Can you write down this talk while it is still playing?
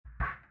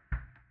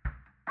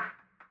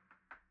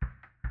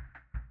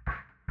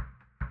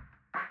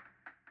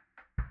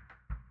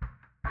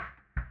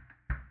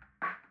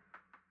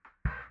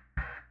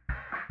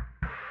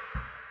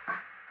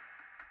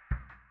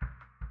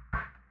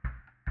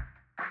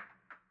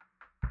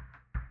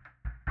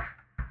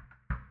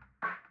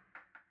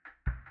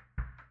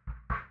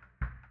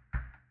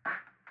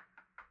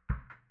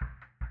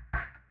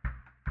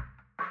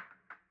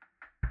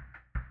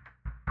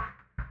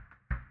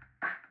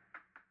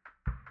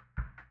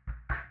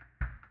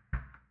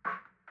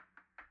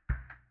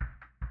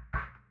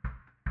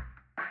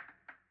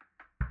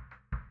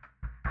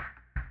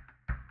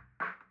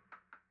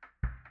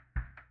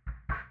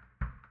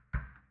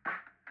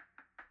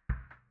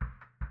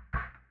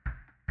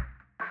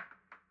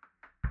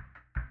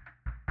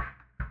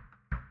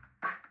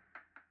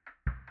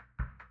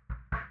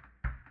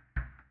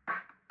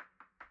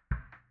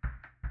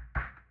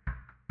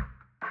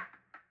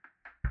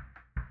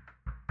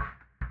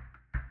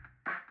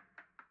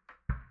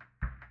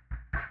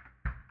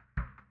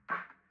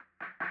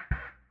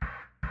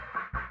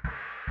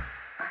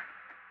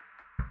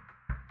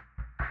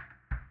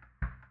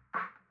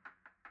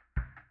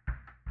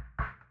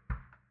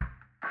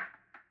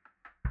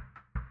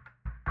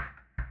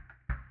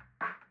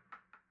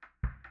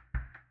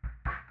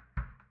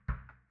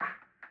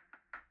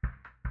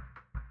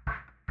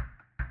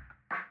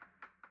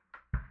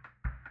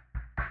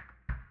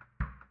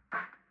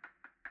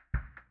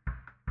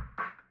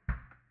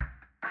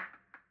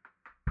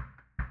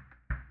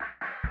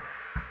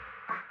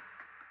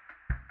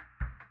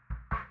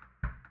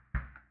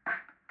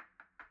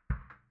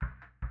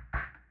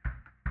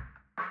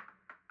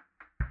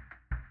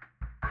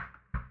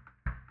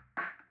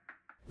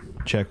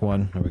check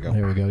one. There we go.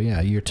 There we go.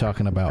 Yeah, you're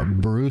talking about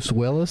Bruce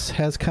Willis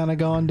has kind of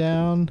gone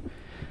down.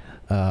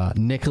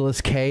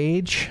 Nicolas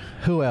Cage.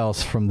 Who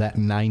else from that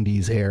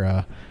 90s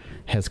era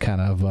has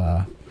kind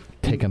of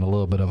taken a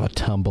little bit of a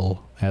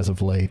tumble as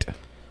of late?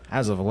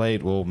 As of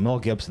late, well, Mel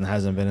Gibson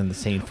hasn't been in the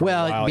scene for a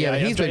while. Yeah,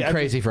 he's been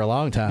crazy for a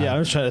long time. Yeah,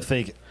 I'm just trying to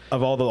think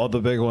of all the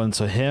big ones.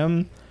 So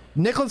him.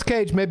 Nicolas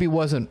Cage maybe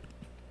wasn't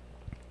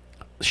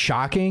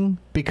shocking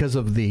because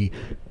of the...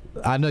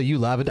 I know you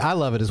love it. I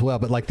love it as well,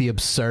 but like the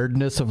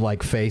absurdness of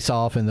like Face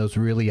Off and those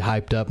really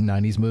hyped up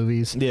 90s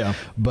movies. Yeah.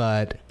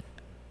 But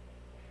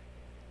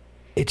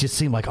it just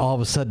seemed like all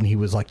of a sudden he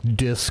was like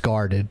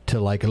discarded to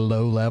like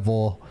low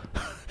level,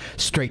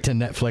 straight to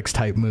Netflix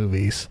type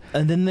movies.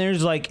 And then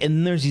there's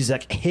these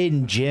like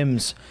hidden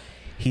gems.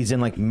 He's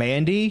in like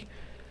Mandy.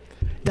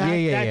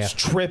 That's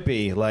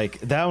trippy. Like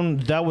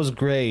that was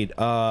great.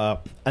 And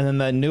then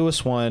that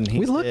newest one.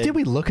 Did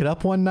we look it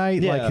up one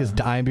night? Yeah. Like his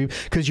IMDb?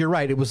 Because you're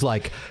right. It was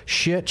like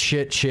shit.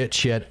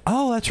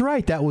 Oh, that's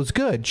right. That was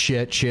good.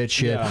 Shit.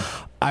 Yeah.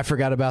 I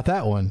forgot about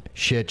that one.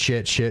 Shit.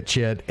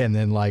 And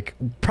then like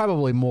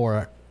probably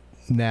more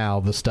now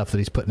the stuff that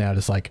he's putting out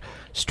is like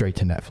straight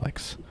to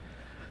Netflix.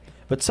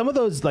 But some of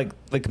those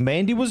like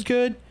Mandy was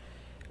good.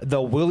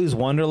 The Willy's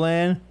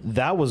Wonderland,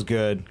 that was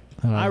good.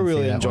 I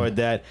really enjoyed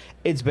that.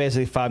 It's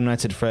basically Five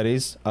Nights at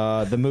Freddy's,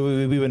 the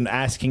movie we've been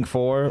asking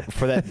for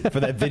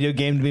that video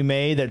game to be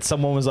made. That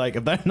someone was like,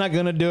 if they're not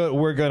gonna do it,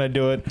 we're gonna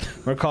do it.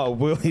 We're called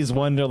Willy's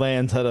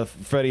Wonderland to the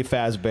Freddy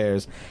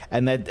Fazbear's,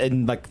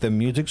 and like the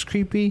music's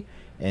creepy,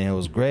 and it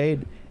was great.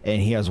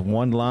 And he has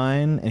one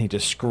line, and he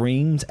just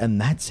screams,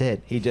 and that's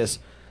it. He just,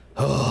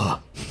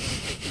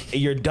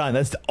 you're done.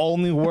 That's the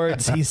only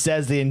words he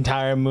says the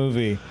entire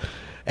movie.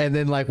 And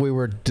then, like we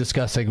were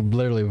discussing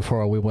literally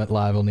before we went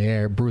live on the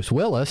air, Bruce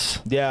Willis.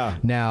 Yeah.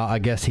 Now, I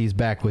guess he's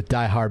back with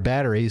Die Hard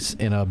batteries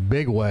in a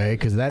big way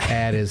because that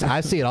ad is... I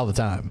see it all the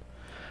time.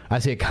 I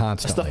see it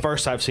constantly. It's the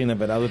first I've seen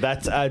of it.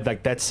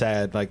 That's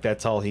sad. Like,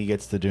 that's all he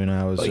gets to do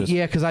now. Is just...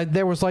 Yeah, because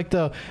there was like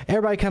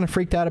everybody kind of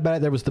freaked out about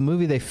it. There was the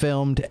movie they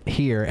filmed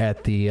here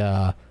at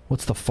the...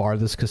 what's the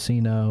farthest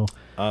casino?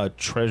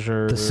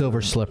 Treasure... The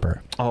Silver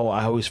Slipper. Oh,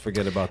 I always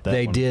forget about that.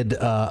 They one. did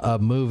a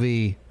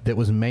movie that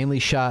was mainly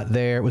shot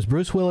there. It was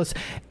Bruce Willis,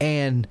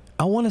 and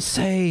I want to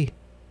say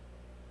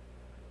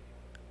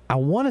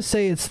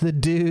it's the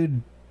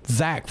dude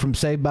Zach from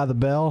Saved by the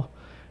Bell.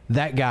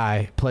 That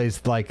guy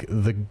plays like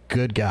the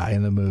good guy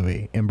in the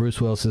movie, and Bruce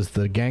Willis is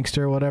the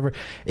gangster or whatever.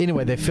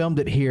 Anyway, they filmed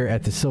it here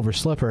at the Silver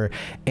Slipper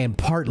and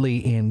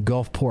partly in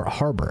Gulfport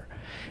Harbor,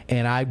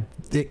 and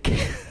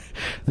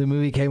the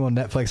movie came on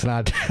Netflix, and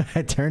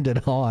I turned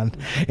it on,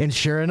 and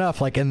sure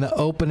enough, like in the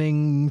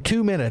opening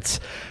 2 minutes,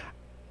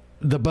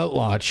 the boat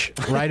launch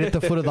right at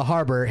the foot of the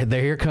harbor,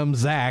 here comes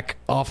Zach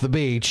off the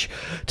beach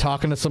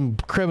talking to some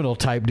criminal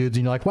type dudes,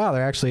 and you're like, wow,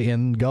 they're actually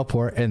in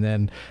Gulfport. And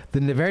then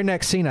the very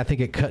next scene, I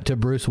think it cut to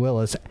Bruce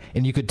Willis,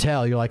 and you could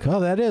tell, you're like, oh,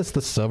 that is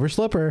the Silver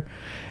Slipper.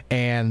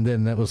 And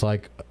then it was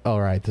like,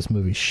 all right, this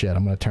movie's shit.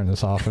 I'm going to turn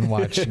this off and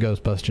watch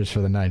Ghostbusters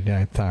for the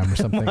 99th time or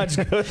something. Watch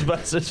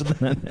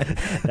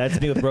Ghostbusters. That's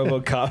me with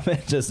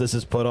RoboCop. Just this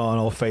is put on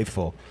Old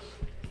Faithful.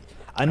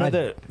 I know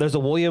that there's a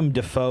William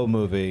Dafoe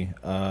movie.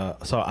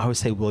 So I always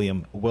say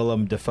Willem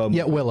Dafoe movie.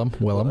 Yeah, Willem.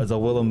 There's a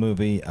Willem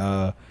movie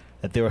that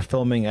they were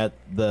filming at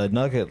the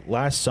Nugget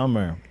last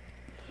summer.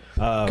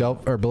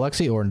 Or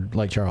Biloxi or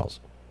Lake Charles?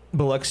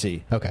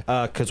 Biloxi. Okay.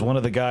 Because one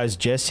of the guys,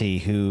 Jesse,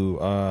 who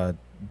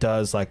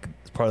does like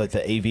part of like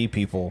the AV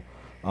people,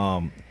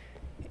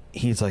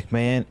 he's like,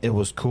 man, it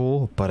was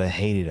cool, but I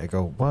hated it. I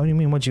go, what do you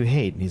mean, what'd you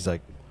hate? And he's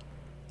like,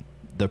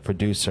 the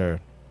producer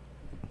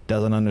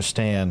doesn't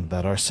understand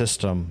that our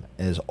system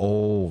is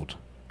old.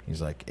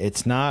 He's like,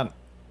 it's not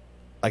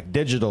like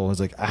digital. He's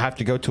like, I have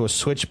to go to a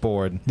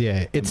switchboard.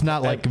 Yeah, it's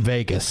not like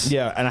Vegas.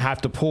 Yeah, and I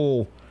have to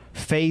pull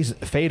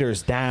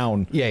faders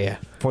down. Yeah.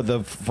 For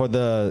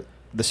the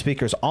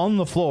speakers on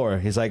the floor.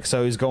 He's like,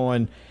 so he's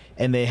going,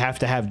 and they have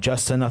to have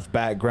just enough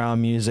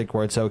background music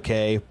where it's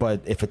okay,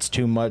 but if it's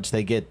too much,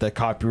 they get the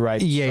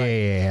copyright.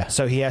 Yeah.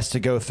 So he has to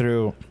go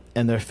through,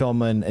 and they're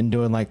filming and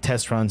doing like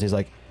test runs. He's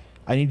like,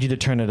 I need you to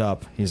turn it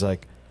up. He's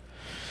like,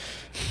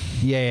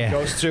 yeah.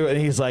 Goes through, and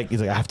he's like,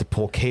 I have to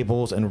pull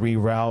cables and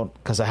reroute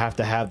because I have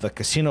to have the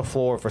casino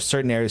floor for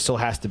certain areas still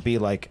has to be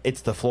like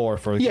it's the floor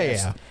for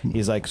guests. Yeah.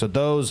 He's like, so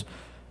those,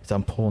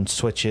 I'm pulling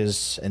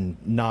switches and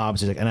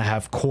knobs. He's like, and I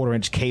have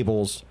 1/4-inch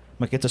cables. I'm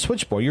like, it's a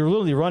switchboard. You're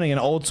literally running an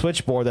old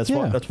switchboard. That's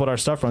what our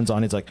stuff runs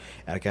on. He's like,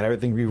 I got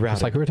everything rerouted.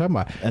 It's like we were talking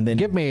about. And then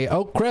give me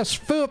Oakcrest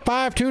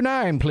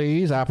 529,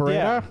 please,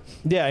 operator.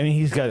 Yeah. I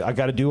mean, I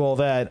got to do all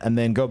that and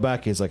then go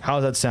back. He's like, how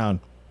does that sound?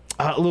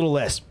 A little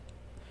less.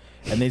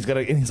 And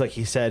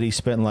he said he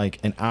spent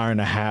like an hour and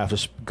a half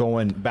just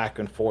going back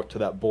and forth to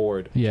that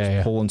board,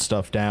 pulling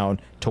stuff down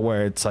to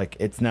where it's like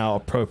it's now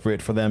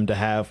appropriate for them to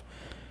have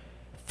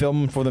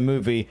film for the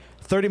movie.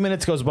 30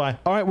 minutes goes by.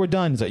 All right, we're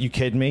done. He's like, you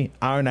kidding me?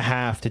 Hour and a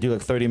half to do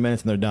like 30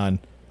 minutes and they're done.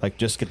 Like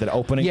just get that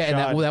opening shot.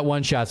 Yeah, and that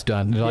one shot's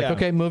done. They're like,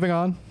 okay, moving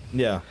on.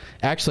 Yeah.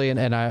 Actually,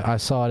 and I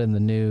saw it in the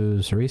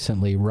news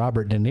recently,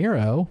 Robert De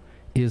Niro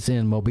is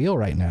in Mobile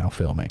right now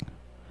filming.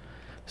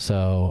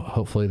 So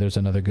hopefully there's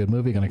another good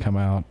movie going to come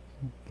out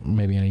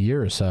maybe in a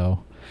year or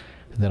so.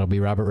 That'll be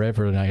Robert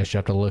Redford, and I guess you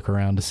have to look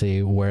around to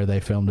see where they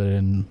filmed it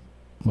in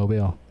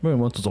Mobile. We're in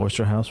Wenzel's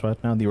Oyster House right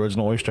now, the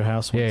original Oyster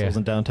House. Wenzel's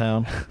in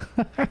downtown.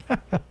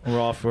 We're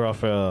off.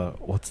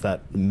 What's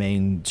that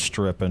main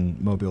strip in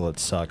Mobile? It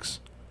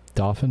sucks.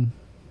 Dolphin.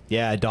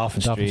 Yeah,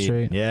 Dolphin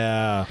Street.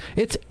 Yeah,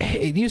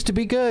 it used to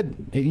be good.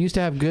 It used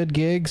to have good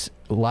gigs,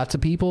 lots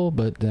of people,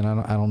 but then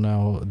I don't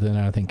know. Then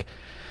I think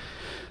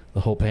the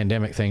whole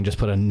pandemic thing just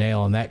put a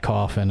nail in that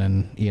coffin,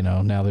 and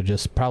now they're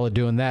just probably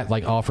doing that,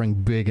 like offering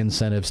big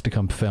incentives to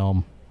come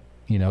film.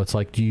 It's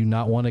like, do you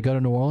not want to go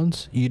to New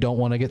Orleans? You don't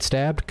want to get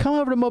stabbed? Come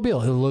over to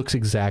Mobile. It looks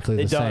exactly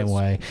the same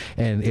way,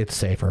 and it's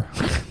safer.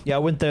 Yeah, I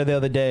went there the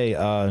other day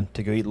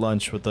to go eat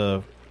lunch with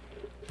a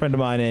friend of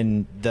mine,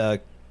 and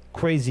the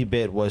crazy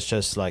bit was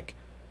just like,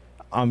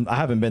 I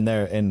haven't been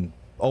there in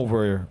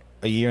over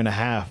a year and a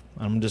half.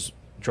 I'm just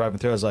driving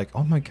through. I was like,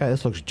 oh my God,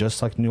 this looks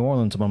just like New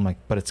Orleans. And I'm like,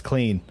 but it's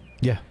clean.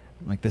 Yeah.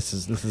 I'm like, this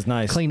is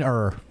nice.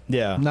 Cleaner.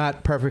 Yeah.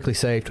 Not perfectly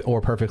safe or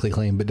perfectly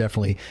clean, but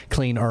definitely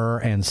cleaner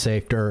and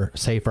safer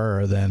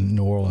than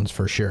New Orleans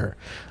for sure.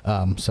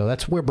 So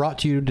we're brought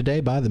to you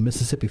today by the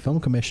Mississippi Film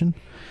Commission.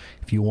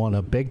 If you want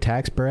a big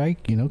tax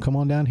break, come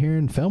on down here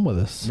and film with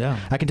us. Yeah.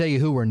 I can tell you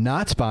who we're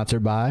not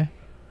sponsored by.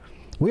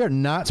 We are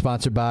not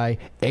sponsored by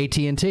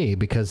AT&T,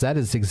 because that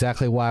is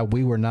exactly why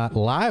we were not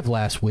live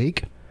last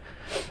week,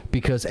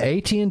 because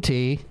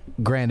AT&T,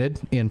 granted,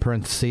 in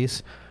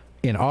parentheses,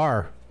 in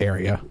our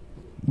area,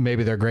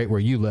 maybe they're great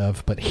where you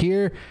live, but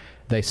here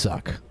they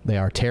suck. They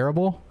are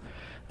terrible.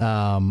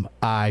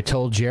 I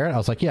told Jarrett, I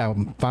was like, yeah,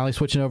 I'm finally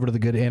switching over to the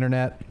good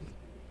internet.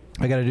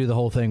 I got to do the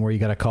whole thing where you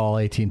got to call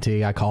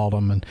AT&T. I called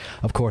them, and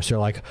of course they're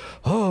like,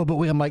 oh, but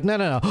I'm like,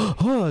 no.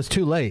 Oh, it's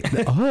too late.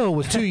 Oh, it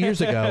was 2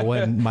 years ago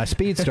when my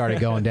speed started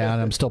going down,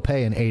 and I'm still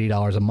paying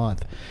 $80 a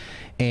month.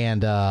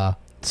 And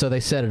so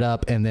they set it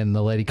up, and then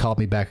the lady called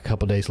me back a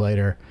couple days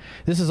later.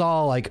 This is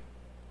all like,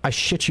 I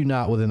shit you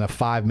not, within a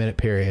 5-minute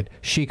period.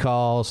 She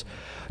calls,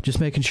 just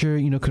making sure,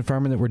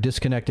 confirming that we're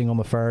disconnecting on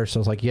the first. I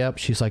was like, yep.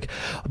 She's like,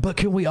 but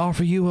can we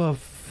offer you a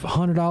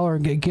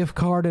 $100 gift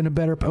card and a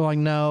better... I'm like,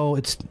 no,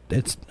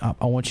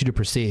 I want you to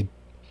proceed.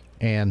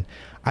 And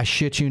I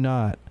shit you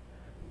not,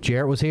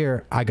 Jarrett was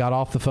here. I got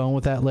off the phone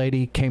with that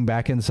lady, came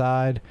back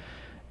inside,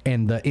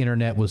 and the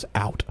internet was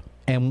out.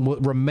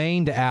 And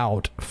remained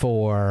out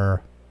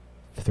for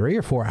 3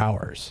 or 4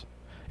 hours.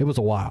 It was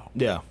a while.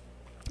 Yeah.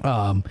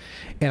 And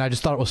I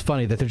just thought it was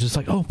funny that they're just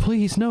like, oh,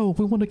 please, no,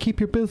 we want to keep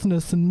your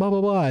business and blah,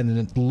 blah, blah. And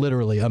then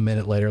literally a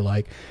minute later,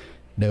 like,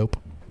 nope,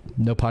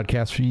 no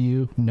podcast for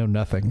you, no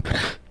nothing.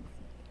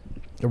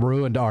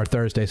 Ruined our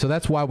Thursday. So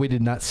that's why we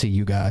did not see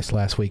you guys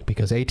last week,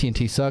 because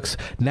AT&T sucks.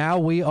 Now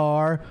we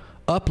are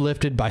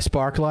uplifted by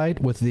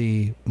Sparklight with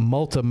the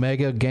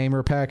Multi-Mega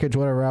Gamer package,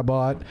 whatever I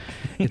bought.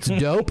 It's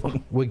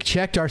dope. We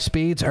checked our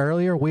speeds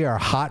earlier. We are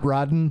hot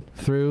rodding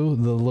through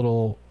the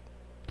little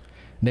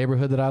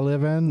neighborhood that I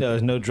live in. No,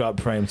 there's no drop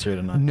frames here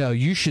tonight. No,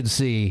 you should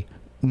see,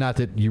 not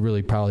that you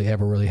really probably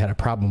ever really had a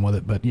problem with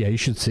it, but yeah, you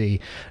should see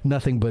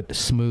nothing but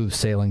smooth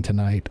sailing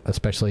tonight,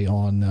 especially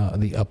on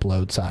the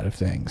upload side of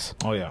things.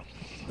 Oh, yeah.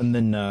 And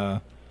then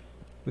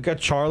we got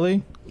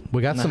Charlie.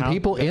 We got some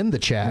people in the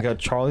chat. We got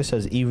Charlie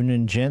says,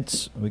 evening,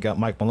 gents. We got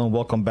Mike Malone,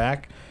 welcome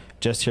back.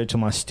 Just here till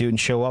my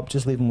students show up.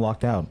 Just leave them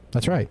locked out.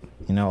 That's right.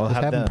 I'll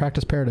have them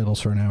practice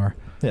paradiddles for an hour.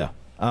 Yeah.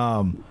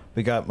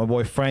 We got my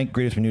boy Frank,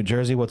 greetings from New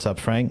Jersey. What's up,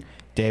 Frank?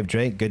 Dave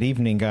Drake, good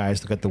evening,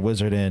 guys. Look at the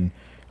wizard in.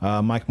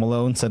 Mike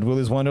Malone said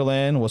Willy's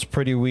Wonderland was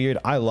pretty weird.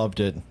 I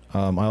loved it.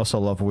 I also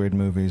love weird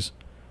movies.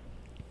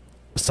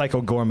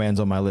 Psycho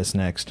Goreman's on my list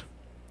next.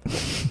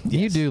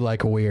 You do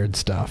like weird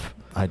stuff.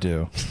 I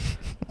do.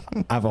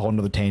 I have a whole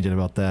nother tangent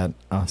about that.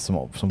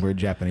 Some weird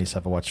Japanese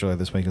stuff I watched earlier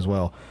this week as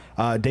well.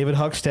 David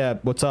Huckstep,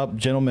 what's up,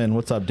 gentlemen?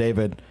 What's up,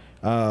 David?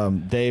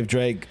 Dave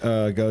Drake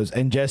goes,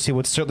 and Jesse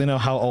would certainly know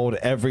how old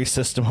every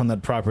system on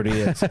that property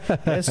is.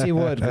 Yes, he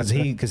would, because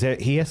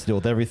he has to deal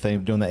with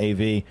everything, doing the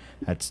AV.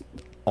 That's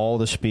all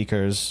the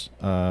speakers,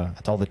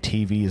 that's all the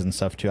TVs and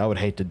stuff too. I would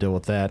hate to deal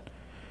with that.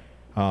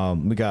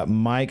 We got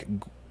Mike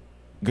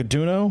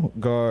Garduno.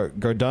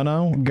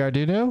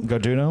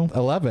 I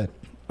love it.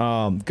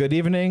 Good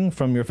evening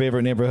from your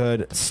favorite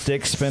neighborhood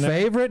stick spinner.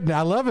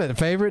 I love it.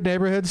 Favorite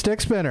neighborhood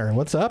stick spinner.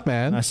 What's up,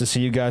 man? Nice to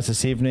see you guys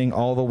this evening,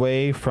 all the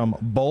way from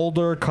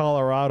Boulder,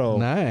 Colorado.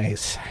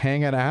 Nice.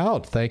 Hanging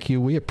out. Thank you.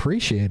 We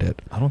appreciate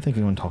it. I don't think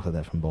anyone talked to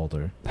that from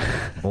Boulder.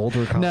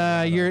 Boulder, Colorado.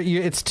 Nah,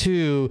 it's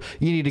you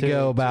need to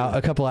go about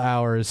a couple of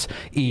hours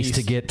east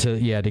to get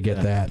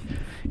that.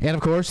 And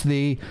of course,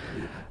 the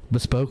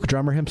bespoke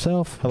drummer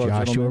himself, hello,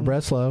 Joshua gentlemen.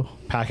 Breslow.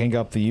 Packing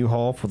up the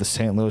U-Haul for the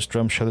St. Louis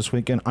Drum Show this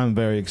weekend. I'm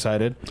very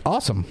excited.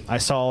 Awesome. I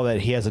saw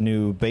that he has a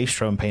new bass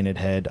drum painted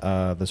head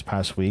this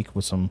past week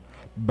with some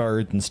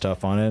birds and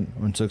stuff on it,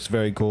 which looks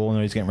very cool,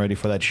 and he's getting ready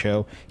for that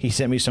show. He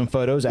sent me some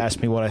photos,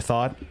 asked me what I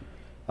thought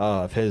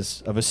of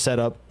his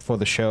setup for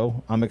the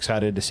show. I'm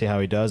excited to see how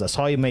he does. I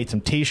saw he made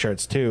some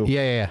T-shirts too.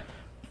 Yeah.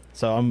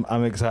 So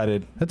I'm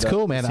excited. That's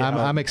cool, man.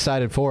 I'm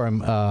excited for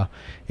him.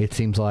 It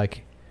seems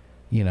like,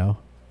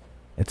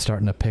 it's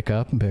starting to pick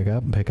up and pick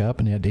up and pick up.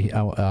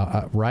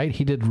 And right,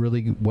 he did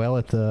really well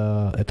at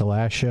the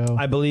last show.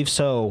 I believe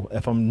so.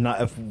 If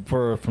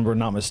we're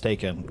not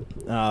mistaken.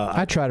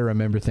 I try to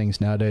remember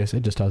things nowadays.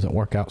 It just doesn't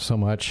work out so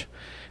much.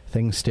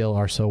 Things still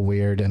are so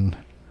weird and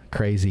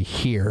crazy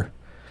here.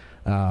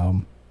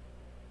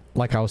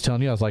 Like I was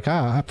telling you, I was like,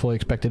 I fully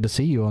expected to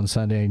see you on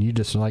Sunday, and you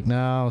just were like,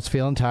 no, I was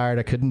feeling tired,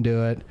 I couldn't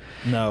do it.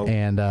 No.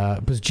 And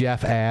it was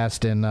Jeff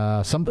asked, and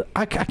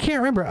I can't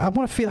remember.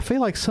 I feel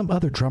like some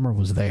other drummer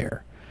was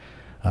there,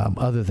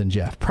 other than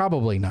Jeff.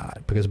 Probably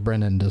not, because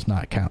Brennan does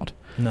not count.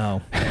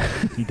 No,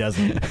 he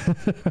doesn't.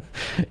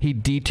 He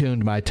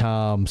detuned my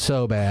tom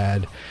so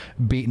bad,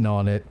 beating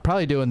on it.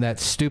 Probably doing that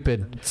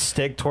stupid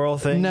stick twirl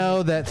thing.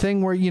 No, that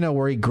thing where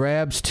where he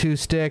grabs two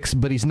sticks,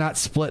 but he's not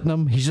splitting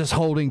them. He's just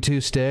holding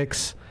two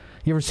sticks.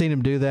 You ever seen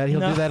him do that? He'll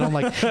do that on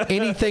like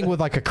anything with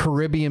like a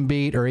Caribbean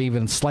beat or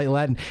even slight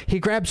Latin. He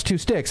grabs two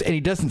sticks and he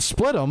doesn't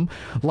split them.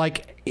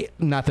 Like,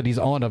 not that he's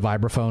on a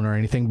vibraphone or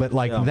anything, but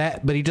like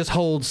that. But he just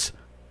holds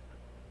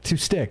two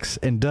sticks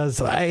and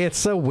does. It's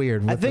so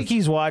weird. I think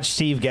he's watched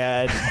Steve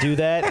Gadd do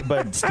that,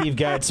 but Steve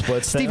Gadd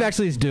splits them. Steve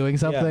actually is doing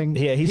something.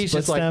 Yeah, he's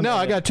just like, no,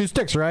 I got two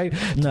sticks, right?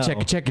 No.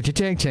 Check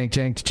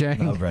it,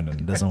 chang. No, Brendan,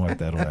 it doesn't work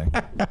that way.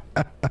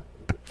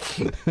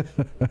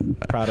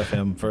 Proud of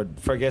him for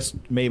I guess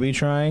maybe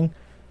trying.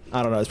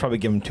 I don't know. It's probably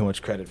giving him too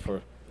much credit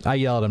for. I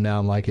yell at him now.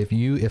 I'm like,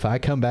 if I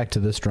come back to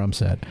this drum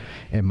set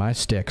and my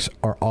sticks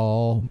are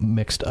all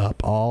mixed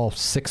up, all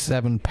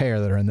 6-7 pair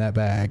that are in that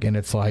bag, and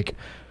it's like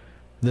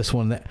this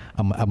one that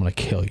I'm gonna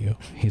kill you.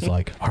 He's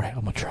like, all right,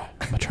 I'm gonna try.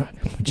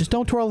 Just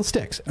don't twirl the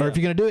sticks, or if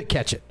you're gonna do it,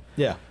 catch it.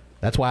 Yeah.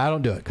 That's why I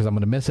don't do it, because I'm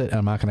gonna miss it and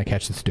I'm not gonna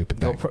catch the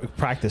stupid thing. Go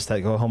practice that.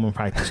 Go home and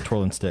practice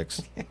twirling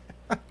sticks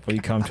before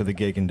you come to the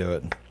gig and do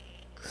it.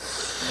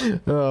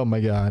 Oh my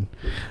God.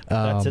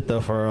 That's it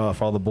though for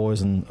all the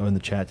boys in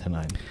the chat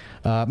tonight.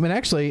 And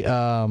actually,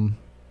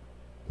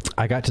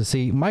 I got to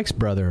see Mike's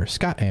brother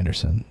Scott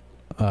Anderson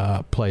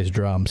plays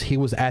drums. He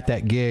was at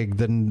that gig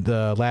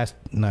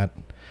not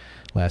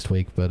last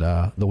week,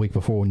 but the week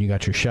before when you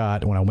got your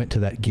shot. When I went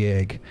to that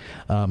gig,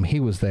 he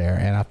was there,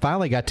 and I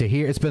finally got to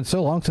hear. It's been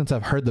so long since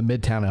I've heard the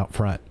Midtown out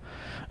front.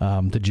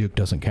 The juke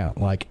doesn't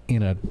count, like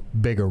in a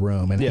bigger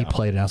room, and he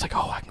played it. And I was like,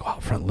 oh, I can go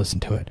out front and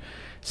listen to it.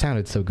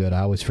 Sounded so good. I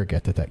always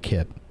forget that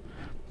kid.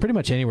 Pretty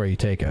much anywhere you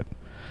take it.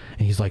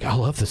 And he's like, I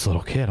love this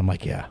little kid. I'm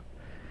like, yeah.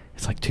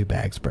 It's like 2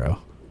 bags, bro.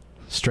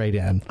 Straight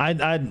in.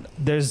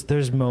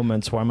 There's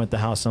moments where I'm at the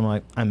house and I'm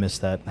like, I miss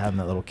that, having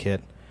that little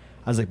kid.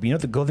 I was like, but you know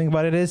what the good thing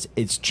about it is?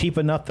 It's cheap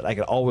enough that I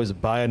could always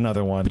buy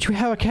another one. But you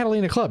have a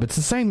Catalina Club. It's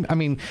the same. I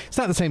mean, it's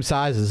not the same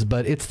sizes,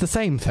 but it's the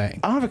same thing.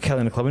 I don't have a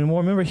Catalina Club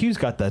anymore. Remember, Hugh's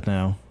got that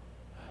now.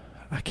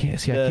 I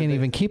can't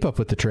even keep up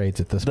with the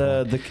trades at this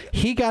point.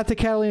 He got the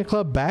Catalina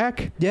Club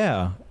back?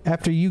 Yeah.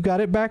 After you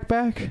got it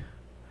back?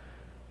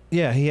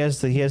 Yeah, he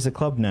has the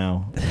club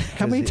now.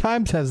 How many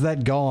times has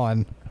that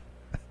gone?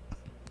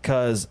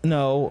 Because,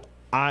 no,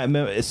 I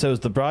remember, so it was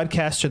the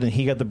broadcaster, then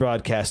he got the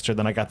broadcaster,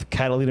 then I got the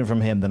Catalina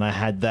from him, then I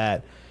had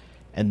that,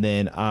 and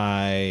then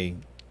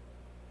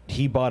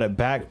he bought it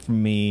back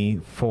from me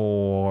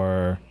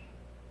for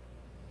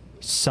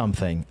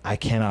something. I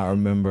cannot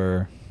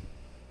remember.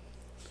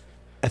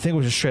 I think it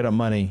was just straight up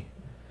money.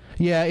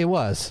 Yeah, it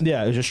was.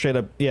 Yeah, it was just straight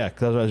up. Yeah,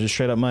 because it was just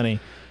straight up money.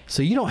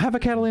 So you don't have a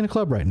Catalina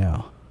Club right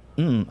now?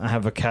 I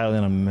have a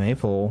Catalina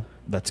Maple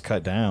that's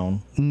cut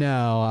down.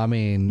 No, I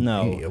mean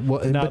no.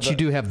 But you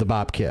do have the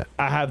Bop kit.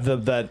 I have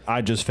that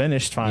I just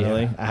finished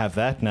finally. Yeah. I have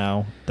that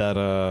now.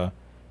 That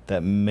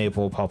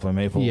poplar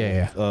maple.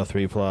 Yeah.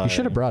 3-ply. You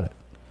should have brought it.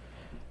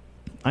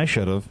 I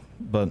should have,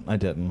 but I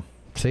didn't.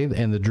 See,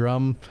 and the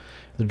drum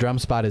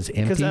spot is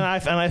empty. And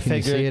I figured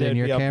you see it in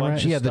your camera.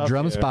 Yeah, the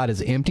drum spot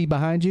is empty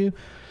behind you.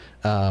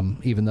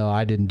 Even though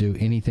I didn't do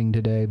anything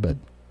today, but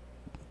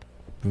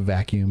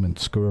vacuum and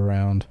screw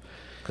around.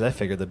 Because I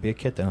figured there'd be a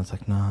kit there. I was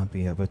like, nah,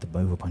 we have to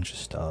move a bunch of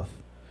stuff.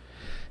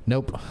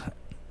 Nope.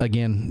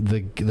 Again,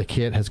 the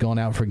kit has gone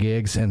out for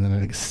gigs, and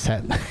then it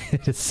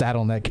sat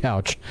on that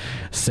couch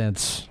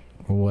since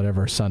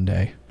whatever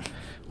Sunday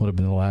would have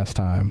been the last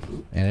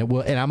time. And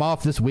I'm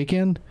off this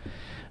weekend.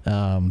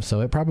 So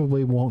it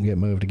probably won't get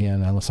moved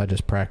again unless I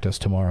just practice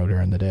tomorrow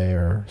during the day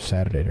or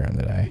Saturday during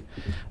the day.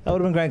 That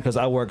would have been great because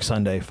I work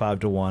Sunday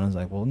 5 to 1. I was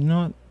like, well, you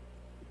know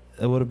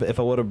what? If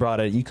I would have brought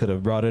it, you could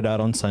have brought it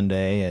out on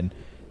Sunday and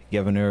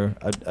given her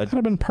a that would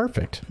have been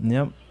perfect.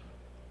 Yep.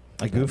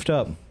 I goofed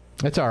up.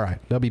 It's all right.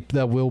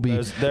 There will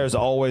be. There's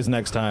always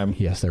next time.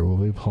 Yes, there will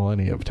be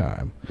plenty of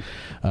time.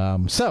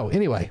 So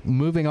anyway,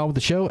 moving on with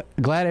the show.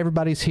 Glad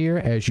everybody's here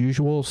as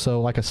usual.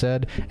 So like I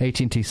said,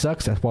 AT&T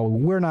sucks. That's why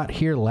we're not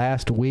here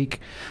last week,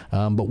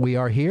 but we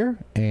are here,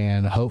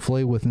 and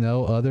hopefully with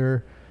no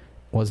other.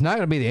 Well, it's not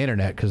going to be the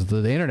internet because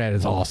the internet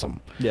is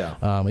awesome.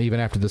 Yeah. Even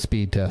after the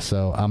speed test,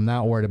 so I'm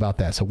not worried about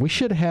that. So we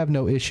should have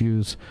no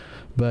issues,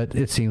 but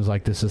it seems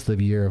like this is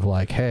the year of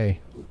like,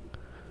 hey.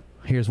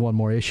 Here's one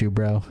more issue,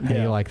 bro. How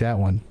do you like that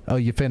one? Oh,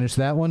 you finished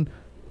that one?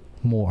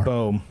 More.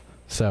 Boom.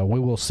 So we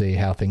will see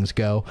how things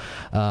go.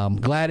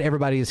 Glad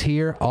everybody is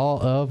here. All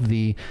of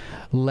the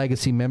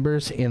Legacy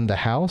members in the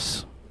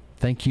house.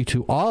 Thank you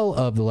to all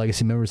of the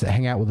Legacy members that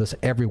hang out with us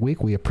every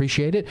week. We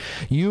appreciate it.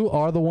 You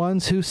are the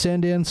ones who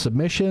send in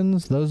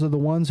submissions. Those are the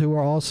ones who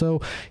are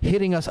also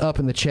hitting us up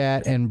in the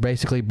chat and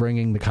basically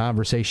bringing the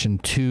conversation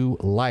to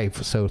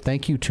life. So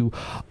thank you to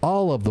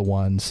all of the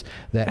ones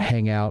that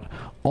hang out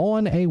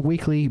on a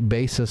weekly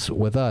basis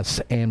with us.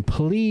 And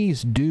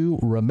please do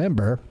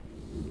remember,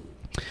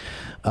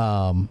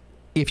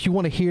 if you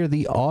want to hear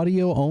the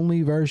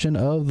audio-only version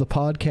of the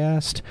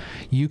podcast,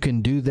 you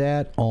can do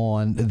that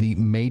on the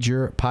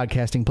major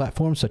podcasting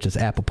platforms such as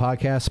Apple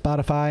Podcasts,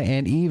 Spotify,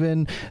 and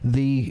even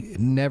the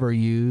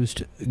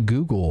never-used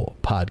Google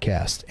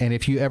Podcast. And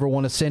if you ever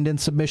want to send in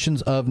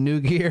submissions of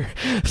new gear,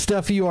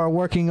 stuff you are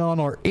working on,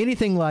 or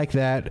anything like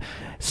that,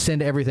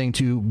 send everything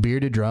to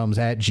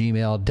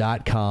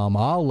beardeddrums@gmail.com,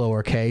 all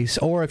lowercase.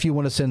 Or if you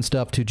want to send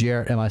stuff to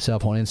Jarrett and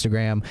myself on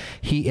Instagram,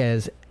 he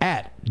is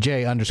at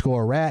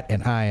J_Rat,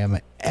 and I am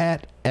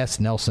at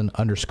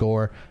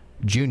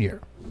S_Nelson_Jr.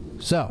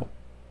 So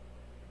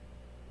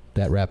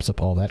that wraps up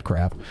all that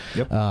crap.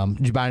 Yep.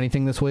 Did you buy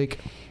anything this week?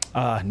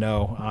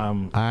 No.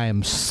 I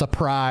am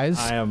surprised.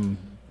 I am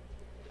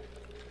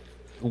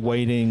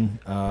waiting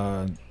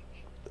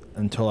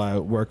until I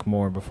work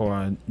more before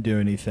I do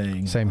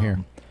anything. Same here.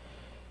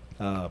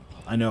 I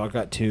know I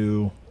got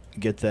to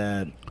get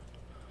that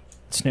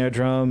snare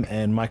drum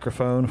and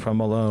microphone from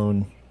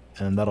Malone,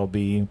 and that'll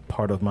be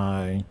part of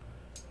my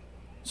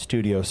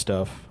studio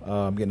stuff.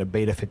 I'm getting a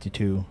Beta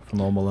 52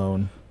 from Old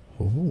Malone.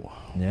 Ooh.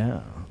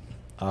 Yeah.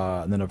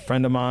 And then a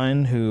friend of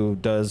mine who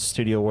does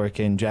studio work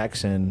in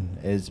Jackson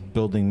is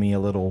building me a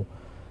little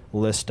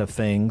list of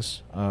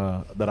things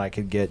that I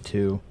could get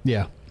to.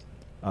 Yeah.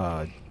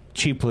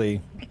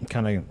 Cheaply,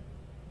 kind of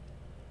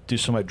do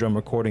some like drum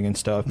recording and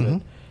stuff.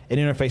 Mm-hmm. And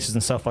interfaces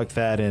and stuff like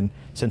that. And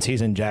since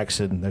he's in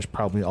Jackson, there's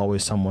probably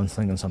always someone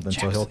slinging something.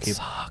 Jackson so he'll keep.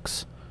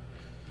 Sucks.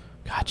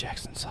 God,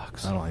 Jackson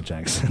sucks. I don't like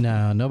Jackson.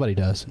 No, nobody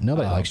does.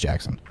 Nobody likes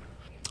Jackson.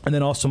 And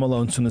then also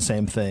Malone's doing the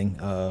same thing.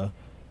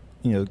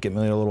 Get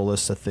me a little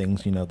list of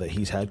things, that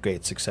he's had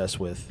great success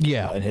with.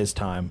 Yeah. In his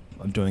time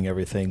of doing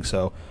everything.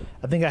 So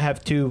I think I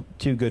have two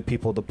good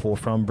people to pull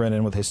from.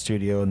 Brennan with his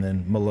studio, and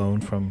then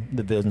Malone from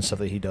the business stuff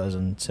that he does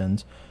and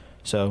sends.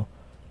 So,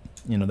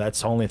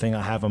 that's the only thing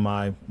I have on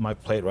my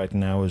plate right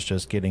now is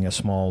just getting a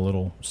small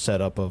little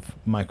setup of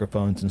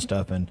microphones and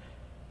stuff. And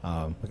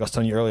like I was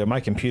telling you earlier, my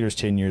computer's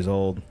 10 years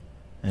old,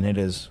 and it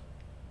is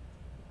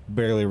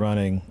barely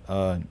running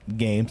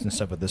games and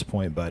stuff at this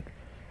point. But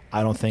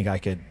I don't think I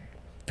could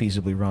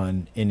feasibly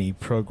run any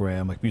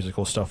program, like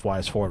musical stuff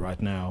wise, for it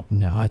right now.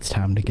 No, it's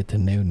time to get the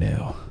new.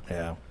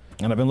 Yeah.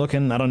 And I've been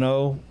looking, I don't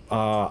know,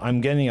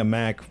 I'm getting a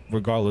Mac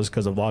regardless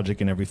because of Logic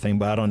and everything,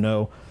 but I don't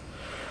know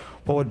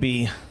what would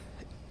be,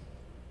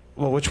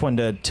 which one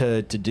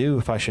to do,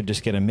 if I should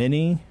just get a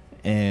mini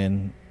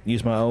and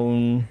use my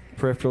own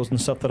peripherals and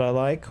stuff that I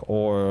like,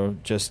 or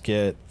just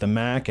get the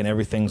Mac and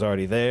everything's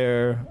already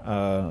there,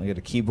 get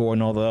a keyboard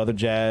and all the other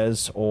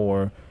jazz,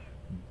 or,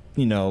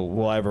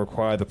 will I ever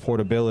require the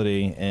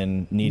portability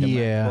and need a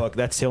MacBook?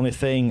 That's the only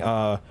thing,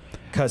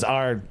 because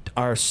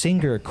our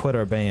singer quit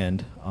our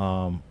band,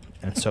 and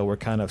so we're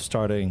kind of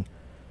starting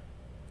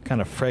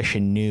kind of fresh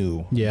and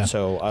new. Yeah.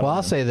 So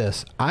I'll say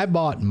this. I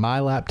bought my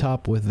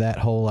laptop with that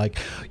whole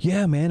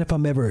man, if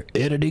I'm ever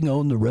editing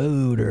on the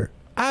road, or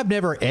I've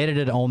never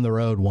edited on the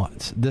road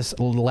once. This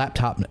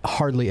laptop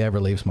hardly ever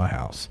leaves my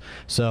house.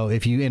 So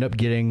if you end up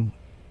getting,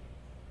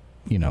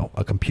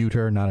 a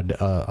computer, not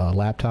a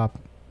laptop,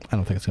 I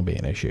don't think it's going to be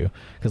an issue.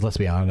 Because let's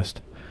be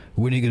honest,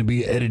 when are you going to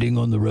be editing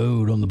on the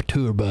road on the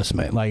tour bus,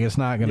 man? It's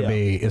not going to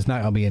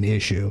be an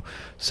issue.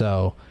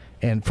 So,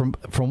 and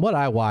from what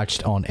I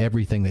watched on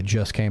everything that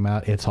just came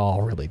out, it's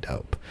all really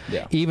dope.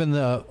 Yeah. Even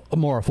the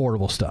more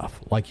affordable stuff,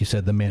 like you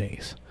said, the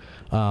minis.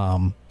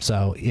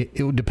 So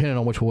it would depend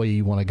on which way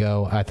you want to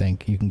go. I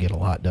think you can get a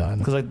lot done.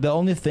 Because the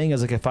only thing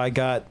is if I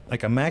got a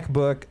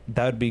MacBook,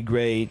 that would be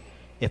great.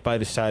 If I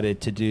decided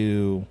to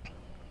do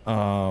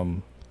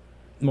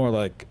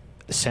more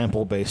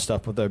sample based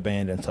stuff with their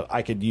band and stuff,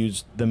 I could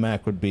use the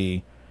Mac. Would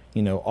be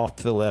off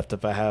to the left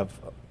if I have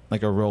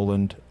a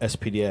Roland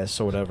SPDS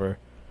or whatever.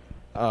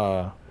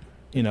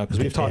 Because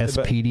we've talked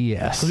SPDS.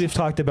 Because we've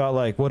talked about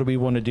what do we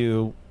want to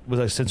do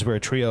with since we're a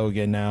trio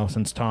again now,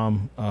 since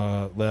Tom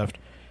left.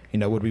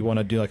 Would we want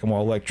to do a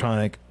more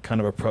electronic kind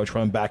of approach,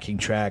 run backing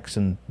tracks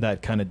and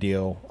that kind of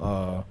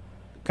deal?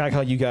 Kind of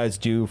how you guys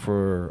do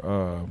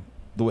for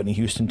the Whitney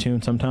Houston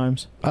tune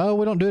sometimes. Oh,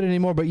 we don't do it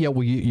anymore, but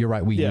you're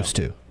right. We used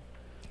to.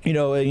 I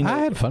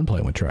had fun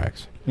playing with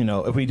tracks.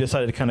 If we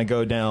decided to kind of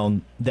go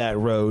down that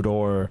road,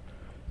 or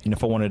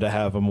if I wanted to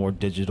have a more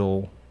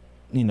digital,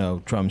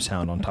 drum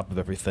sound on top of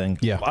everything.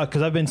 Yeah.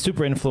 Because I've been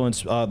super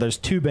influenced. There's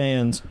two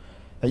bands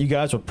that you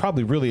guys would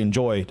probably really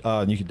enjoy.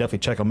 You could definitely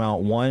check them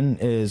out. One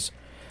is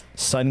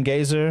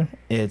Sungazer.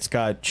 It's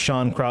got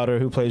Sean Crowder,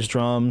 who plays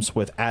drums,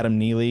 with Adam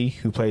Neely,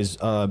 who plays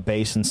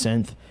bass and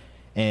synth.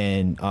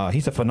 And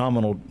he's a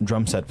phenomenal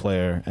drum set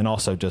player, and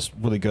also just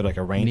really good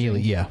arranging.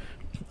 Neely, yeah.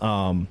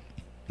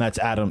 That's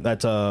Adam.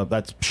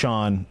 That's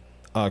Sean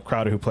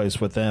Crowder, who plays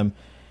with them,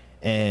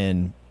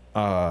 and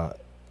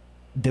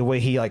the way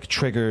he like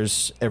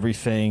triggers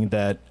everything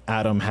that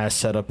Adam has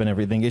set up and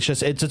everything. It's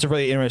just a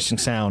really interesting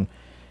sound.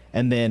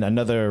 And then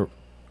another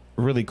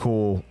really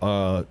cool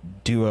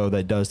duo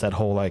that does that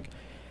whole like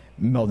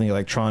melding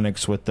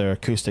electronics with their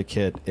acoustic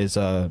kit is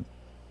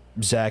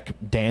Zach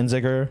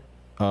Danziger.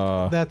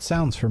 That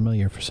sounds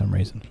familiar for some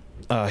reason.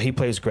 He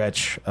plays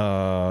Gretsch.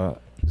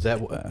 Is that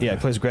he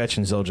plays Gretsch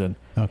and Zildjian.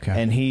 Okay.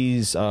 And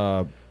he's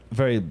a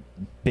very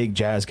big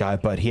jazz guy,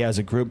 but he has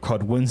a group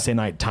called Wednesday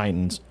Night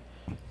Titans.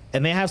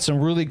 And they have some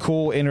really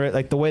cool,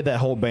 like the way that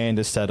whole band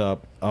is set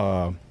up.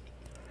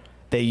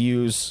 They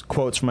use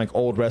quotes from like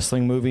old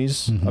wrestling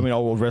movies. Mm-hmm. I mean,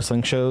 old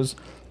wrestling shows.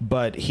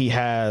 But he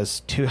has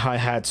 2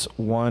 hi-hats.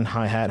 One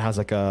hi-hat has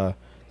like a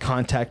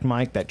contact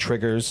mic that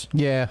triggers.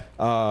 Yeah.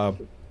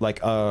 Like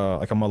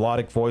a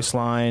melodic voice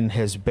line.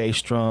 His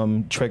bass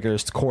drum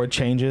triggers chord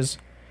changes.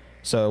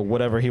 So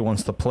whatever he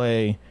wants to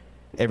play,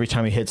 every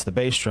time he hits the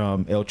bass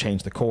drum, it'll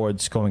change the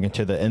chords going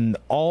into the. And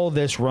all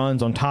this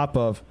runs on top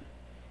of.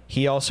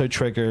 He also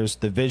triggers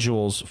the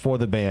visuals for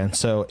the band.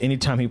 So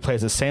anytime he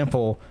plays a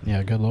sample,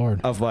 yeah, good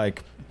lord, of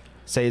like,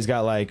 say he's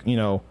got like, you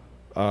know,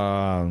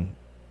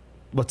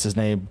 what's his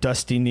name,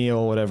 Dusty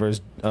Neal, whatever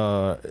is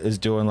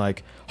doing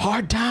like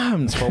Hard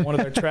Times for one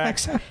of their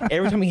tracks.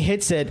 Every time he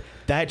hits it,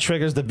 that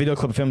triggers the video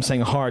clip of him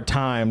saying Hard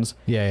Times.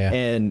 Yeah.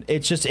 And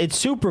it's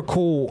super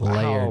cool.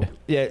 Layered.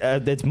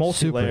 It's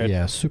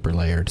multi-layered. Super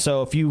layered.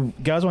 So if you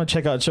guys want to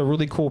check out, it's a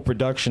really cool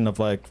production of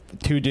like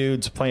 2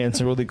 dudes playing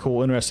some really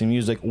cool, interesting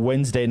music.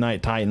 Wednesday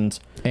Night Titans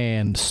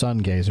and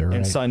Sungazer, right?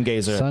 And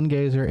Sungazer.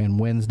 Sungazer and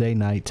Wednesday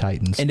Night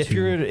Titans. And if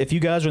you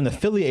guys are in the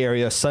Philly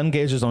area,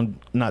 Wednesday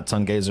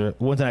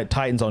Night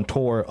Titans on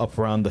tour up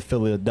around the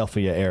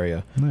Philadelphia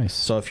area. Nice.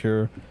 So if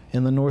you're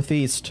in the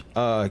Northeast,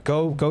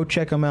 go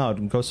check them out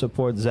and go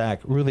support Zach.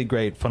 Really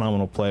great,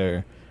 phenomenal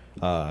player.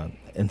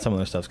 And some of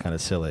their stuff's kind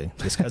of silly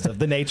just because of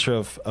the nature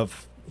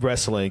of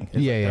wrestling.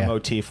 Yeah.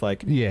 Motif,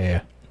 like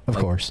of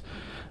course.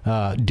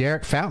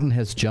 Derek Fountain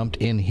has jumped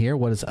in here.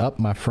 What is up,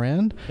 my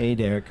friend? Hey,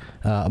 Derek.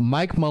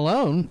 Mike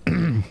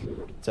Malone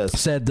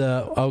said,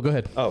 "Oh, go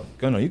ahead. Oh,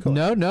 no, you go.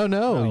 No.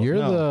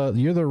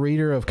 You're the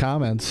reader of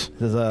comments."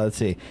 Says, let's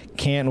see.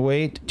 Can't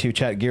wait to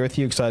chat gear with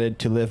you. Excited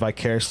to live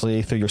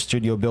vicariously through your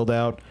studio build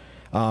out.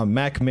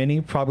 Mac Mini,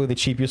 probably the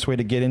cheapest way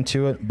to get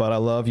into it, but I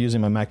love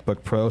using my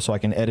MacBook Pro so I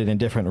can edit in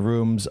different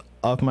rooms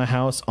of my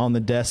house, on the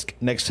desk,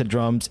 next to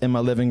drums, in my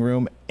living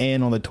room,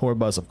 and on the tour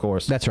bus, of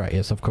course. That's right.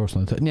 Yes, of course.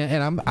 Yeah,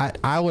 and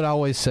I would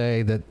always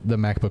say that the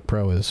MacBook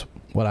Pro is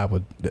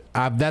what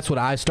that's what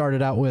I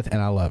started out with, and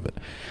I love it.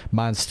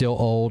 Mine's still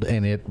old,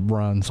 and it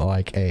runs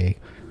like a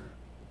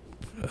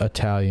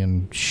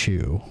Italian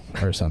shoe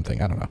or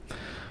something. I don't know.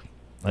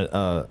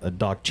 A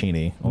Doc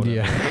Cheney.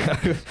 Yeah.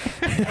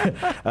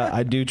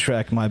 I do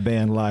track my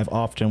band live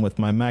often with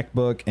my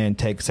MacBook and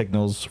take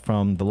signals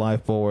from the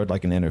live board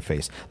like an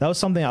interface. That was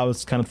something I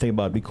was kind of thinking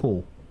about. It'd be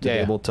cool to be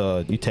able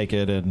to, you take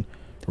it and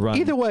run.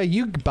 Either way,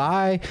 you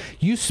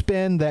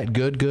spend that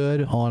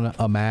good on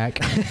a Mac,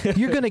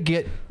 you're going to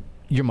get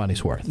your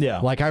money's worth.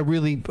 Yeah. Like I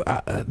want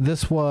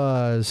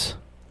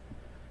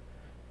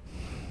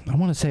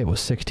to say it was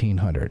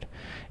 $1,600,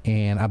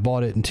 and I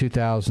bought it in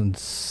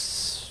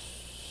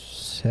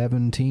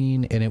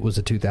 2017, and it was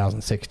a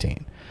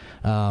 2016.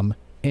 And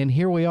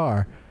here we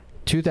are,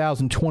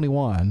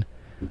 2021.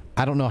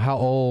 I don't know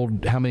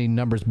how many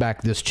numbers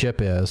back this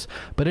chip is,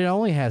 but it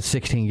only has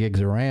 16 gigs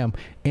of RAM,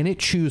 and it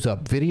chews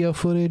up video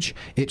footage.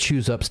 It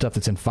chews up stuff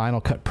that's in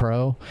Final Cut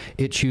Pro.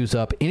 It chews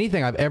up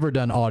anything I've ever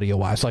done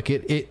audio-wise. Like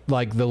it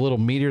like the little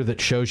meter that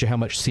shows you how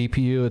much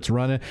CPU it's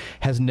running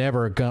has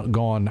never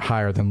gone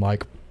higher than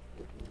like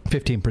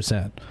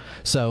 15%.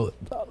 So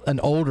an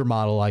older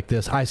model like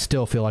this, I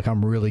still feel like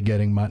I'm really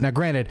getting my... Now,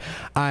 granted,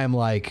 I am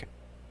like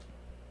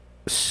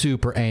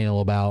super anal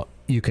about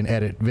you can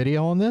edit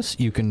video on this,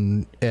 you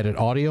can edit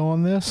audio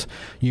on this,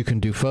 you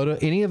can do photo,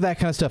 any of that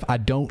kind of stuff. I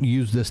don't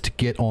use this to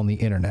get on the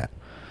internet.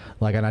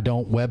 Like, and I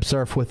don't web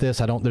surf with this.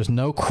 There's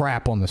no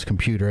crap on this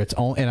computer.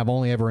 And I've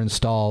only ever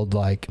installed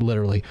like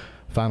literally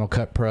Final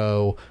Cut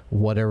Pro,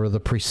 whatever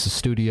the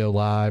Studio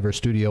Live or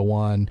Studio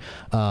One,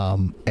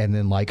 and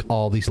then like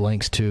all these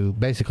links to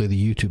basically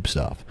the YouTube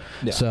stuff.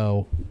 Yeah.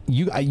 So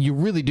you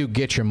really do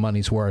get your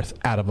money's worth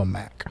out of a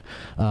Mac.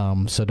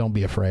 So don't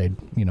be afraid.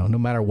 No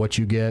matter what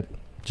you get,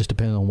 just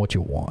depending on what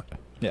you want.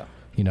 Yeah.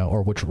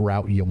 Or which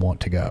route you want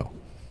to go.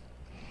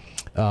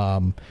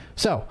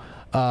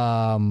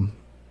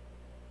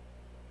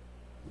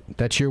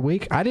 That's your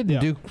week. I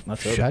didn't do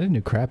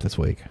crap this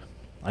week.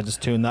 I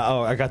just tuned that.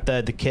 I got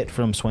the kit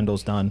from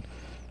Swindles done,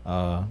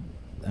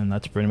 and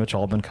that's pretty much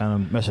all I've been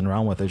kind of messing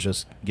around with. Is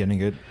just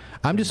getting it.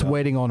 I'm just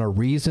waiting on a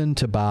reason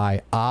to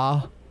buy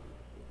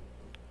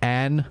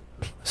an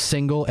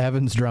single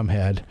Evans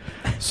drumhead,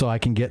 so I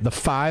can get the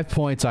 5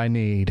 points I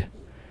need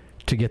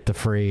to get the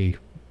free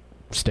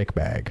stick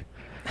bag.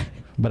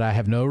 But I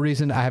have no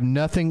reason. I have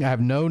nothing. I have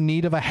no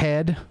need of a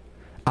head,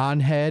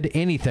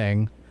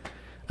 anything.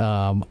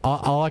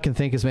 All I can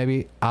think is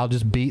maybe I'll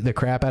just beat the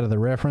crap out of the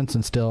reference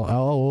and still,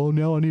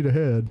 now I need a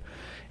head.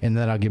 And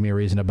then I'll give me a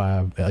reason to buy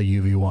a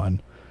UV1.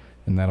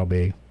 And that'll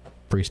be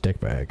free stick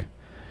bag.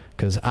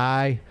 because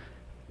I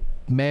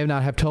may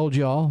not have told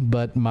y'all,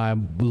 but my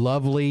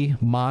lovely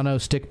mono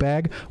stick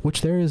bag,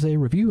 which there is a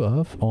review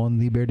of on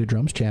the Bearded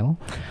Drums channel,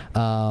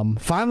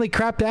 finally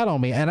crapped out on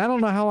me, and I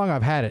don't know how long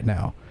I've had it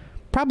now.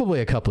 Probably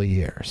a couple of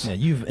years.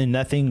 Yeah, and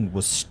that thing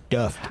was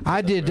stuffed.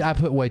 I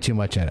put way too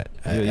much in it.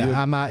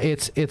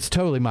 It's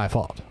totally my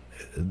fault.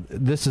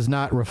 This does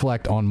not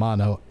reflect on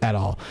mono at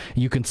all.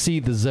 You can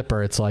see the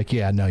zipper. It's like,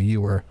 yeah, no, you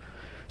were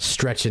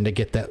stretching to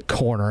get that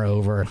corner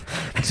over.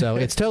 So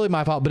it's totally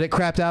my fault, but it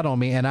crapped out on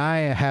me, and I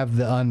have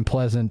the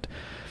unpleasant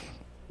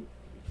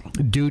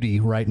duty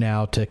right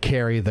now to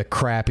carry the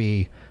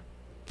crappy,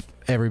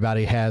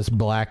 everybody has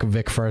black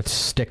Vic Firth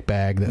stick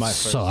bag that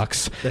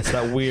sucks. It's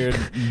that weird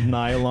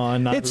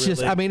nylon. It's really.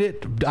 Just, I mean,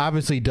 it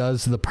obviously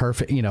does the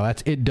perfect,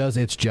 it does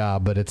its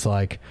job, but it's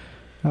like,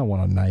 I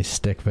want a nice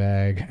stick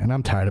bag, and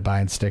I'm tired of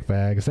buying stick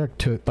bags. They're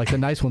too, like, the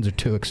nice ones are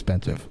too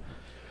expensive.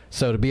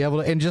 So to be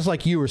able to, and just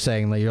like you were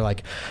saying, that you're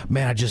like,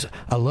 man,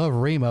 I love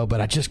Remo, but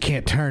I just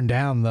can't turn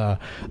down the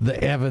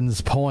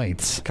Evans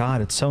points.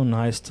 God, it's so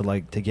nice to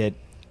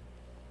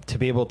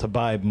be able to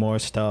buy more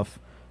stuff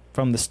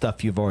from the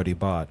stuff you've already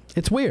bought.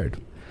 It's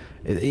weird.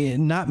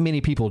 Not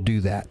many people do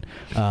that.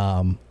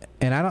 And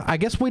I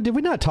guess did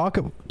we not talk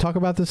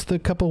about this the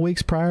couple of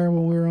weeks prior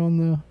when we were on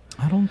the.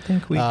 I don't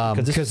think we...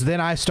 Because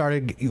then I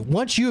started...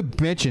 Once you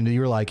mentioned it, you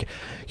were like,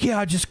 yeah,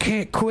 I just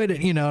can't quit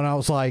it, and I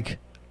was like,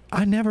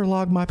 I never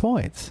logged my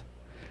points.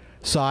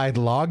 So I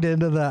logged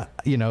into the,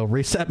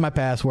 reset my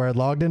password,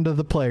 logged into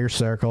the player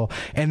circle,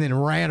 and then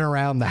ran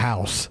around the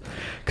house.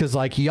 Because,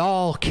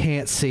 y'all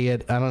can't see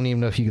it. I don't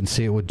even know if you can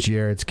see it with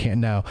Jared's.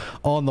 No.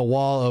 On the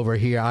wall over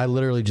here, I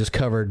literally just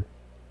covered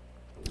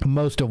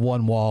most of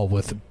one wall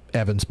with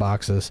Evans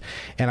boxes.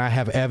 And I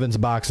have Evans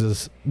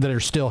boxes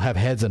that still have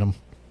heads in them.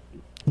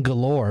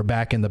 Galore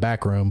back in the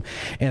back room,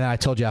 and I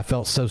told you I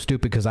felt so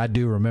stupid because I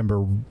do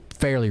remember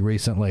fairly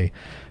recently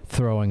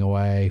throwing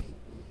away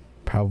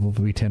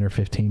probably 10 or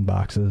 15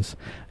 boxes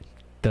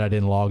that I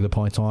didn't log the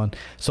points on.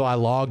 So I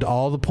logged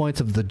all the points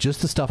of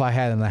just the stuff I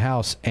had in the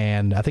house,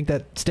 and I think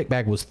that stick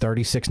bag was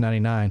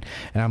 $36.99,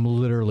 and I'm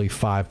literally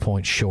 5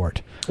 points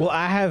short. Well,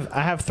 I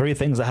have 3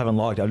 things I haven't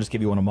logged. I'll just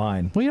give you one of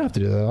mine. Well, you don't have to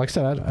do that. Like I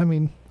said, I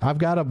mean, I've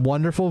got a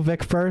wonderful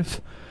Vic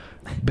Firth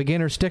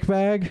beginner stick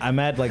bag. I'm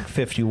at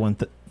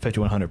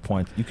 5,100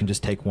 points. You can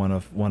just take one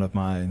of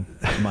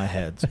my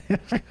heads.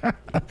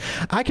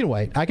 I can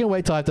wait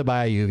till I have to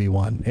buy a UV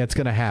one. It's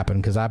going to happen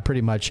because I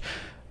pretty much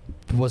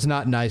was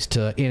not nice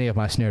to any of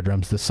my snare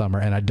drums this summer,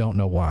 and I don't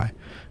know why.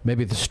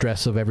 Maybe the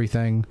stress of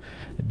everything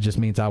just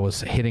means I was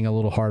hitting a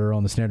little harder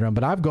on the snare drum,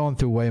 but I've gone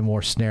through way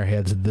more snare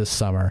heads this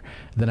summer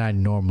than I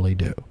normally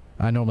do.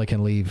 I normally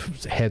can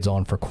leave heads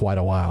on for quite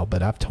a while,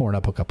 but I've torn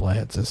up a couple of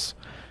heads,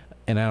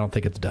 and I don't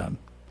think it's done.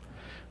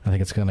 I think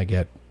it's going to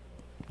get...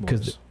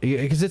 Because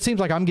it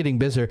seems like I'm getting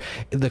busier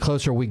the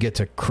closer we get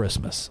to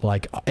Christmas.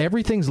 Like,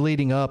 everything's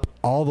leading up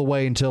all the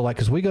way until,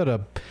 because we go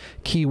to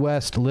Key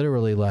West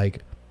literally,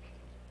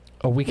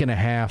 a week and a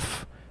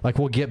half.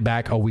 We'll get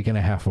back a week and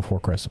a half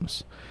before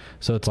Christmas.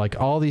 So it's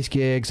all these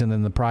gigs and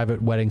then the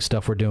private wedding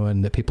stuff we're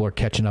doing that people are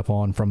catching up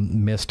on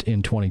from missed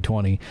in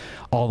 2020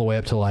 all the way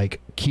up to,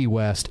 Key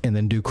West, and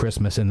then do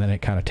Christmas, and then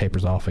it kind of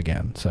tapers off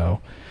again.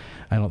 So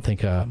I don't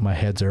think my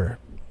heads are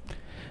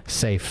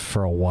safe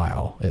for a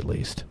while, at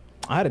least.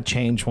 I had to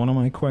change one of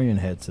my Aquarian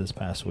heads this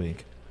past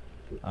week.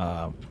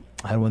 I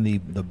had one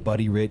of the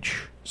Buddy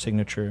Rich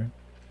signature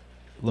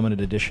limited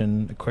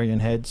edition Aquarian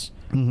heads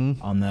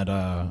on that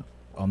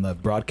on the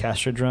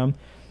broadcaster drum.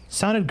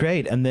 Sounded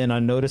great, and then I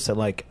noticed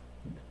that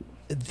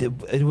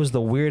it was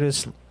the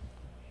weirdest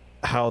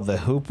how the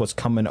hoop was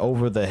coming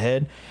over the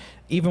head.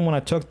 Even when I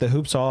took the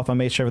hoops off, I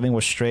made sure everything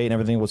was straight and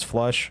everything was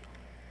flush.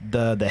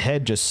 The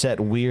head just set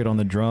weird on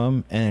the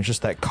drum, and it's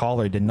just that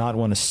collar did not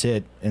want to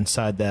sit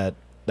inside that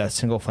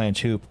single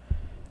flange hoop,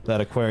 that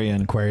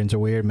Aquarian. Aquarians are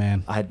weird,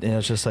 man. And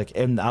it's just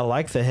and I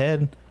like the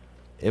head.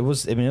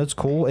 It's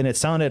cool, and it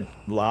sounded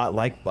a lot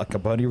like a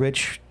Buddy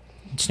Rich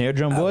snare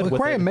drum would.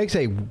 Aquarian makes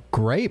a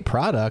great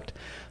product,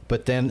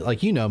 but then,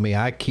 me,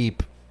 I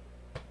keep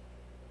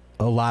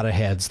a lot of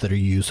heads that are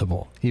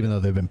usable, even though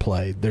they've been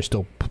played. They're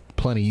still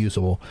plenty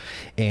usable,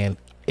 and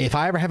if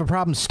I ever have a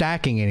problem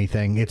stacking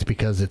anything, it's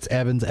because it's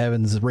Evans,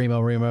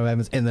 Remo,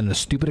 Evans, and then a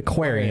stupid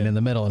Aquarian in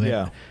the middle,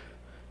 and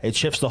it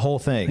shifts the whole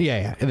thing.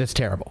 Yeah, and it's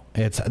terrible.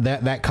 It's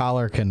that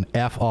collar can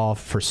F off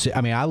for...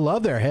 I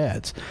love their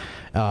heads.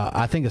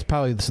 I think it's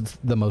probably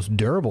the most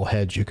durable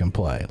heads you can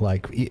play.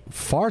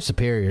 Far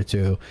superior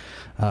to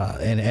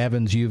an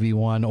Evans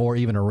UV1 or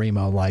even a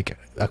Remo.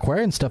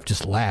 Aquarian stuff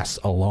just lasts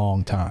a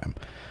long time.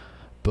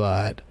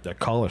 But... that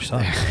collar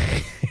sucks.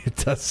 It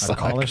does suck.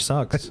 That collar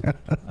sucks.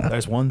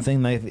 There's one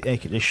thing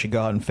they should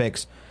go out and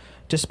fix.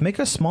 Just make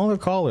a smaller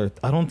collar.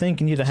 I don't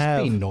think you need to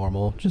have... be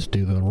normal. Just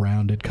do the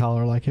rounded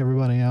collar like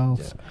everybody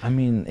else.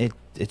 Yeah.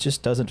 It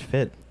just doesn't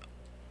fit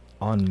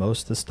on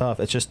most of the stuff.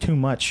 It's just too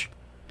much.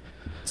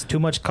 It's too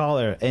much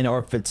collar, or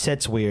if it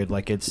sits weird,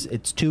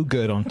 it's too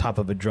good on top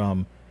of a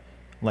drum.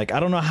 I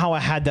don't know how I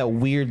had that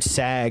weird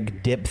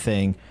sag dip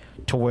thing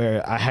to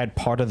where I had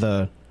part of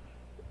the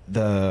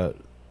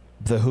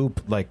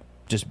hoop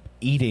just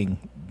eating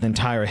the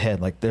entire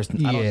head. Like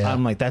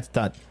I'm like, that's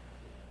not.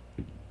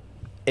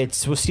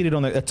 Was seated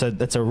on the.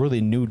 That's a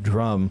really new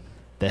drum.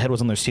 The head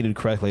was on there seated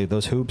correctly.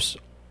 Those hoops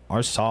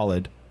are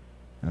solid.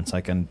 And it's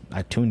like, and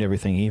I tuned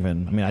everything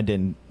even. I mean, I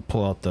didn't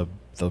pull out the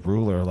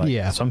ruler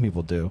like some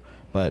people do,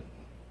 but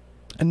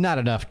not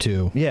enough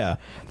to. Yeah,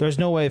 there's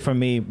no way for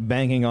me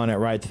banging on it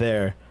right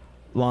there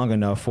long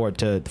enough for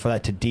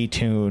that to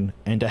detune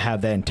and to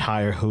have that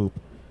entire hoop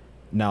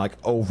now like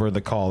over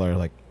the collar.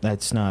 Like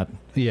that's not.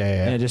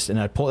 Yeah. And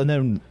I pulled, and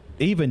then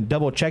even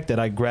double checked that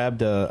I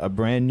grabbed a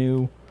brand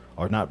new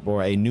or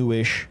a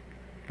newish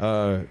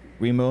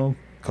Remo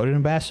coated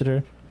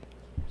Ambassador,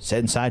 set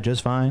inside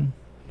just fine.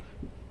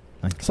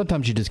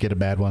 Sometimes you just get a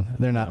bad one.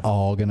 They're not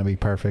all going to be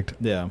perfect.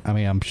 Yeah. I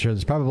mean, I'm sure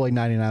there's probably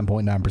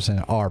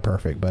 99.9% are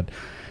perfect, but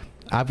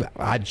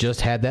I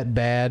just had that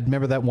bad.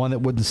 Remember that one that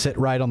wouldn't sit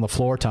right on the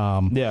floor,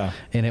 Tom? Yeah.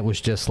 And it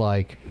was just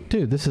like,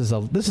 dude, this is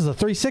a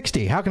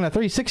 360. How can a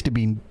 360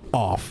 be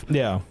off?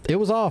 Yeah. It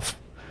was off.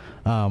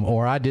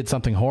 Or I did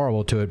something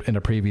horrible to it in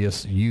a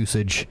previous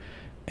usage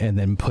and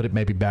then put it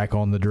maybe back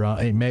on the drum.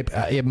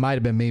 It might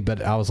have been me,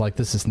 but I was like,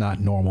 this is not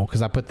normal,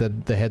 because I put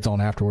the heads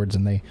on afterwards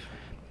and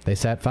they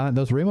sat fine.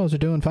 Those Remos are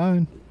doing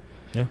fine.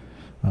 Yeah.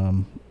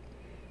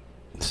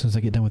 As soon as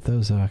I get done with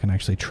those, though, I can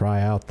actually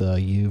try out the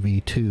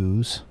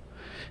UV2s,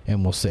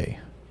 and we'll see.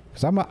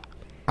 Because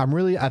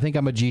I think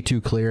I'm a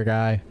G2 clear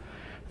guy.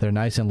 They're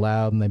nice and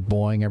loud, and they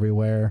boing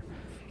everywhere,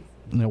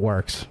 and it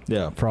works.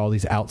 Yeah. For all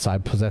these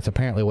outside, because that's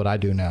apparently what I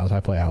do now. Is I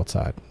play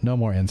outside, no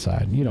more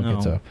inside. You don't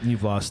get to.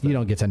 You've lost. You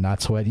don't get to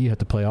not sweat. You have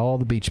to play all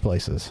the beach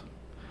places,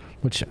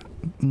 which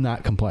I'm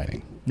not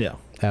complaining. Yeah.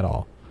 At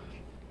all.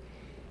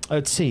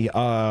 Let's see.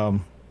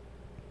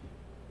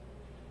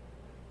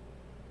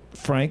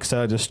 Frank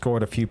said I just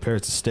scored a few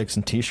pairs of sticks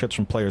and T-shirts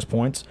from Players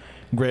Points.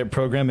 Great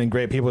program and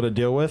great people to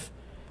deal with.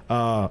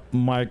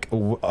 Mark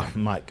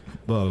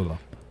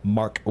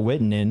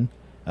Whitman.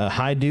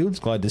 Hi, dudes.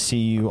 Glad to see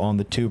you on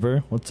the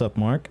tuber. What's up,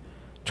 Mark?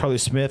 Charlie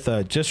Smith.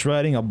 Just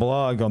writing a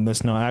blog on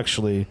this now.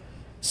 Actually,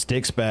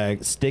 I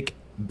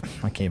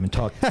can't even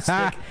talk.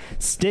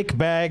 Stick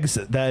bags.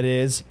 That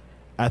is.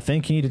 I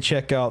think you need to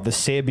check out the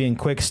Sabian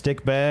Quick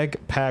Stick Bag,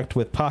 packed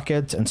with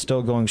pockets and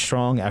still going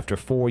strong after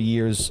 4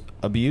 years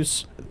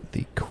abuse.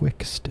 The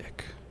Quick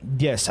Stick.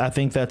 Yes, I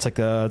think that's it's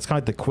kind of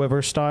like the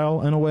quiver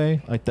style in a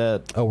way, like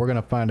that. Oh, we're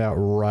gonna find out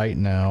right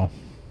now.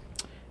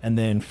 And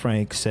then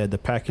Frank said the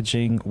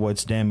packaging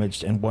was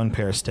damaged and one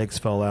pair of sticks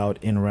fell out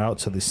en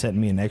route, so they sent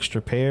me an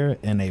extra pair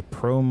and a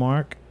Pro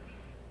Mark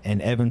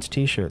and Evans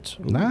T-shirts.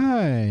 Ooh.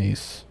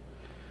 Nice.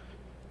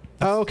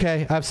 Oh,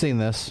 okay, I've seen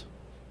this.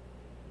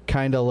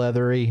 Kind of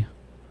leathery.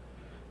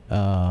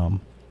 I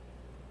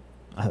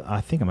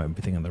think I might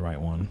be thinking of the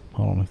right one.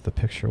 Hold on, if the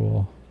picture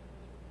will.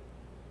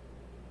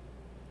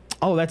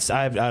 Oh, that's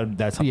kind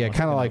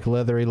of like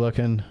leathery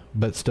looking,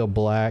 but still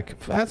black.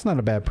 That's not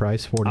a bad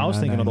price. I was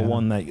thinking of the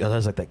one that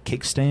has like that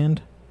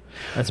kickstand.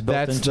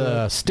 That's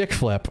the stick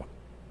flip.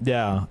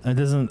 Yeah, it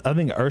doesn't. I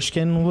think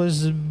Erskine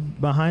was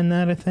behind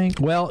that. I think.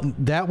 Well,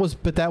 that was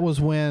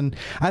when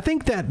I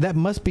think that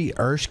must be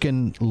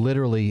Erskine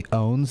literally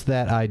owns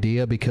that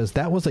idea, because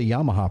that was a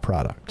Yamaha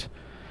product.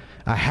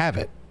 I have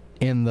it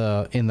in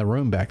the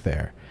room back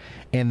there,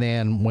 and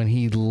then when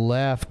he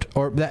left,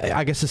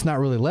 I guess it's not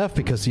really left,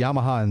 because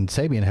Yamaha and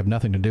Sabian have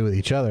nothing to do with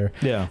each other.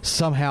 Yeah.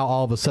 Somehow,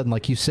 all of a sudden,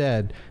 like you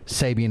said,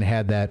 Sabian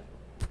had that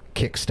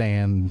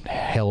kickstand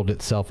held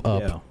itself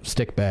up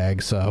stick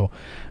bag. So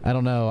I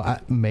don't know,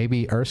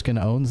 maybe Erskine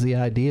owns the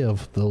idea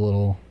of the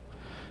little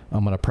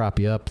I'm gonna prop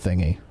you up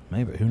thingy.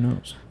 Maybe, who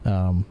knows?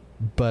 Yeah,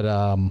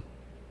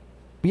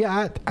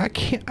 I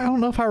don't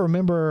know if I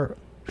remember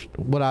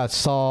what I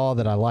saw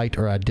that I liked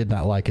or I did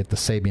not like at the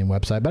Sabian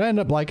website, but I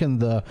ended up liking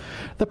the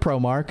Pro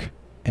Mark.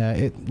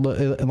 Like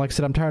I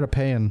said, I'm tired of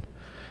paying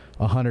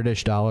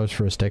 $100-ish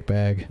for a stick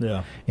bag.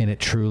 Yeah. And it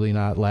truly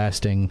not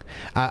lasting.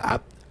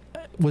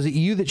 Was it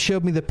you that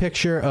showed me the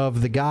picture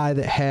of the guy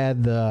that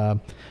had the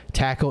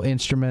tackle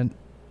instrument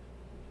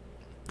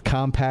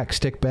compact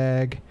stick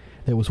bag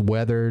that was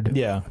weathered?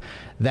 Yeah.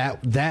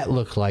 That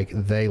looked like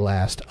they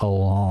last a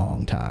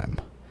long time.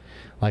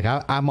 Like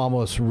I'm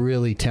almost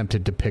really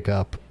tempted to pick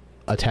up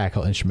a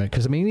tackle instrument,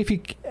 because I mean,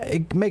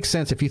 it makes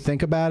sense if you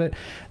think about it.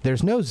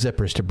 There's no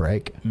zippers to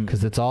break,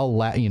 because it's all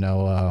like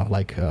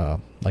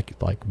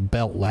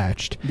belt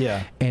latched.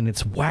 Yeah. And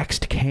it's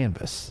waxed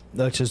canvas.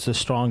 That's just the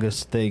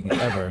strongest thing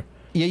ever.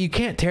 Yeah, you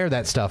can't tear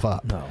that stuff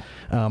up. No.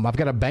 I've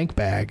got a bank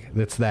bag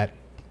that's that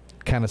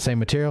kind of same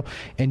material,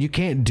 and you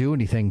can't do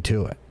anything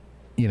to it.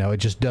 It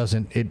just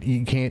doesn't.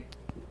 You can't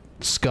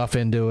scuff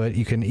into it.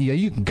 You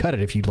can cut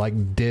it if you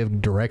like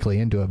dig directly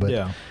into it,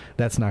 but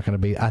that's not going to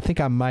be. I think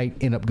I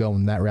might end up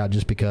going that route,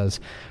 just because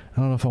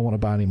I don't know if I want to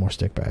buy any more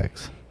stick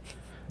bags.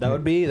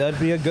 That'd be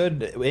a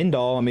good end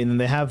all. I mean,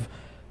 they have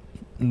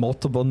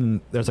multiple.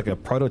 There's like a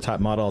prototype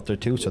model out there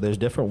too, so there's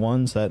different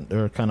ones that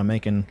they're kind of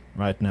making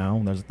right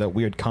now. There's that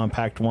weird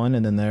compact one,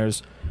 and then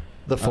there's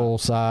the full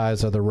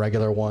size or the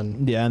regular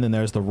one. Yeah, and then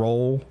there's the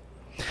roll.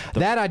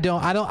 I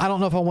don't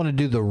know if I want to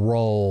do the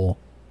roll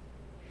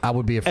I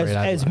would be afraid.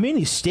 As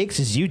many sticks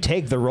as you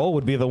take, the roll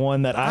would be the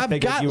one that I've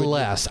got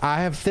less.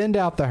 I have thinned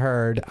out the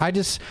herd. I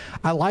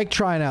like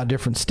trying out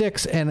different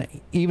sticks, and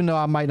even though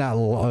they might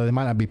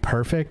not be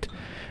perfect,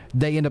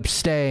 they end up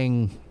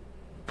staying,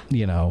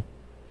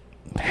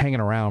 hanging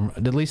around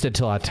at least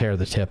until I tear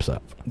the tips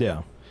up.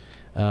 Yeah.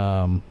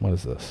 What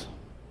is this?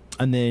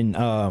 And then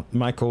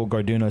Michael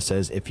Garduno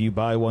says, if you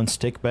buy one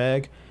stick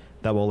bag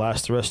that will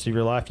last the rest of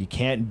your life, you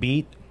can't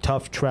beat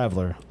Tough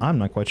Traveler. I'm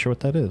not quite sure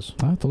what that is.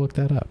 I'll have to look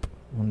that up.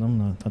 Well, I'm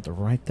going to have to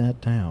write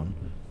that down.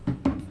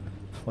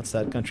 What's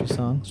that country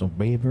song? So,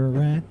 baby,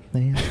 right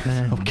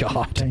there. Oh,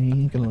 God.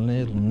 Take a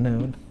little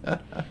note.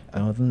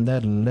 Nothing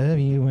that'll love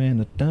you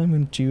and I don't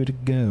want you to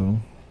go.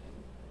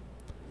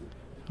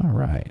 All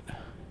right.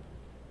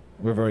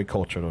 We're very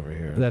cultured over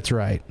here. That's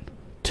right.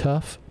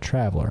 Tough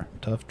Traveler.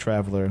 Tough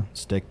Traveler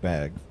stick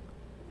bag.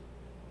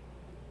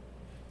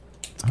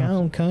 It's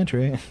gone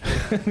country.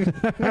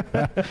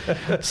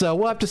 So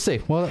we'll have to see.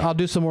 Well, I'll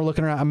do some more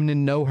looking around. I'm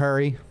in no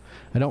hurry.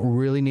 I don't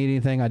really need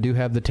anything. I do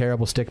have the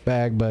terrible stick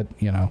bag, but,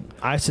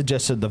 I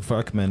suggested the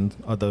Verkman,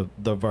 or the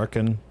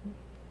Verken.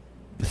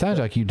 It sounds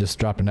like you just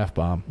dropped an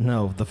F-bomb.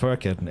 No, the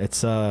Verken.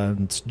 It's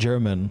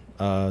German.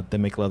 They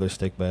make leather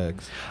stick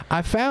bags.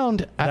 I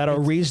found... That are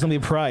reasonably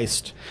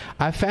priced.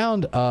 I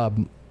found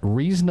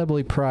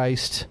reasonably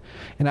priced,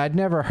 and I'd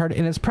never heard...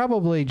 And it's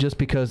probably just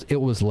because it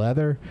was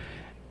leather.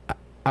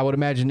 I would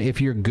imagine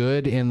if you're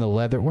good in the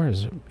leather... Where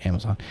is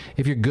Amazon?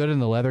 If you're good in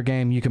the leather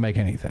game, you can make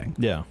anything.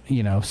 Yeah.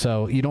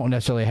 So you don't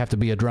necessarily have to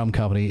be a drum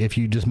company. If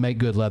you just make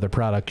good leather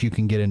product, you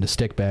can get into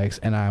stick bags.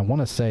 And I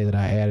want to say that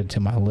I added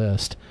to my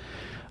list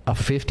a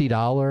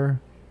 $50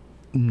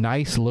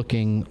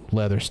 nice-looking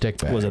leather stick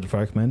bag. Was it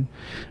Verkman?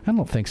 I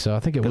don't think so. I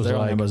think it was like...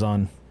 on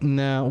Amazon.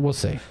 No, we'll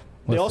see.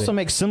 They also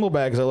make cymbal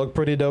bags that look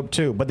pretty dope,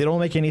 too. But they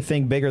don't make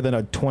anything bigger than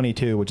a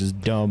 22, which is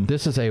dumb.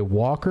 This is a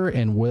Walker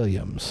and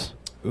Williams.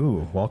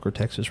 Ooh, Walker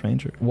Texas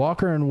Ranger.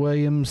 Walker and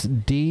Williams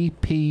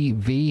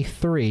DPV3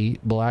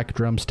 black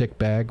drumstick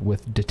bag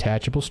with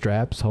detachable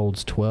straps,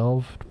 holds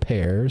 12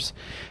 pairs,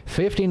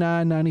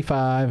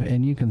 $59.95,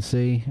 and you can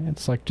see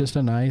it's like just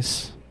a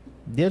nice...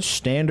 Yeah,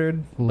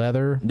 standard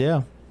leather.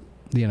 Yeah.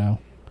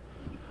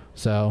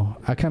 So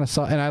I kind of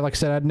saw, and like I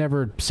said, I'd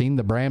never seen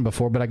the brand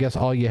before, but I guess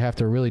all you have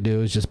to really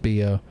do is just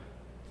be a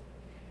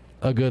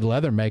good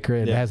leather maker.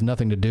 It has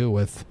nothing to do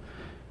with...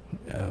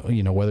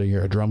 whether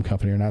you're a drum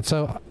company or not.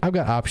 So I've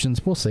got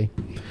options. We'll see.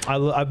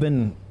 I've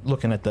been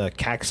looking at the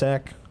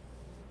Cacsack.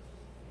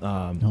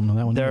 I don't know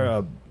that one.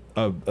 They're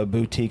a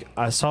boutique.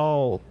 I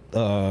saw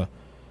a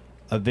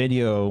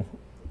video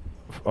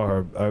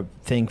or a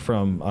thing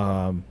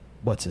from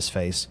what's his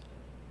face,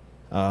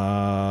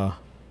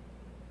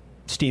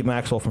 Steve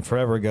Maxwell from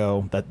Forever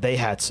Ago, that they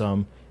had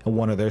some in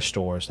one of their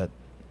stores.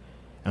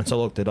 And so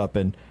I looked it up,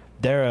 and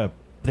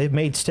they've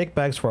made stick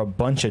bags for a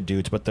bunch of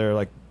dudes, but they're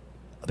like,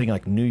 I think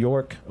like New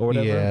York or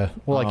whatever. Yeah,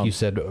 well, like you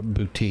said,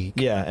 boutique.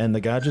 Yeah, and the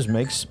guy just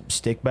makes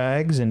stick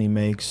bags, and he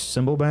makes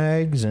cymbal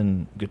bags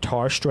and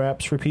guitar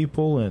straps for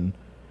people, and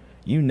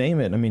you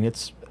name it. I mean, I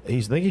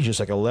think he's just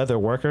like a leather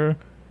worker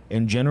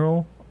in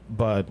general,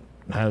 but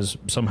has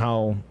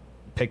somehow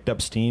picked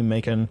up steam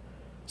making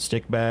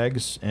stick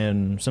bags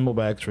and cymbal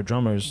bags for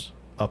drummers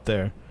up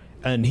there.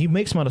 And he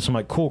makes them out of some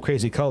like cool,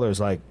 crazy colors.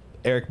 Like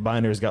Eric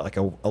Binder's got like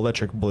a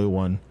electric blue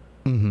one.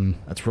 Mm-hmm.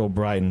 That's real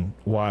bright and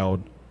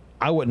wild.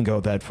 I wouldn't go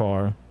that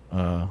far.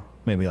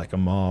 Maybe like a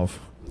mauve.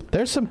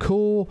 There's some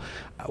cool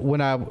when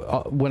I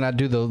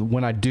do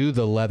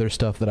the leather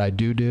stuff that I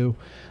do.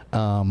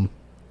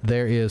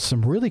 There is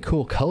some really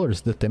cool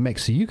colors that they make,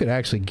 so you could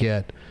actually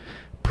get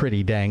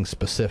pretty dang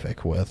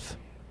specific with,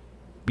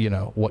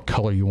 what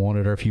color you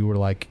wanted, or if you were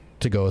like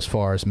to go as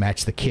far as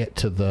match the kit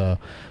to the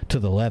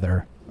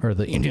leather, or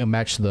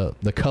match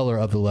the color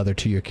of the leather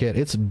to your kit.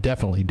 It's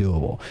definitely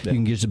doable. Yeah. You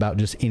can get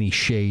just any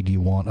shade you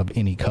want of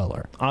any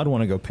color. I'd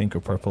want to go pink or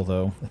purple,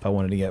 though, if I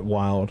wanted to get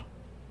wild,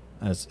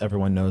 as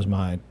everyone knows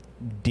my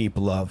deep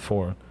love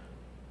for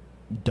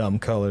dumb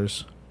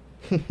colors.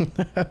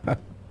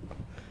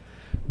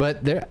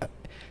 But there,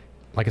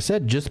 like I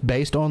said, just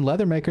based on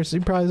leather makers,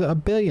 there's probably a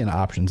billion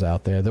options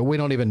out there that we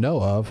don't even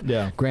know of.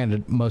 Yeah.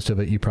 Granted, most of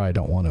it you probably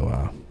don't want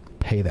to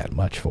pay that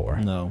much for.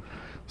 No.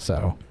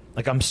 So...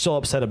 Like, I'm still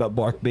upset about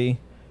Barkbee.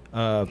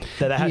 That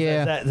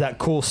has that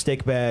cool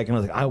stick bag, and I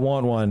was like, I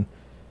want one.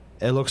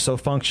 It looks so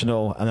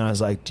functional. And then I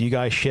was like, do you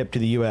guys ship to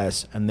the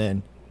U.S.? And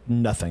then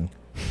nothing.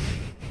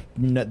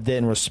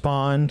 Didn't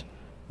respond.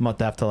 I'm about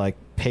to have to like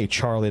pay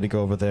Charlie to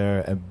go over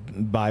there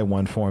and buy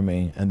one for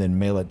me, and then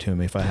mail it to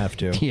me if I have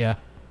to. Yeah.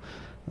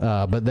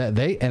 But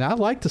and I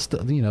like the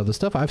stuff. The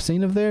stuff I've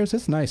seen of theirs.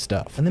 It's nice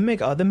stuff. And they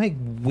make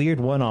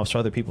weird one-offs for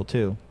other people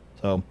too.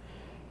 So.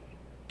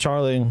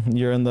 Charlie,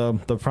 you're in the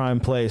prime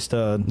place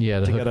to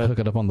hook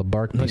it up on the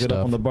Barkbee stuff. Hook it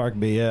up on the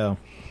Barkbee,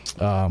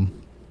 yeah.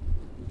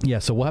 Yeah,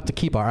 so we'll have to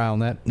keep our eye on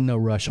that. No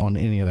rush on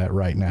any of that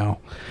right now.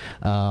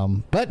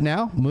 But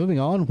now, moving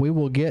on, we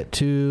will get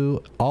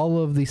to all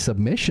of the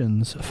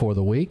submissions for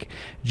the week.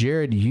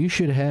 Jared, you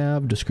should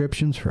have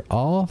descriptions for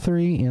all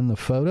three in the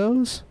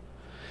photos.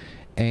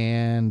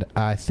 And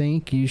I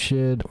think you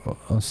should,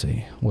 let's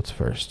see, what's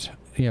first?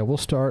 Yeah, we'll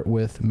start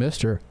with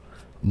Mr.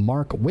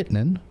 Mark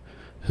Whitman,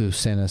 who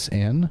sent us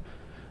in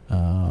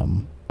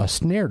a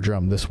snare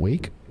drum this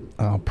week.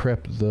 I'll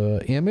prep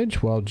the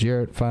image while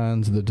Jarrett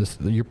finds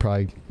you're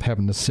probably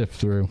having to sift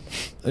through.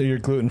 You're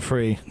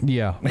gluten-free.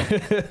 Yeah.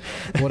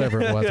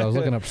 Whatever it was. I was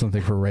looking up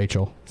something for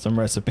Rachel. Some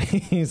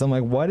recipes. I'm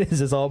like, what is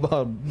this all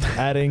about?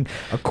 Adding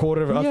a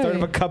third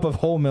of a cup of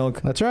whole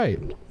milk. That's right.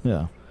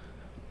 Yeah.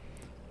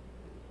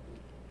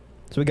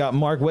 So we got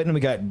Mark Whitman. We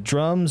got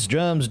drums,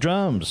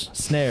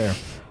 snare.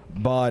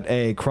 Bought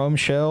a chrome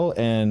shell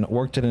and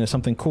worked it into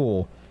something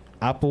cool.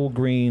 Apple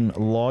green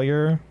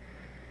lawyer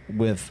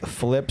with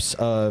flips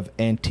of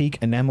antique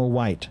enamel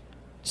white.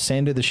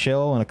 Sanded the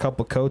shell and a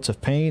couple coats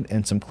of paint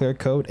and some clear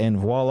coat, and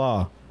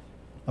voila.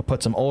 I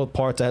put some old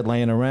parts I had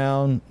laying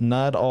around.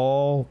 Not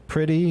all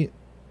pretty,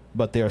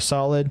 but they are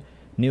solid.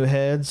 New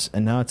heads,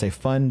 and now it's a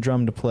fun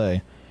drum to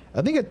play.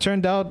 I think it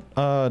turned out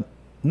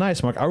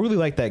nice, Mark. I really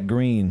like that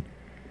green.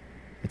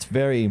 It's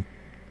very...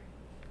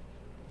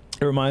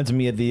 It reminds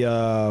me of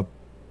the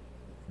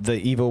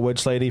evil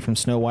witch lady from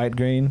Snow White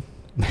green.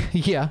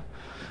 Yeah.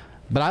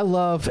 But I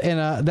love,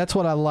 and that's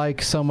what I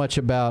like so much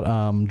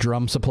about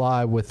Drum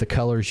Supply with the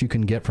colors you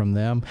can get from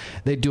them.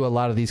 They do a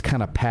lot of these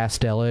kind of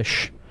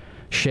pastel-ish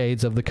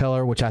shades of the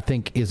color, which I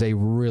think is a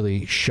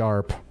really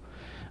sharp,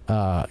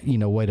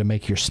 way to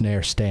make your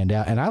snare stand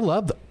out. And I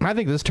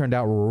think this turned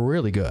out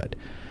really good.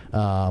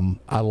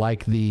 I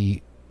like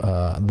the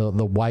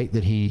white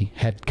that he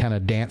had kind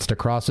of danced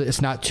across it.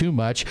 It's not too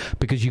much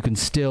because you can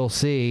still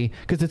see,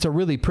 because it's a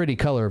really pretty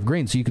color of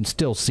green, so you can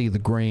still see the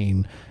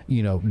green,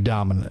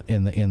 dominant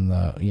in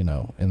the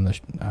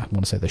I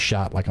want to say the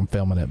shot like I'm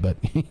filming it, but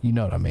you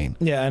know what I mean.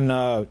 Yeah,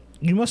 and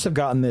you must have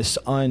gotten this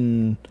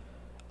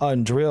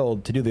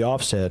undrilled to do the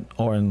offset,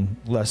 or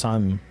unless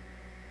I'm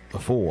a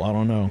fool, I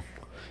don't know.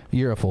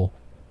 You're a fool.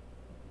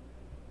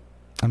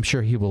 I'm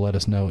sure he will let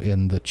us know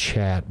in the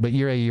chat, but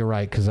you're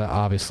right, because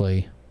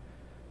obviously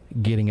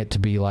getting it to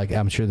be like,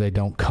 I'm sure they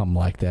don't come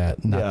like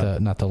that.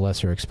 Not the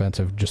lesser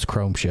expensive, just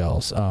chrome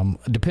shells.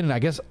 Depending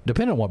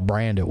on what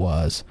brand it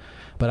was,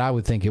 but I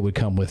would think it would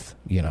come with,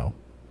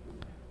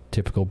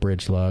 typical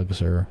bridge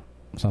lugs or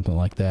something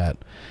like that.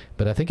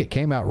 But I think it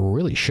came out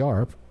really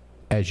sharp,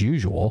 as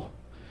usual.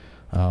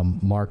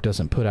 Mark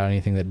doesn't put out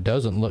anything that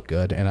doesn't look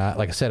good, and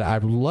like I said, I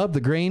love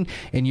the green,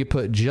 and you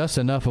put just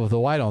enough of the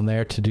white on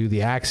there to do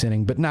the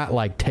accenting, but not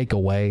like take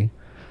away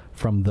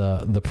from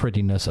the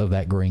prettiness of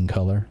that green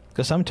color.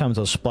 Because sometimes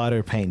those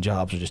splatter paint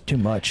jobs are just too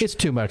much. It's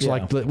too much. Yeah.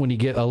 Like when you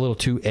get a little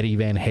too Eddie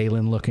Van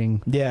Halen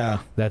looking. Yeah.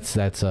 That's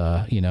all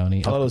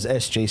those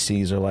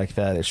SJCs are like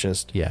that. It's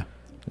just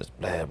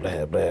blah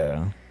blah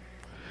blah.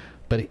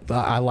 But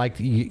I liked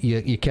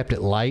you kept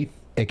it light.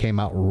 It came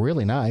out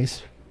really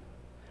nice.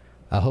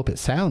 I hope it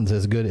sounds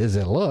as good as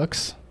it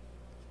looks.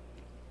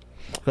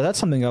 But that's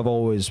something I've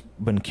always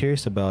been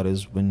curious about,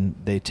 is when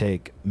they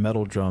take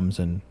metal drums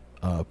and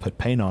put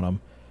paint on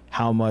them,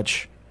 how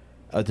much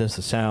does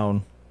the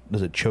sound,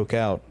 does it choke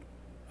out?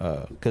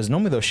 Because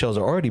normally those shells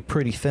are already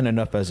pretty thin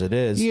enough as it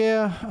is.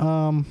 Yeah,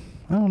 I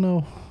don't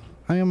know.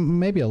 I am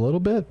maybe a little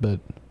bit, but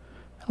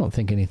I don't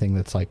think anything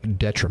that's like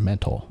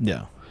detrimental.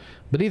 Yeah.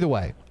 But either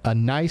way, a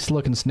nice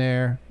looking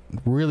snare.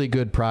 Really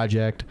good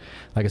project.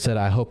 Like I said,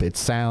 I hope it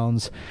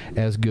sounds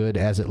as good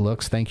as it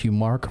looks. Thank you,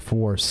 Mark,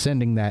 for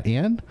sending that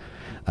in.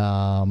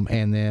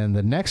 And then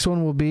the next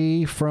one will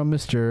be from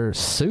Mr.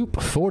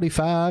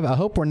 Soup45. I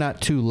hope we're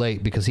not too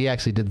late, because he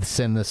actually did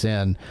send this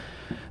in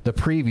the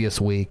previous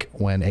week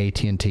when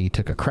AT&T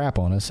took a crap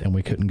on us and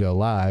we couldn't go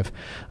live.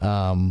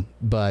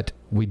 But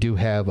we do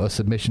have a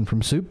submission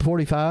from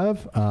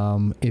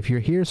Soup45. If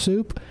you're here,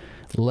 Soup,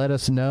 let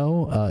us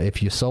know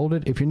if you sold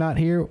it. If you're not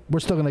here, we're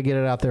still going to get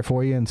it out there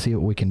for you and see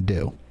what we can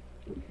do.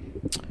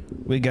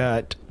 We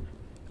got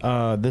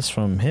this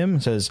from him.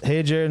 It says,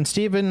 "Hey, Jared and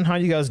Steven, how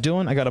you guys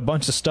doing? I got a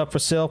bunch of stuff for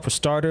sale. For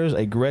starters,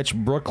 a Gretsch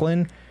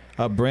Brooklyn,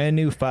 a brand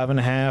new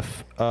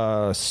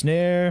 5.5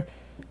 snare,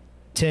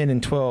 10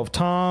 and 12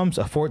 toms,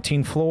 a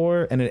 14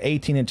 floor, and an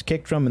 18-inch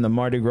kick drum in the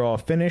Mardi Gras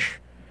finish.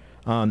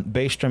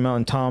 Bass drum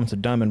mountain toms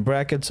with diamond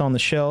brackets on the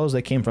shells.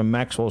 They came from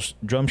Maxwell's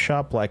Drum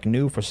Shop, like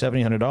new, for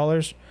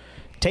 $700.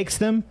 Takes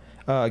them.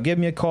 Give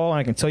me a call, and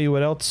I can tell you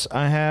what else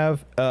I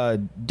have.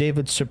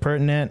 David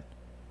Supernet.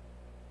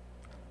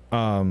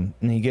 And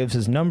he gives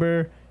his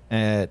number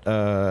at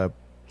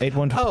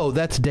 812. Oh,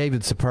 that's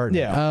David Supernet.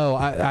 Yeah. Oh,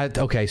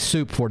 okay.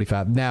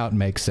 Soup45. Now it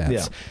makes sense.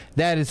 Yeah.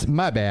 That is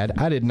my bad.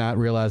 I did not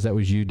realize that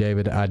was you,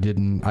 David. I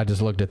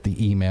just looked at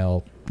the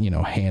email,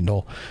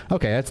 handle.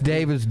 Okay, that's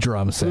David's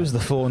drum set. Who's the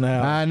fool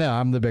now? I know.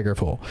 I'm the bigger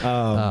fool.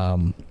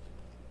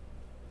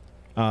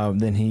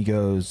 Then he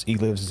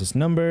leaves his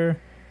number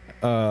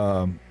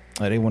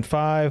at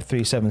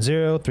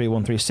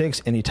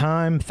 815-370-3136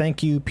 anytime.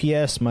 Thank you.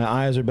 P.S. My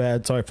eyes are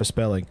bad. Sorry for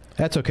spelling.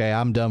 That's okay.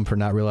 I'm dumb for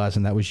not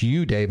realizing that was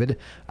you, David.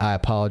 I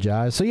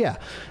apologize. So, yeah,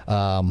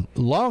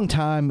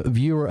 longtime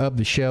viewer of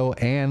the show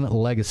and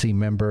legacy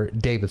member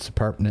David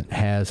Supernet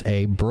has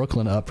a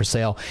Brooklyn up for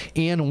sale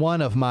in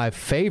one of my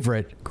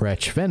favorite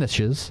Gretsch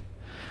finishes.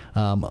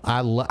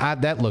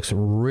 That looks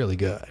really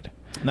good.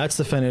 And that's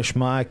the finish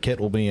my kit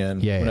will be in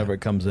whenever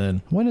it comes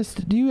in.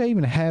 Do you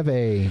even have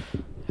a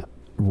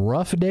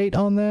rough date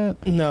on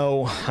that?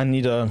 No, I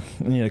need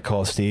to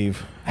call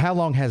Steve. How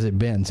long has it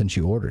been since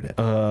you ordered it?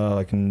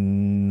 Like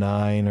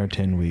 9 or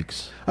 10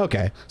 weeks.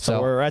 Okay,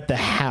 so we're at the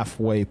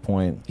halfway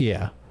point.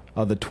 Yeah.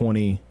 Of the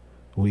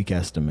 20-week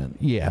estimate.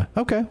 Yeah.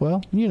 Okay.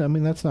 Well,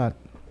 that's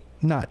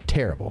not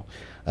terrible.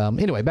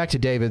 Anyway, back to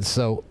David's.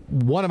 So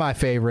one of my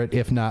favorite,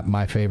 if not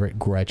my favorite,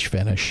 Gretsch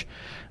finish,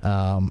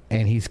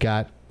 and he's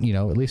got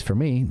at least for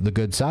me the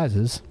good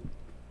sizes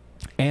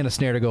and a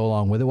snare to go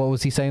along with it. What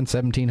was he saying?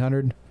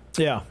 1,700.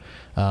 Yeah.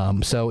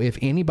 So if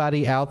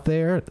anybody out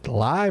there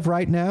live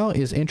right now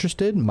is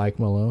interested, Mike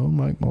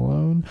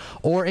Malone,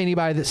 or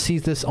anybody that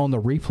sees this on the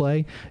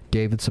replay,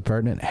 David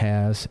Supertinent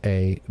has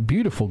a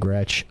beautiful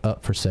Gretsch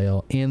up for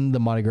sale in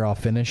the Mardi Gras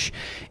finish,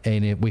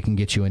 and if we can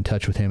get you in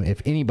touch with him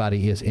if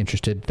anybody is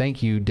interested.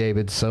 Thank you,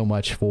 David, so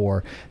much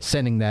for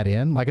sending that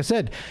in. Like I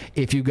said,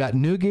 if you've got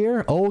new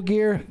gear, old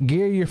gear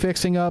you're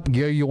fixing up,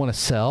 gear you want to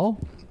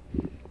sell,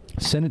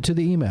 send it to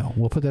the email.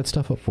 We'll put that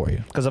stuff up for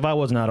you. Because if I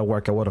wasn't out of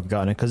work, I would have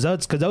gotten it. Because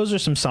those are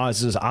some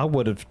sizes I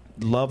would have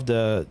loved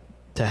to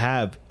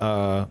have.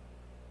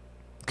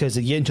 Because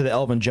you get into the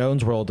Elvin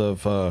Jones world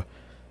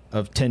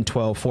of 10,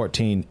 12,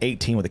 14,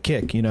 18 with a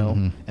kick,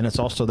 Mm-hmm. And it's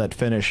also that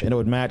finish. And it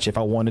would match if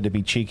I wanted to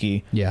be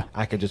cheeky. Yeah.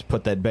 I could just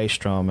put that bass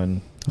drum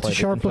and play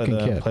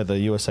the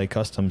USA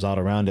Customs out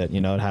around it.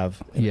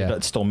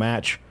 It'd still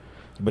match.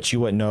 But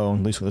you wouldn't know,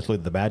 at least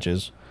with the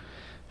badges.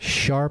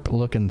 Sharp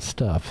looking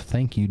stuff.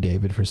 Thank you,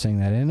 David, for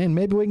saying that. And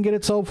maybe we can get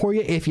it sold for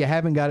you if you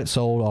haven't got it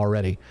sold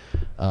already.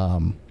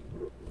 I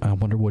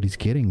wonder what he's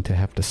getting to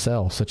have to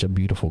sell such a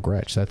beautiful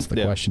Gretsch. That's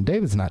the question.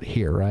 David's not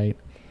here, right?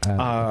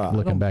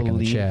 Looking back in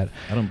the chat.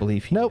 I don't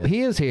believe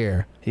he is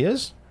here. He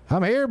is?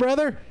 I'm here,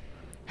 brother.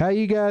 How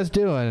you guys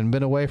doing?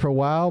 Been away for a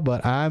while,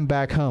 but I'm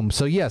back home.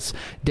 So, yes,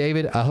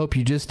 David, I hope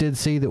you just did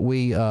see that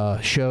we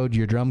showed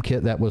your drum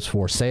kit that was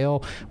for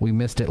sale. We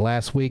missed it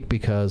last week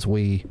because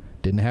we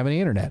didn't have any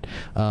internet.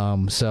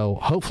 So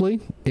hopefully,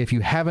 if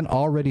you haven't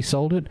already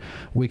sold it,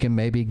 we can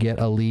maybe get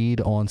a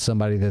lead on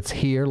somebody that's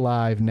here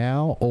live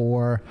now,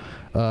 or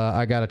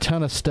I got a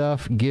ton of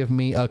stuff. Give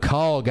me a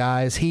call,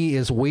 guys. He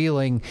is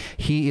wheeling.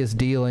 He is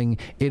dealing.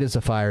 It is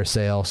a fire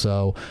sale,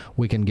 so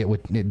we can get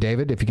with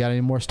David. If you got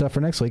any more stuff for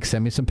next week,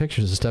 send me some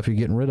pictures of stuff you're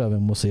getting rid of,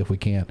 and we'll see if we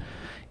can't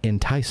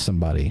entice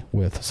somebody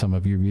with some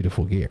of your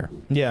beautiful gear.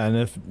 Yeah, and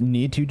if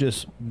need to,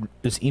 just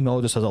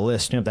email just as a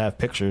list. You don't have to have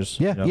pictures.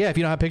 Yeah, if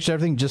you don't have pictures of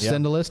everything, just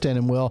send a list in,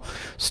 and we'll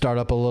start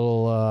up a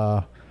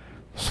little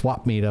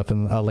swap meet up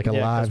and like a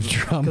live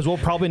drum. Because we'll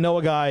probably know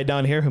a guy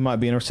down here who might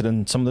be interested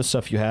in some of this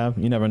stuff you have.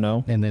 You never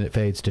know. And then it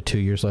fades to 2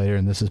 years later,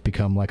 and this has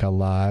become like a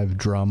live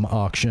drum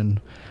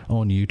auction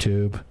on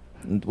YouTube.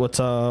 What's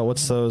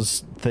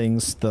those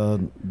things,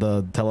 the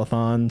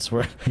telethons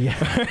where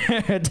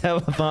a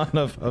telethon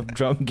of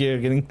drum gear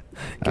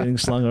getting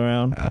slung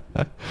around.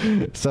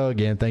 So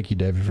again, thank you,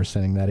 David, for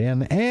sending that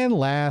in. And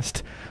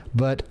last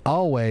but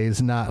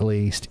always not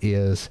least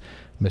is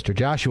Mr.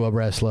 Joshua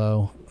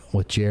Breslow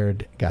with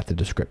Jared. Got the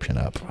description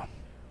up.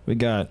 We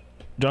got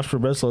Joshua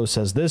Breslow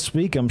says, this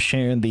week I'm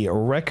sharing the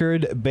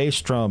record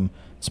bass drum.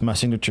 It's my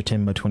signature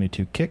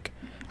 10x22 kick.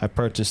 I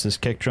purchased this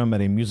kick drum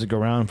at a Music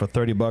Around for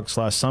 $30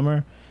 last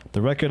summer.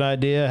 The record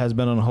idea has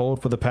been on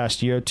hold for the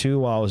past year or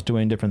two while I was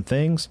doing different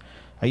things.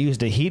 I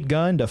used a heat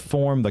gun to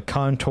form the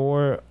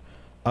contour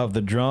of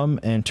the drum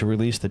and to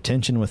release the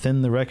tension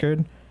within the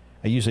record.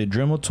 I used a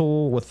Dremel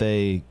tool with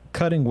a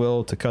cutting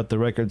wheel to cut the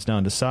records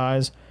down to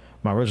size.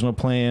 My original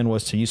plan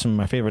was to use some of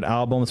my favorite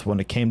albums, but when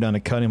it came down to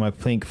cutting my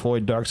Pink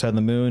Floyd Dark Side of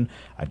the Moon,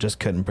 I just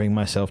couldn't bring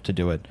myself to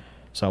do it.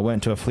 So I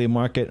went to a flea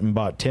market and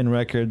bought 10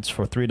 records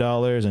for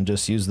 $3 and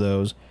just used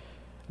those.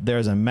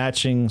 There's a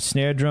matching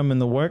snare drum in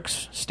the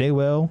works. Stay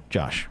well,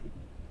 Josh.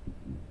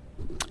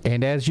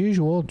 And as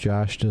usual,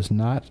 Josh does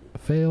not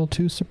fail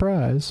to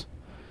surprise.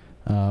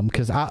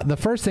 Because the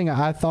first thing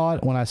I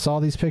thought when I saw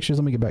these pictures,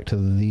 let me get back to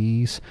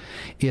these,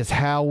 is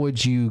how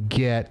would you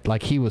get,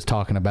 like he was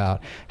talking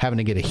about, having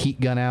to get a heat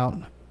gun out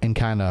and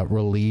kind of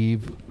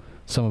relieve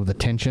some of the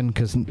tension,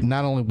 because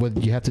not only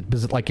would you have to,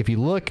 like if you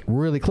look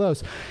really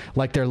close,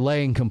 like they're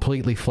laying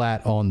completely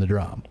flat on the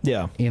drum,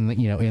 in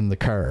the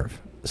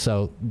curve.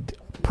 So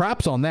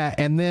props on that,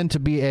 and then to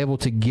be able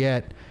to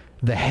get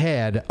the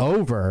head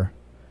over,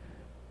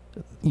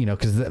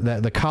 because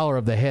the collar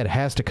of the head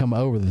has to come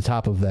over the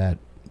top of that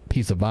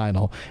piece of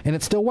vinyl, and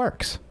it still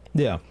works.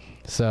 Yeah.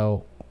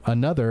 So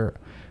another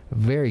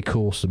very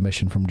cool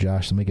submission from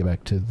Josh. Let me get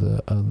back to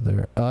the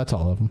other. That's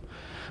all of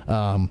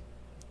them.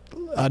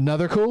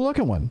 Another cool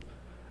looking one,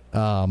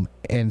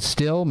 and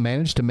still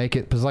managed to make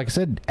it, because like I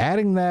said,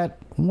 adding that,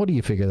 what do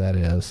you figure that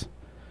is,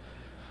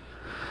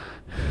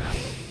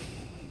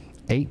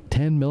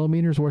 8-10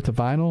 millimeters worth of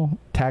vinyl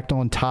tacked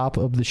on top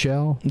of the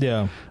shell.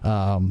 Yeah.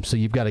 So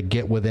you've got to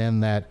get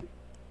within that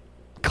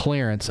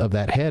clearance of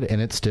that head,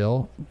 and it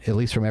still, at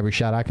least from every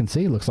shot I can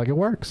see, looks like it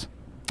works.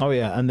 Oh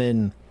yeah. And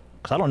then,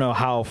 because I don't know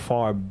how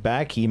far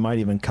back he might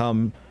even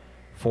come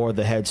for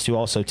the heads to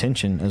also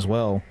tension as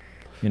well.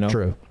 You know,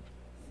 True.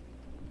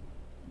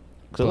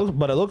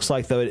 But it looks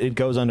like though it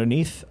goes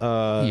underneath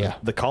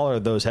the collar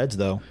of those heads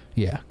though.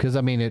 Yeah, because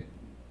I mean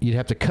you'd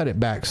have to cut it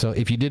back. So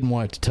if you didn't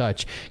want it to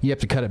touch, you have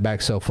to cut it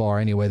back so far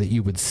anyway that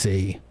you would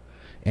see,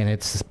 and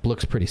it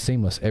looks pretty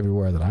seamless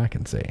everywhere that I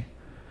can see.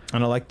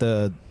 And I like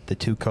the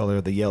two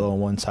color, the yellow on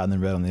one side and the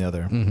red on the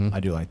other. Mm-hmm. I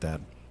do like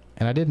that.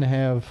 And I didn't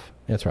have.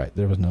 That's right.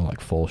 There was no like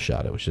full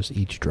shot. It was just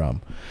each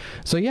drum.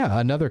 So yeah,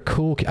 another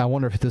cool. I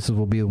wonder if this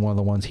will be one of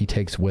the ones he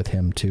takes with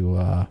him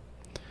to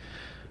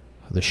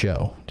the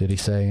show. Did he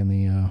say in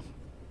the?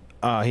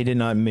 He did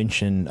not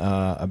mention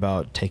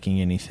about taking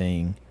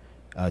anything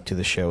to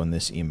the show in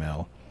this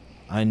email.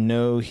 I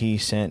know he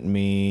sent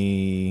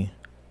me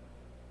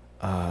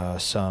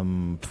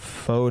some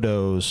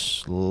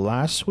photos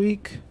last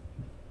week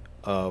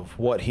of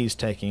what he's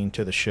taking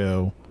to the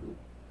show.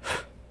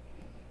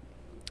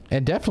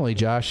 And definitely,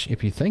 Josh,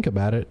 if you think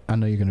about it, I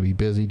know you're going to be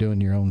busy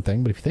doing your own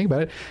thing, but if you think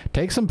about it,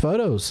 take some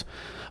photos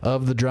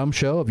of the drum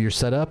show, of your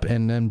setup,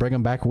 and then bring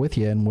them back with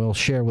you, and we'll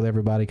share with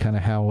everybody kind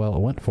of how well it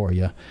went for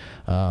you.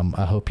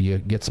 I hope you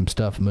get some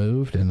stuff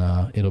moved, and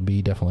it'll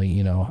be definitely,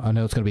 I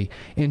know it's going to be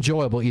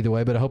enjoyable either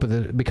way, but I hope that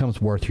it becomes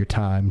worth your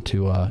time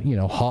to,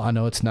 haul. I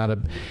know it's not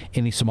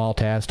any small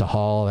task to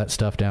haul that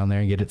stuff down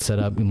there and get it set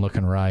up and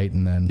looking right,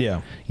 and then,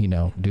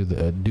 do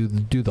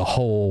the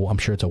whole, I'm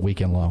sure it's a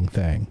weekend-long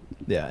thing.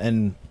 Yeah,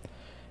 and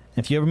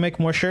if you ever make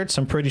more shirts,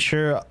 I'm pretty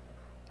sure,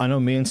 I know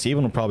me and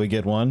Steven will probably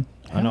get one.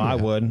 I know I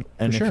would.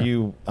 And if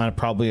you,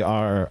 probably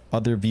our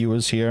other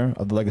viewers here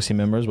of the Legacy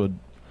members would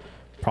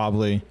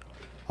probably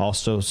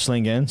also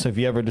sling in. So if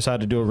you ever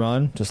decide to do a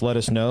run, just let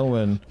us know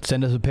and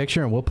send us a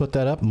picture and we'll put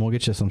that up and we'll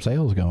get you some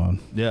sales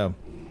going. Yeah.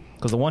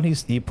 Because the one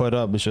he put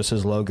up is just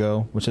his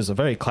logo, which is a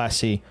very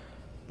classy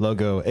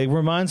logo. It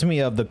reminds me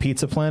of the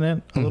Pizza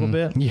Planet a little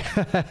bit.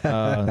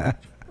 Yeah.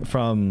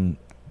 From...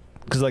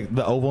 Because like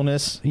the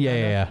ovalness.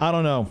 Yeah. I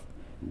don't know.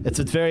 It's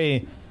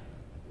very,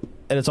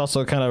 and it's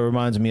also kind of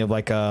reminds me of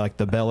like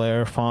the Bel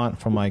Air font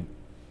from like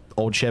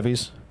old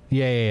Chevys.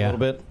 Yeah. A little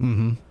bit.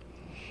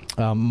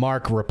 Mm-hmm.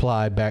 Mark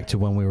replied back to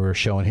when we were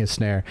showing his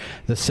snare.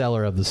 The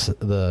seller of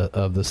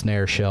the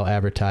snare shell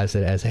advertised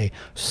it as a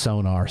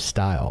Sonar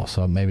style.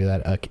 So maybe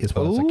that is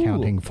what's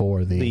accounting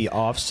for the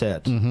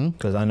offset.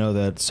 Because I know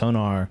that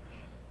Sonar,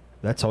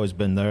 that's always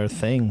been their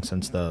thing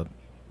since the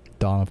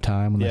dawn of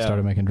time when they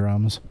started making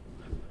drums.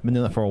 Been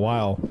doing that for a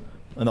while,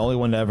 and the only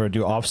one to ever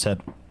do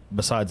offset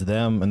besides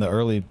them and the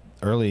early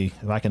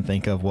if I can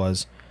think of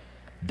was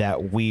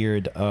that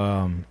weird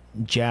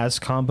jazz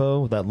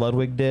combo that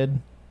Ludwig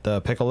did,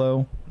 the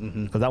piccolo.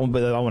 Because that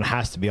one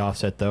has to be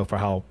offset though for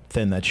how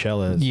thin that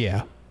shell is.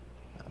 Yeah,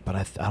 but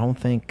I don't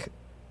think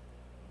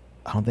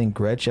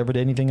Gretsch ever did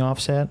anything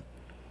offset.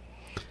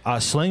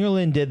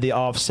 Slingerland did the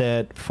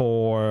offset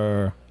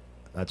for,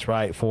 that's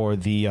right, for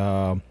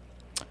the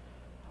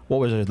what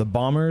was it, the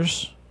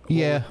Bombers.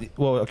 Yeah.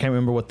 Well, I can't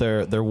remember what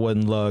their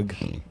wooden lug,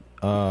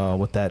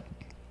 what that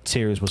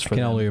series was for. I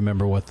can only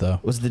remember what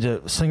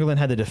Slingerland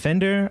had the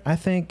Defender, I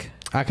think.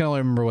 I can only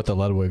remember what the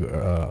Ludwig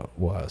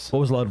was. What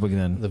was Ludwig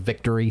then? The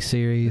Victory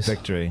series.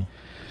 Victory.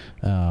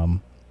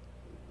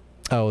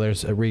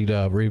 There's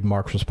read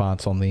Mark's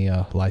response on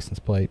the license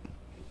plate.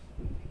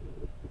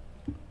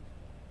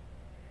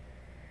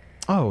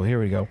 Oh,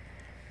 here we go.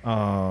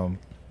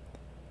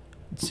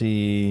 Let's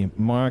see,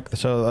 Mark.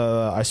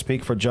 So I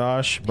speak for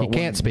Josh. But he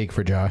can't speak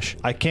for Josh.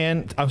 I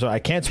can't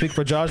speak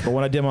for Josh, but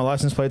when I did my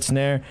license plate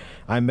snare,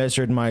 I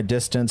measured my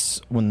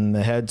distance when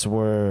the heads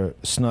were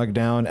snug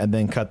down and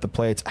then cut the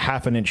plates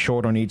half an inch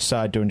short on each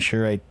side to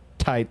ensure a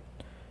tight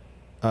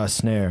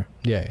snare.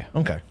 Yeah.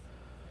 Okay.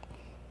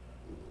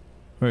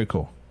 Very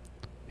cool.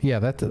 Yeah,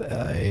 that's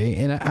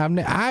and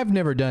I've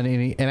never done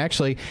any. And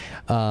actually,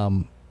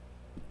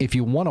 if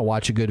you want to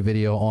watch a good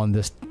video on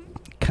this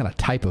kind of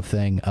type of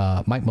thing,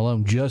 Mike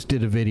Malone just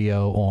did a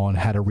video on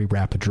how to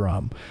rewrap a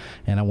drum,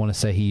 and I want to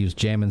say he used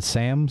Jammin'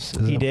 Sam's.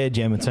 He did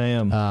Jammin'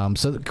 Sam.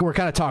 So we're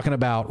kind of talking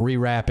about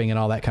rewrapping and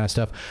all that kind of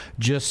stuff.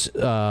 Just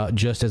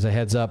as a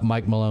heads up,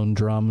 Mike Malone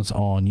Drums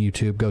on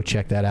YouTube. Go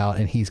check that out.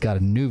 And he's got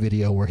a new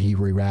video where he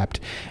rewrapped,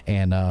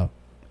 and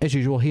as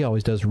usual, he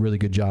always does a really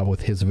good job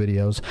with his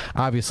videos.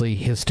 Obviously,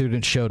 his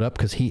student showed up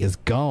because he is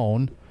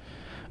gone.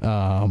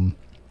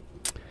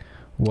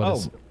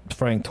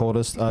 Frank told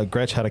us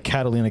Gretsch had a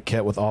Catalina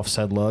kit with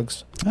offset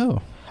lugs.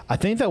 Oh. I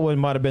think that one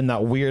might have been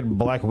that weird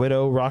Black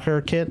Widow rocker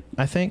kit,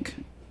 I think.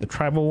 The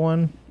tribal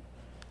one.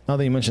 Now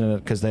that you mention it,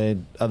 because the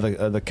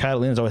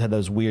Catalinas always had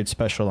those weird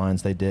special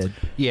lines they did.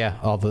 Yeah,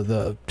 all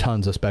the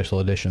tons of special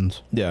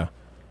editions. Yeah.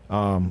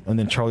 And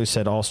then Charlie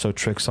said also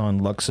tricks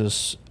on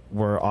Luxus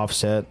were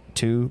offset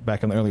too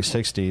back in the early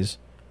 60s.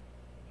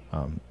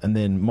 And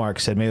then Mark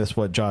said maybe that's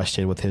what Josh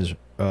did with his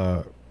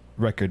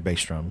record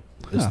bass drum.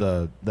 Is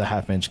the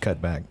half-inch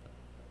cutback.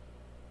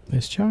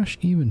 Is Josh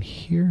even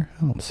here?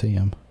 I don't see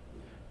him.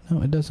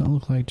 No, it doesn't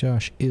look like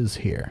Josh is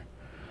here.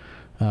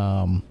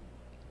 What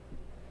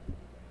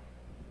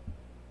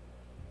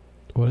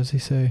does he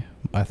say?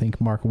 I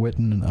think Mark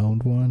Whitten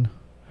owned one.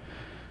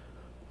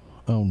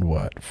 Owned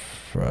what?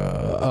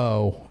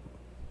 The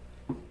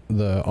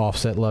the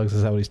offset lugs.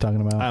 Is that what he's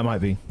talking about? I might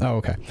be. Oh,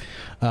 okay.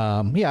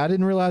 Yeah, I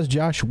didn't realize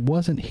Josh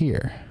wasn't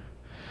here.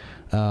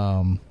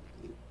 Like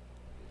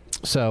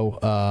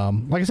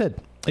I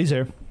said, he's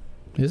here.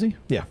 Is he?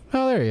 Yeah.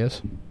 Oh, there he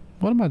is.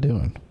 What am I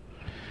doing?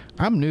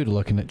 I'm new to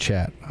looking at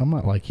chat. I'm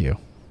not like you.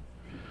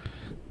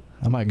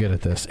 I'm not good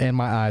at this, and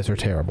my eyes are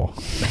terrible.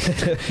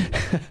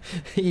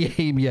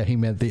 He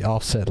meant the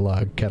offset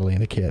lug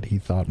Catalina kit. He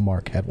thought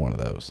Mark had one of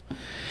those.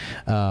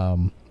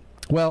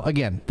 Well,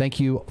 again, thank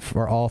you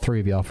for all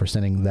three of y'all for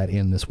sending that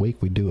in this week.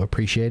 We do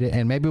appreciate it,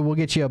 and maybe we'll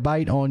get you a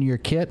bite on your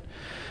kit,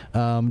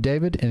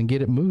 David, and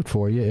get it moved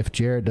for you if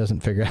Jared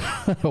doesn't figure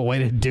out a way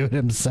to do it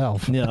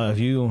himself. Yeah, if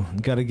you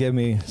got to give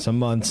me some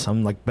months,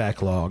 I'm like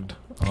backlogged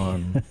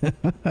on.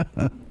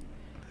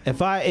 If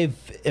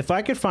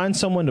I could find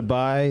someone to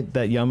buy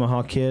that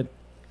Yamaha kit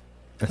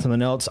and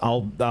something else,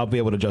 I'll be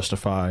able to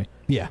justify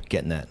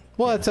getting that.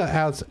 Well, it's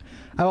I've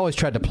always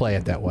tried to play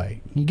it that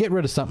way. You get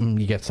rid of something,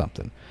 you get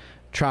something.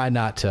 Try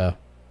not to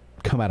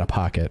come out of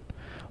pocket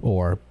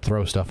or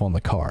throw stuff on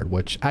the card,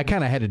 which I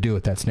kind of had to do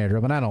with that snare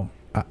drum, and I don't.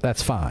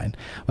 That's fine,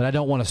 but I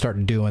don't want to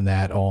start doing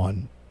that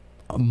on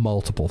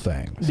multiple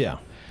things. Yeah.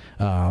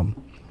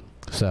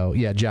 So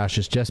yeah, Josh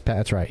is just.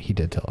 That's right. He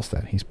did tell us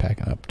that he's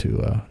packing up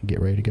to get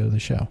ready to go to the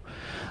show.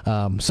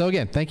 So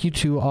again, thank you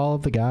to all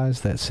of the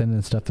guys that sent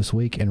in stuff this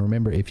week, and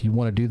remember, if you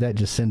want to do that,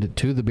 just send it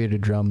to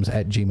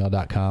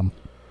thebeardeddrums@gmail.com.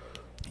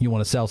 You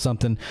want to sell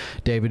something,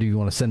 David, if you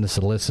want to send us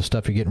a list of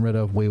stuff you're getting rid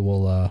of,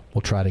 we'll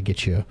try to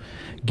get you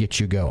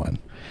going.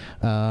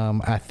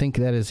 I think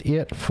that is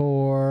it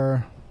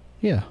for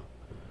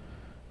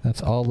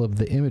that's all of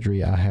the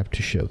imagery I have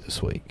to show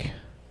this week.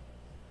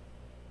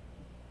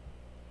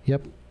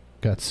 Yep,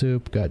 got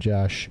Soup, got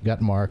Josh,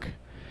 got Mark,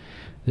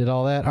 did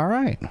all that. All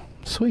right,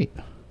 sweet.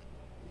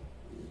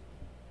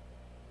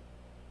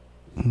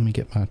 Let me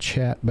get my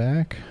chat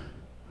back.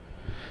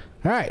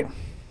 All right,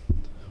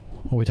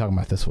 what are we talking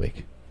about this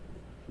week?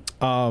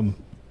 I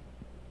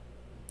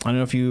don't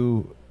know if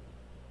you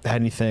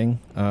had anything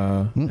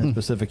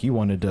specific you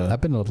wanted to.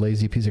 I've been a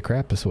lazy piece of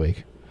crap this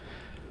week.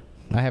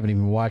 I haven't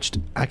even watched.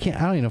 I don't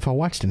even know if I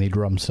watched any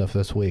drum stuff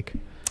this week.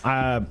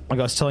 Like I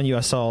was telling you,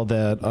 I saw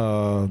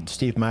that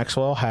Steve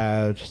Maxwell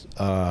had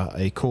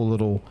a cool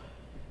little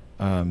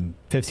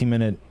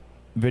 15-minute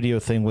video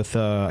thing with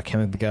I can't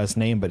remember the guy's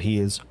name, but he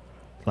is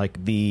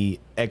like the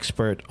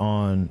expert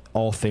on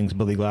all things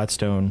Billy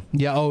Gladstone.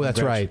 Yeah. Oh,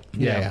 that's right.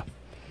 Yeah.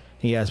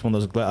 He has one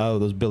of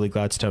those Billy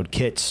Gladstone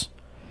kits,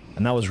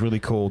 and that was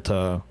really cool to.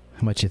 How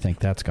much you think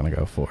that's going to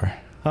go for?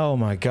 Oh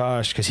my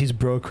gosh, because he's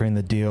brokering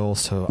the deal,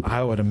 so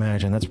I would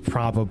imagine that's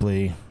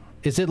probably.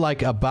 Is it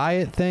like a buy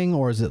it thing,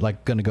 or is it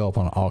like going to go up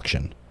on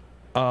auction?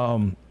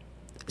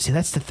 See,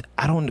 that's the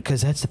I don't,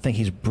 because that's the thing,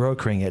 he's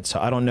brokering it, so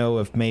I don't know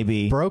if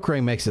maybe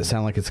brokering makes it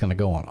sound like it's going to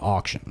go on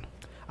auction.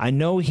 I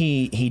know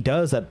he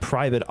does that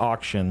private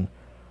auction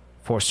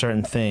for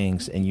certain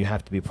things, and you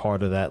have to be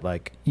part of that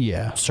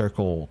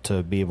circle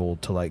to be able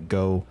to like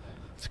go.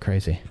 It's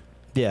crazy.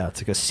 Yeah,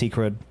 it's like a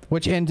secret.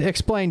 And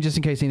explain, just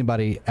in case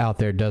anybody out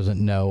there doesn't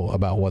know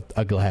about what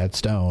a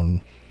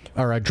Gladstone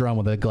or a drum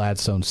with a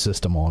Gladstone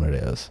system on it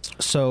is.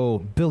 So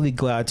Billy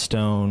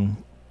Gladstone,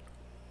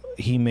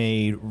 he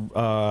made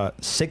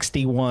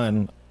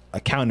 61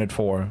 accounted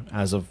for,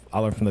 as of I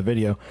learned from the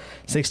video,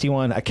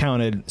 61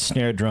 accounted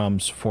snare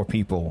drums for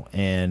people,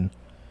 and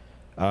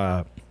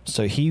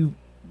so he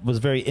was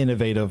very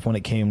innovative when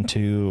it came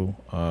to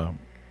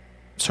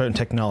certain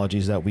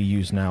technologies that we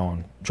use now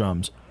on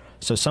drums.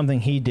 So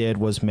something he did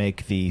was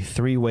make the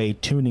three-way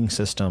tuning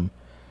system,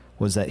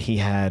 was that he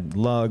had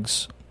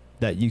lugs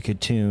that you could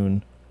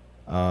tune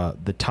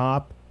the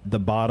top, the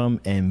bottom,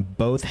 and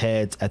both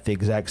heads at the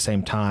exact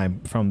same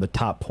time from the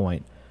top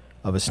point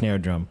of a snare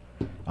drum.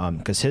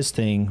 Because his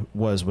thing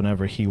was,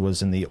 whenever he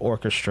was in the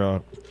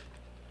orchestra,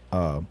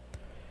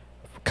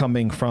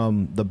 coming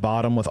from the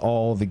bottom with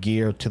all the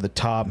gear to the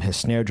top, his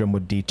snare drum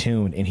would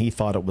detune, and he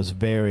thought it was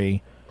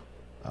very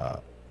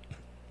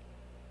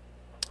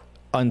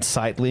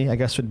unsightly, I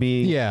guess would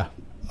be,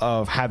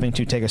 of having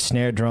to take a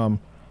snare drum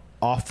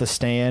off the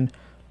stand,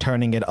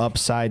 turning it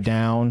upside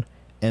down,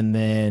 and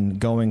then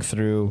going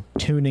through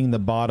tuning the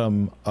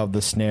bottom of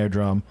the snare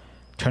drum,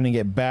 turning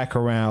it back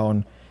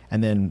around,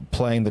 and then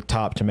playing the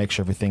top to make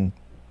sure everything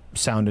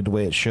sounded the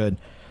way it should.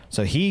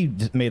 So he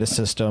made a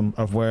system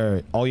of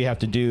where all you have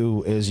to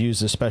do is use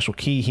the special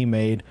key he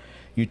made.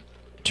 You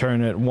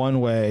turn it one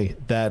way,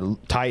 that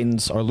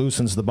tightens or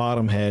loosens the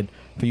bottom head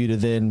for you to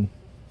then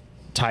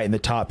tighten the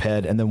top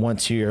head. And then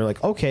once you're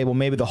like, okay, well,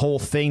 maybe the whole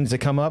thing needs to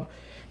come up,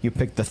 you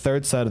pick the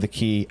third side of the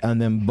key,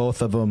 and then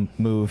both of them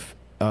move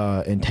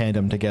in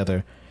tandem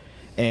together.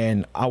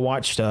 And I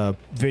watched a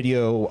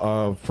video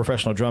of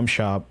Professional Drum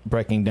Shop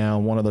breaking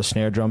down one of those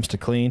snare drums to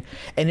clean.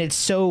 And it's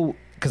so...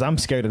 because I'm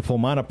scared to pull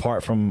mine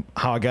apart from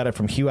how I got it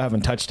from Hugh. I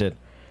haven't touched it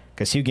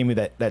because Hugh gave me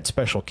that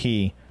special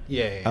key.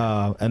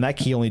 Yeah. And that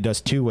key only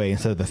does two-way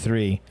instead of the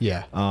three.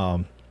 Yeah.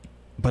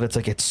 But it's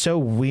like, it's so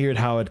weird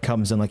how it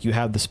comes in. Like, you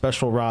have the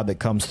special rod that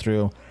comes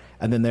through,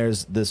 and then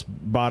there's this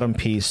bottom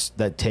piece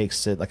that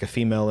takes it like a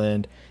female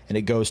end, and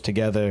it goes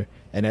together.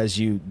 And as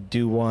you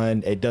do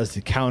one, it does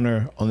the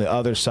counter on the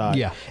other side.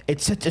 Yeah.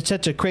 It's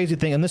such a crazy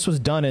thing, and this was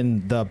done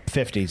in the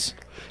 50s. So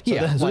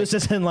Yeah, so like- this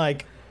isn't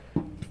like,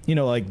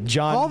 like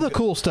John. All the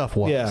cool stuff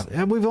was. Yeah.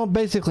 And we've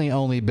basically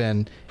only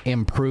been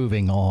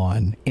improving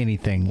on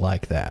anything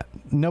like that.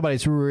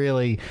 Nobody's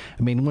really,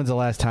 I mean, when's the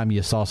last time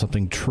you saw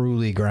something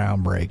truly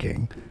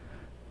groundbreaking?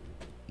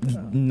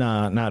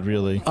 Nah, not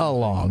really. A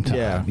long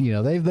time.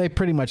 Yeah. They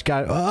pretty much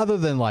got, other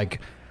than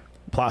like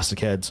Plastic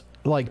heads.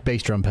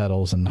 bass drum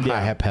pedals and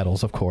hi-hat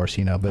pedals, of course,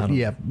 but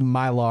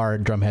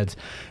Mylar drum heads,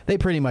 they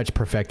pretty much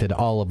perfected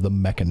all of the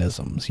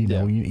mechanisms,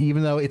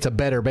 even though it's a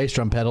better bass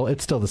drum pedal,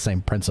 it's still the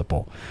same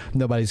principle.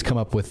 Nobody's come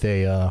up with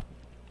Gibraltar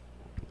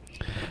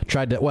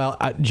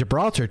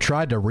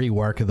tried to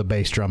rework the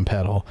bass drum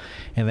pedal,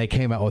 and they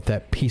came out with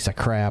that piece of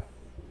crap.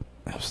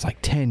 It was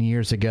like 10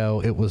 years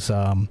ago. It was,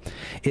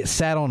 it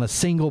sat on a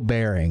single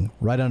bearing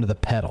right under the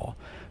pedal.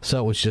 So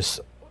it was just,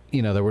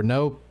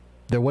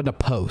 there wasn't a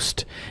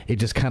post. It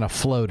just kind of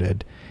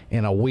floated,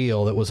 and a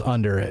wheel that was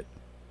under it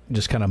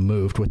just kind of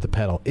moved with the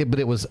pedal. But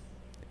it was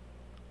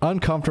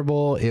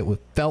uncomfortable. It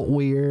felt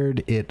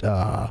weird. It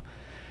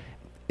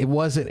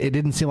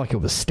didn't seem like it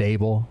was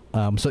stable.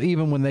 So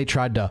even when they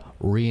tried to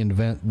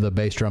reinvent the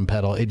bass drum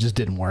pedal, it just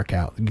didn't work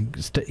out.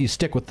 You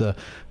stick with the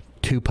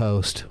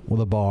 2-post with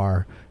a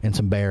bar and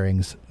some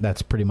bearings.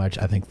 That's pretty much,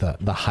 I think,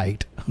 the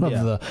height of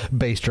the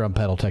bass drum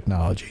pedal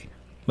technology.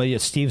 But yeah,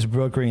 Steve's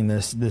brokering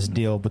this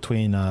deal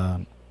between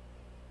I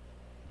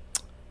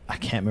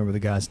can't remember the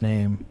guy's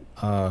name.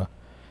 The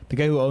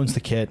guy who owns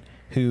the kit,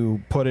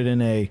 who put it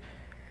in a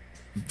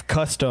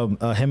custom.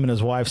 Him and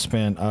his wife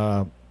spent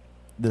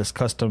this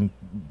custom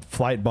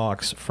flight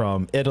box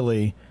from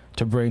Italy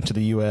to bring to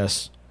the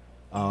U.S.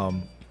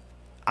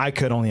 I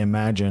could only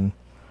imagine,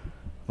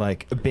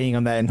 like, being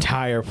on that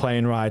entire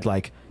plane ride.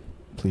 Like,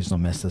 please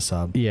don't mess this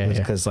up. Yeah,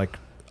 because like.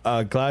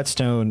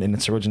 Gladstone in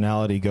its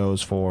originality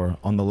goes for,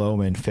 on the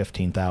low end,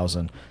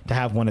 $15,000 to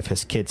have one of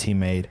his kits he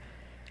made,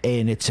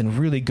 and it's in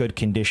really good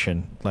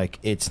condition. Like,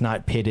 it's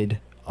not pitted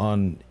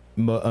on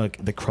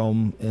the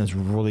chrome is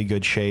really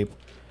good shape,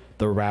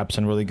 the wrap's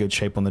in really good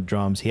shape on the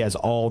drums. He has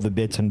all the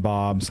bits and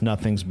bobs.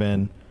 Nothing's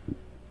been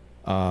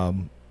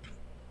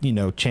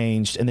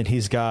changed. And then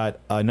he's got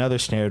another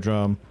snare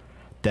drum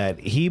that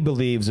he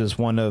believes is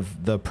one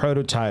of the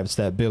prototypes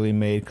that Billy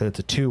made, because it's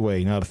a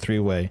 2-way, not a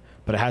 3-way,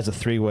 but it has a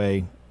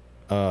 3-way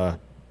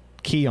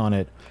key on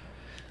it,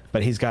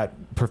 but he's got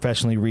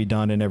professionally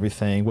redone and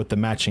everything with the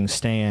matching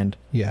stand.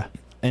 Yeah,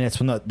 and it's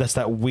that's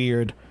that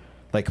weird,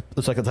 like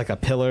it's like a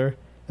pillar,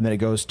 and then it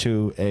goes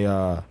to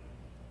a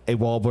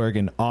Wahlberg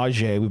and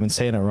Auger. We've been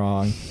saying it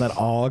wrong. Not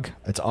Aug,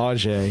 it's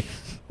Auger.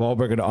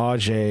 Wahlberg and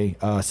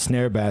Auger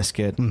snare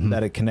basket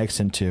that it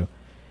connects into,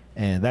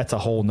 and that's a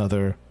whole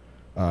nother.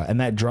 And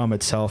that drum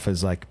itself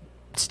is like,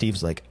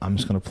 Steve's like, I'm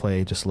just gonna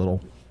play just a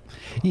little.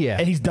 Yeah,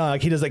 and he's done.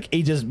 Like,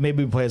 he just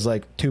maybe plays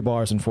like 2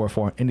 bars and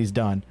 4/4, and he's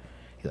done.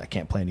 He's like, I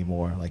can't play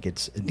anymore. Like,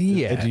 this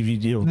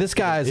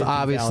guy's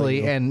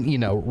obviously and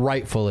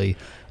rightfully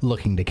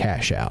looking to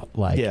cash out.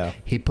 Like,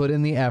 he put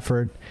in the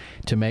effort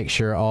to make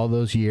sure all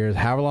those years,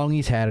 however long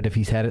he's had it, if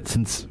he's had it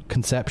since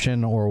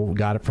conception or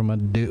got it from a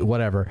dude,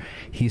 whatever,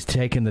 he's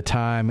taken the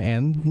time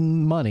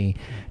and money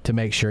to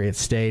make sure it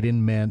stayed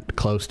in mint,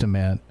 close to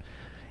mint,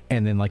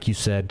 and then, like you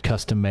said,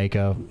 custom make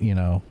a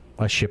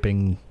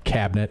shipping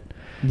cabinet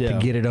to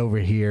get it over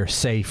here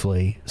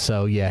safely.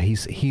 So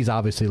he's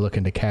obviously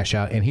looking to cash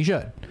out, and he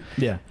should.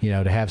 Yeah,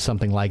 to have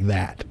something like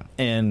that.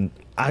 And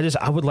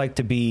I would like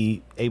to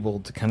be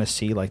able to kind of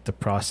see like the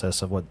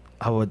process of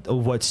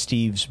what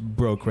Steve's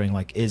brokering.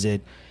 Like, is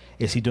he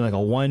doing like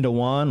a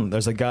 1-to-1?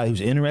 There's a guy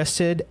who's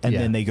interested, and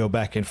then they go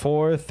back and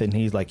forth, and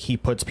he's like, he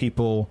puts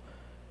people,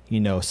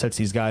 sets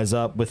these guys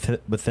up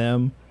with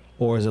them,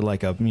 or is it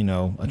like a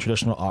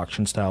traditional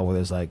auction style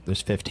where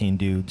there's 15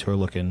 dudes who are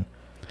looking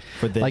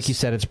for this? Like you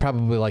said, it's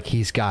probably like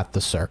he's got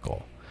the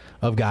circle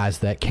of guys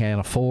that can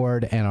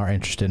afford and are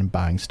interested in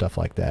buying stuff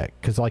like that.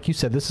 Because like you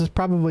said, this is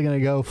probably going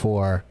to go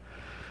for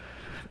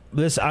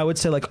this. I would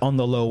say, like, on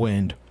the low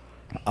end,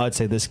 I would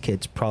say this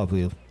kit's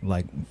probably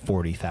like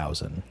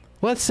 $40,000.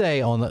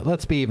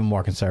 Let's be even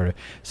more conservative.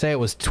 Say it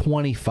was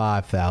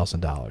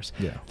 $25,000.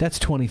 Yeah, that's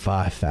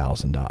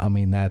 $25,000. I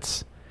mean,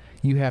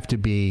 you have to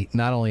be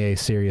not only a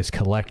serious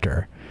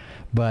collector,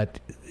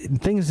 but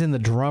things in the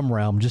drum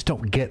realm just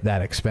don't get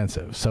that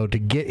expensive. So to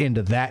get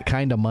into that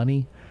kind of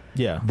money,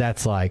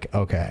 that's like,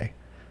 okay,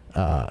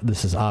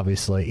 this is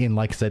obviously, and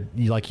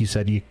like you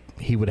said,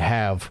 he would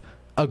have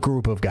a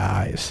group of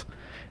guys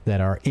that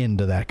are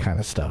into that kind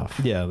of stuff.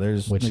 Yeah,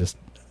 which is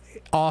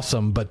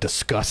awesome but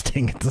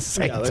disgusting at the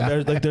same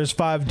time. There's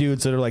 5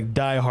 dudes that are like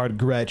diehard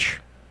Gretsch.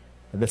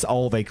 That's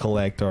all they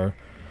collect or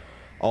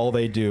all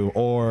they do.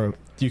 Or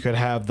you could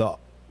have the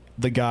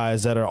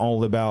guys that are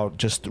all about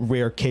just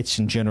rare kits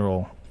in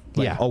general.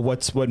 Like,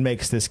 what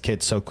makes this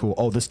kit so cool?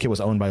 Oh, this kit was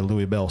owned by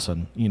Louis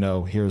Bellson.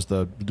 Here's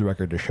the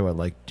record to show it.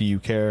 Like, do you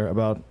care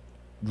about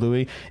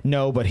Louis?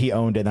 No, but he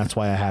owned it, and that's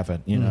why I have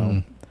it.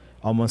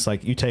 Almost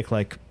like you take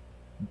like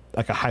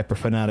like a hyper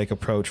fanatic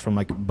approach from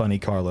like Bunny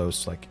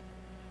Carlos. Like,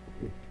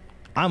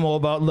 I'm all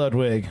about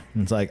Ludwig.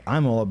 And it's like,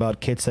 I'm all about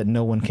kits that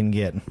no one can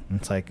get. And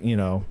it's like, you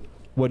know,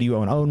 what do you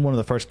own? I own one of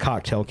the first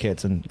cocktail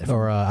kits, and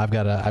I've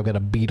got a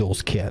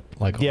Beatles kit,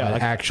 like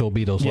like actual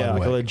Beatles. Yeah, Ludwig.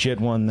 like a legit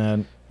one that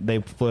they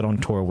split on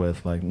tour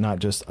with, like not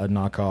just a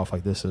knockoff.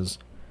 Like this is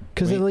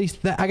because at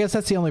least I guess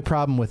that's the only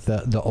problem with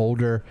the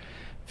older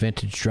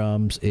vintage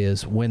drums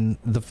is when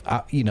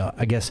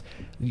I guess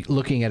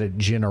looking at it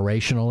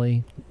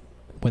generationally,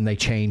 when they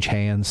change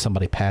hands,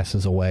 somebody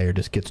passes away or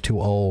just gets too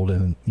old,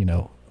 and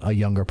a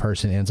younger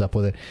person ends up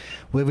with it.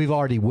 We've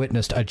already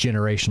witnessed a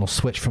generational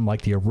switch from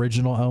like the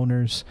original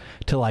owners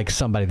to like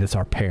somebody that's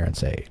our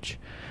parents' age.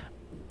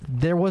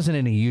 There wasn't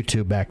any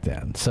YouTube back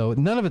then, so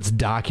none of it's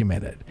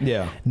documented.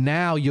 Yeah.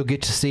 Now you'll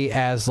get to see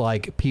as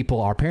like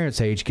people our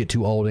parents' age get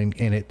too old and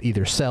it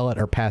either sell it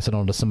or pass it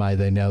on to somebody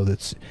they know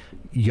that's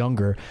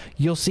younger.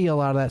 You'll see a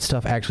lot of that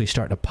stuff actually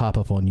starting to pop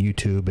up on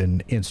YouTube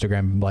and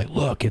Instagram. Like,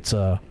 look, it's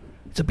a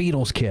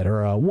Beatles kit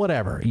or a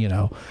whatever,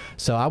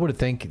 So I would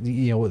think,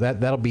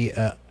 that'll be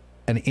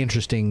an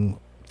interesting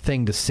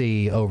thing to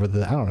see over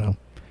the, I don't know,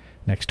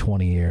 next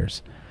 20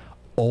 years.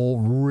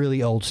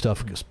 Really old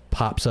stuff just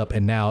pops up,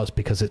 and now it's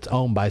because it's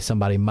owned by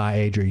somebody my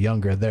age or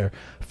younger. Their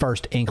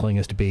first inkling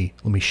is to be,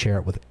 let me share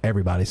it with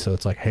everybody. So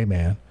it's like, hey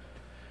man,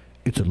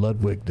 it's a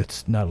Ludwig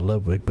that's not a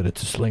Ludwig, but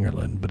it's a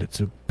Slingerland, but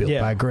it's built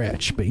by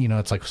Gretsch. But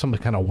it's like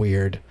something kind of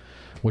weird,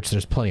 which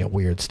there's plenty of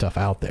weird stuff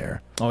out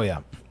there. Oh yeah,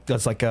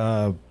 that's like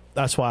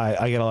that's why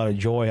I get a lot of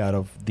joy out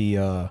of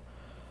the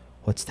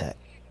what's that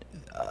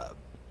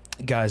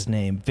guy's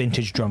name?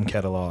 Vintage drum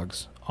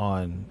catalogs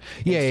on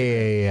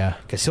yeah.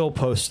 Because he'll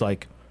post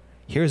like,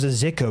 here's a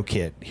Zico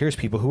kit. Here's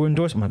people who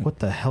endorse. I'm like, what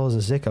the hell is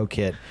a Zico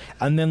kit?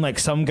 And then like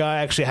some guy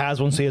actually has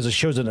one, so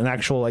shows it an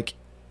actual like,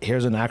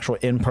 here's an actual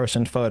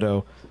in-person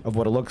photo of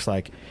what it looks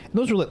like. And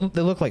those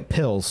they look like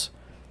pills.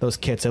 Those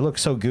kits, they look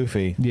so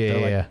goofy.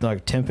 They're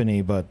like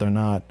timpani, but they're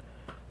not.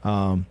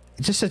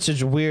 It's just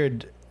such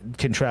weird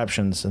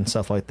contraptions and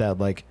stuff like that.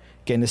 Like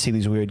getting to see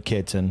these weird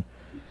kits, and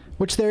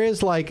which there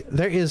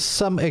is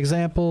some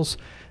examples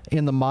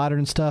in the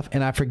modern stuff,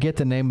 and I forget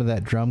the name of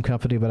that drum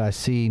company, but I've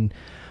seen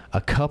a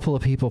couple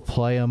of people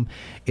play them.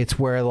 It's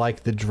where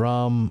like the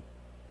drum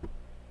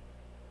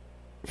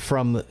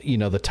from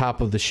the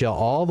top of the shell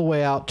all the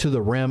way out to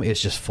the rim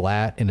is just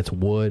flat and it's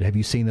wood. Have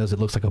you seen those? It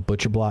looks like a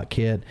butcher block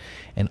kit,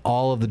 and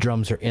all of the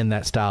drums are in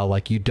that style.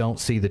 Like you don't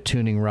see the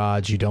tuning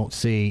rods, you don't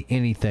see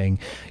anything.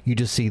 You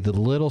just see the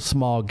little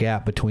small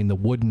gap between the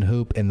wooden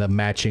hoop and the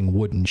matching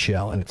wooden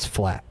shell, and it's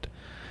flat.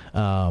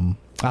 I'll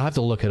have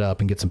to look it up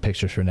and get some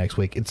pictures for next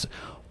week. It's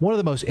one of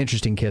the most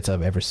interesting kits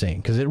I've ever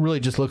seen because it really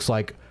just looks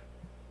like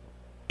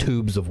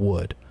tubes of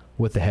wood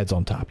with the heads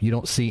on top. You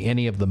don't see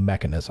any of the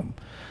mechanism.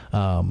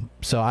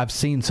 So I've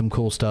seen some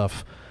cool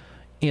stuff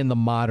in the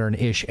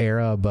modern-ish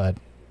era, but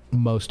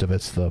most of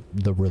it's the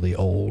really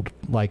old,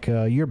 like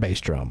your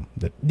bass drum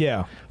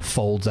that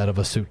folds out of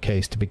a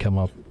suitcase to become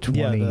a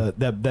 20. Yeah,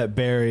 that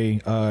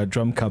Barry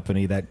drum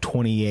company, that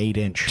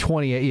 28-inch.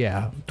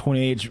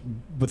 28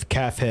 with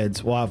calf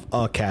heads. We'll have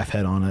a calf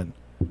head on it.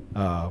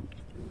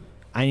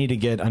 I need to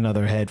get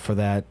another head for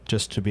that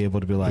just to be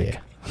able to be like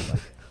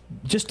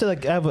just to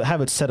like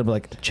have it set up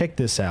like, check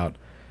this out.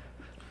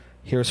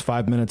 Here's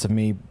 5 minutes of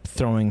me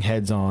throwing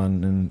heads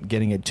on and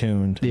getting it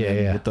tuned.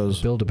 With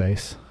those build a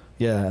bass.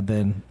 Yeah,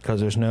 then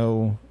because I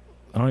don't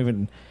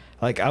even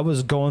like. I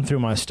was going through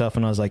my stuff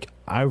and I was like,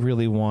 I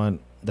really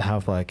want to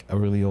have like a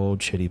really old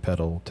shitty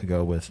pedal to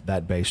go with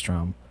that bass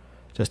drum,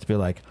 just to be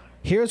like,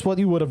 here's what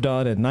you would have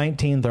done in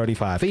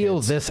 1935. Feel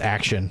kids. This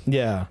action.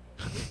 Yeah.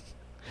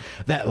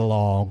 That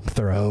long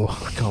throw.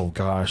 Oh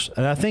gosh,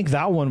 and I think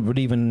that one would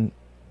even.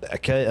 I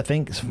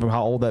think from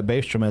how old that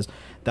bass drum is,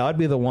 that would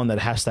be the one that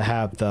has to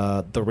have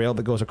the rail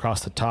that goes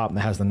across the top and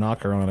that has the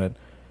knocker on it.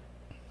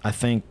 I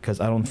think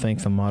because I don't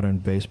think the modern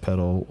bass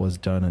pedal was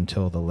done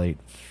until the late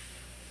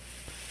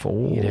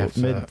I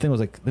think it was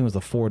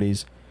the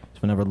 40s.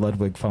 Whenever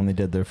Ludwig finally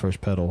did their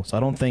first pedal. So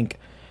I think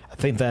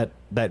that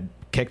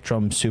kick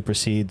drum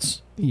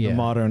supersedes the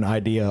modern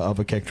idea of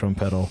a kick drum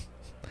pedal.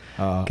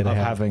 You gotta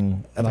have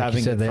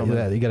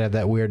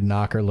that weird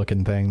knocker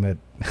looking thing that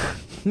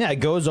it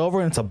goes over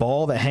and it's a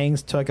ball that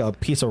hangs to like a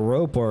piece of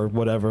rope or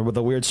whatever with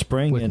a weird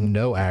spring with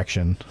no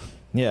action.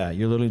 Yeah,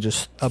 you're literally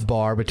just a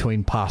bar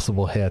between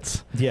possible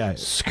hits. Yeah,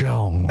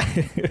 skong.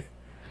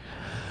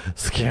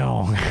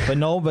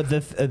 But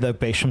the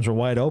bass drums were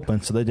wide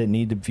open, so they didn't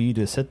need for you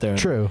to sit there.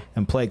 True.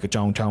 And play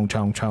chong chong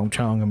chong chong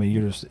chong. I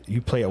mean,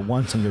 you play it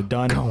once and you're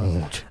done.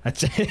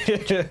 That's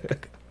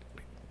it.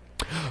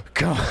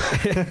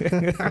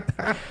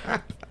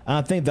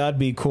 I think that'd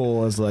be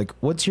cool. As like,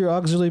 what's your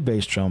auxiliary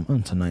bass drum?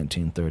 It's a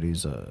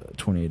 1930s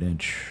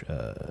 28-inch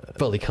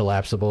fully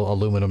collapsible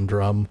aluminum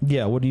drum.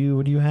 Yeah. What do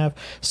you have?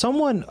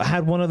 Someone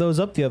had one of those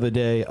up the other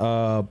day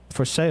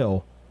for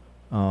sale.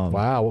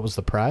 Wow, what was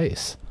the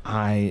price?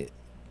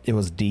 It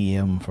was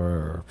DM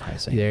for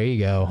pricing. There you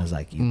go. I was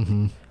like,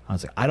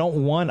 I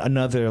don't want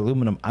another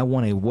aluminum. I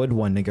want a wood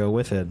one to go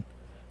with it.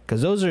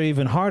 because those are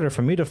even harder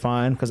for me to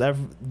find. Because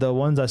the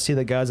ones I see,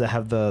 the guys that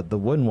have the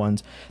wooden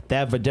ones, they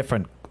have a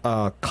different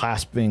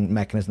clasping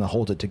mechanism that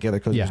holds it together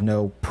because there's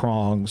no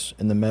prongs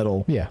in the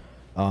middle. Yeah.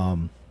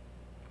 And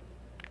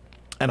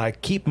I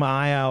keep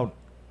my eye out.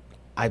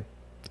 I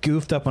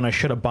goofed up when I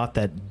should have bought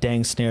that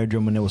dang snare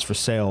drum when it was for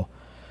sale,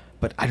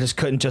 but I just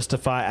couldn't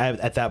justify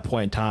at that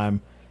point in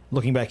time.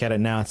 Looking back at it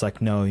now, it's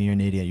like, no, you're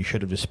an idiot. You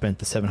should have just spent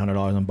the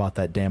 $700 and bought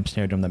that damn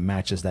snare drum that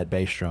matches that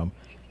bass drum.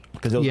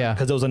 Because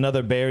there was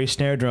another Barry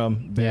snare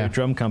drum,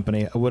 drum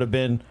company. It would have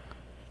been,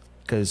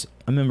 because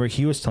I remember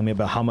he was telling me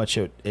about how much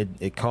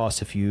it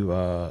costs if you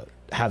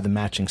have the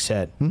matching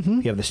set. Mm-hmm.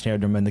 You have the snare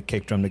drum and the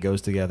kick drum that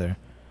goes together.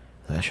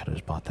 I should have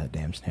just bought that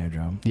damn snare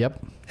drum.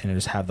 Yep. And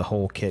just have the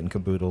whole kit and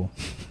caboodle.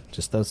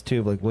 Just those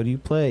two. Like, what do you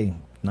play?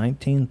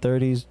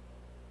 1930s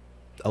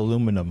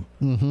aluminum.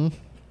 Mm-hmm.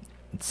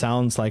 It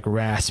sounds like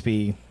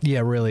raspy.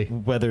 Yeah, really.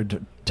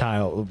 Weathered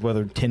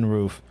tin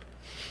roof.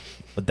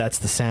 But that's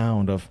the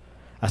sound of.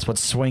 That's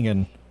what's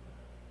swinging.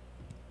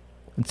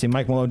 Let's see,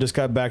 Mike Malone just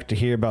got back to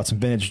hear about some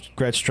vintage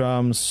Gretsch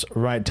drums.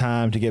 Right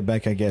time to get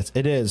back, I guess.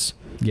 It is.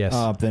 Yes.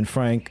 Then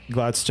Frank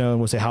Gladstone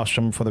was a house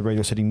drummer for the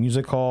Radio City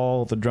Music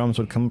Hall. The drums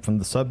would come from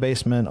the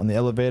sub-basement on the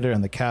elevator,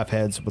 and the calf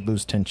heads would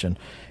lose tension.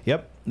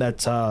 Yep,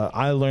 that's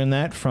I learned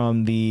that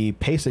from the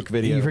PASIC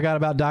video. You forgot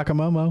about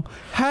Dakamomo.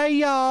 Hey,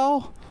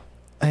 y'all.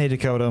 Hey,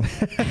 Dakota.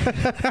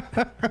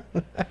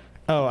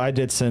 Oh, I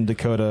did send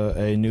Dakota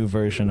a new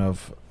version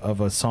of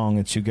a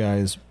song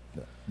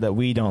that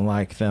we don't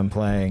like them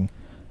playing.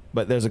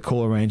 But there's a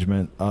cool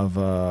arrangement of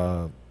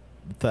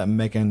that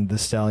Megan Thee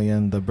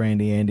Stallion, the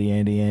Brandy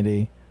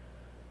Andy.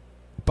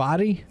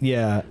 Body?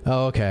 Yeah.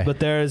 Oh, okay. But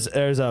there's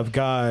a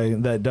guy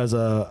that does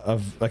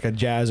like a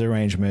jazz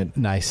arrangement.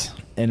 Nice.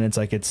 And it's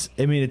like it's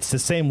the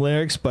same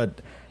lyrics,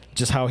 but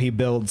just how he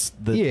builds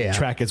the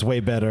track is way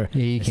better.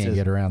 Yeah, you can't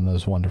get around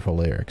those wonderful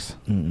lyrics.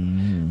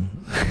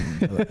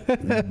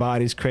 The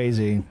body's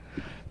crazy.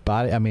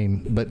 But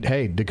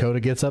hey, Dakota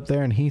gets up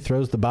there and he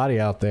throws the body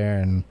out there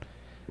and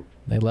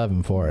they love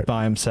him for it.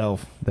 By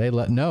himself.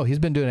 No, he's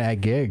been doing it at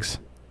gigs.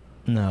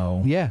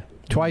 No. Yeah,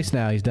 twice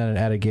now he's done it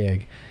at a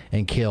gig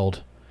and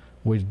killed.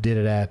 We did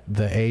it at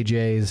the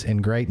AJ's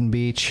in Grayton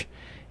Beach,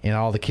 and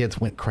all the kids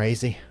went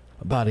crazy.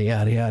 Body,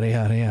 yada, yada,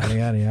 yada, yada,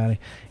 yada, yada.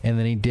 And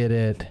then he did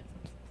it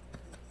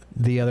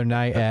the other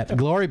night at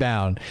Glory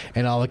Bound,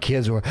 and all the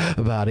kids were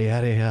body,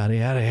 yada, yada,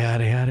 yada,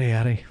 yada, yada,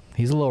 yada.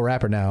 He's a little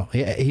rapper now.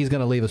 He's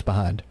going to leave us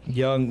behind.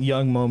 Young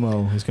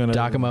Momo is going to...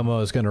 Daka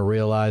Momo is going to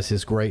realize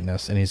his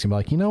greatness, and he's going to be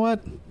like, you know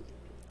what?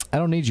 I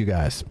don't need you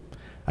guys.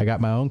 I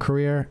got my own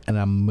career, and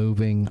I'm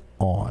moving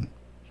on.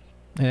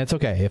 And it's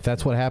okay. If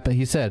that's what happened,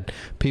 he said,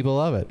 people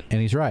love it.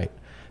 And he's right.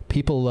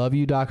 People love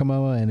you, Daka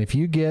Momo, and if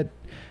you get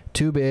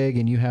too big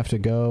and you have to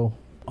go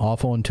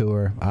off on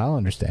tour, I'll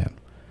understand.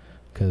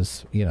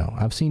 Because,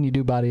 I've seen you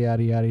do body,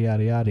 yada, yada,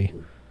 yada, yada.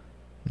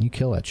 You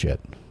kill that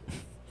shit.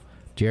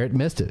 Jarrett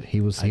missed it.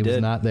 He was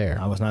not there.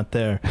 I was not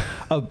there.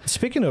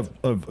 Speaking of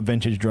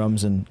vintage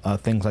drums and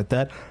things like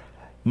that,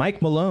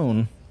 Mike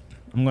Malone,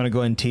 I'm going to go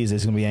ahead and tease it.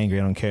 He's going to be angry.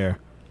 I don't care.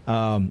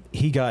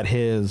 He got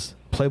his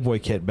Playboy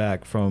kit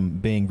back from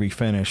being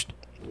refinished.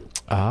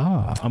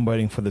 I'm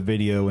waiting for the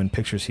video and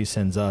pictures he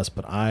sends us,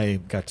 but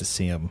I got to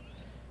see him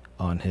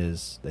on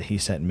his that he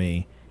sent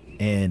me,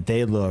 and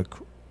they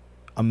look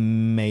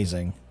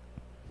amazing.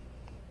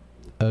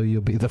 Oh,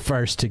 you'll be the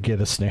first to get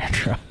a snare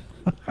drum.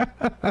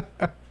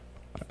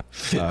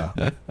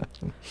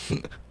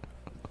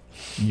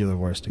 You're the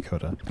worst,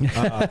 Dakota.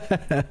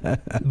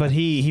 But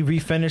he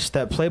refinished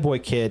that Playboy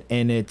kit,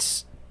 and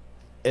it's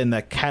in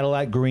the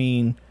Cadillac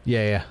green.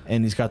 Yeah.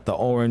 And he's got the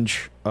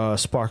orange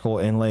sparkle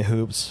inlay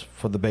hoops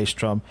for the bass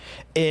drum.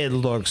 It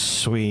looks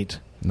sweet.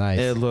 Nice.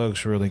 It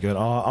looks really good.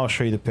 I'll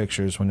show you the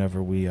pictures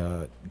whenever we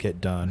get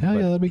done. Hell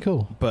yeah, that'd be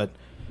cool. But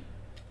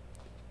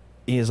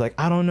he's like,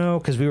 I don't know,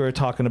 because we were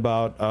talking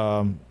about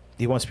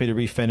he wants me to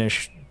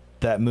refinish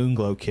that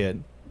Moonglow kit.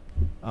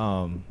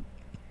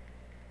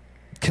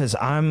 Because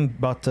I'm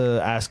about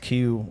to ask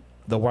you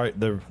the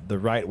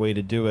right way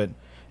to do it.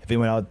 If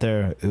anyone out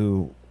there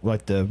who would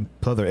like to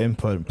put their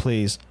input,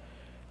 please,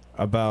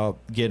 about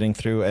getting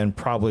through and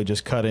probably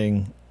just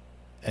cutting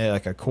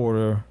like a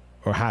quarter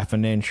or half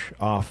an inch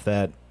off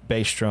that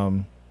bass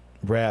drum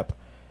rep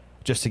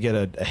just to get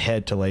a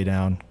head to lay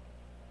down.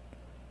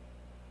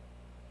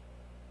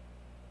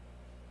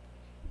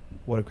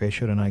 What a great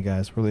show tonight,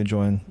 guys. Really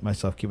enjoying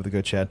myself. Keep it a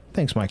good chat.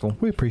 Thanks, Michael.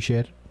 We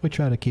appreciate it. We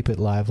try to keep it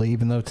lively,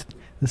 even though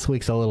this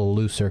week's a little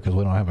looser because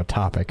we don't have a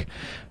topic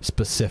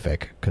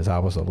specific because I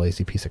was a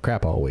lazy piece of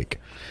crap all week.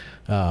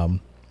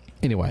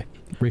 Anyway,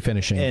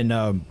 refinishing.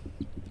 And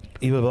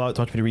he would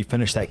talk to me to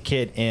refinish that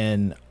kit,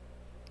 and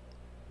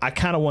I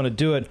kind of want to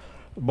do it,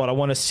 but I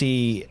want to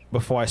see,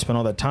 before I spend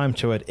all that time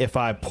to it, if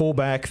I pull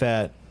back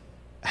that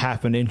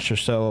half an inch or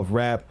so of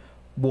wrap,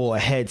 will a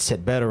head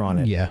sit better on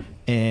it? Yeah.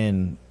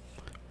 And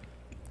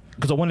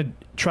because I want to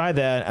try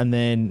that, and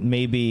then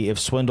maybe if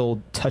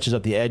Swindle touches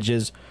up the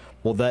edges,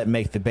 will that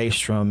make the bass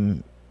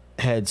drum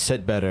head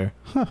sit better?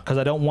 Because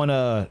I don't want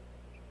to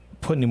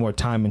put any more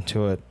time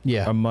into it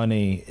or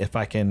money if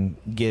I can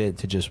get it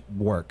to just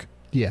work.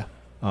 Yeah.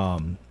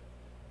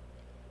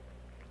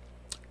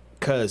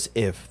 Because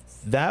if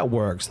that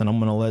works, then I'm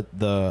going to let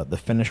the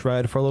finish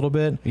ride for a little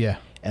bit. Yeah.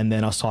 And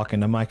then I was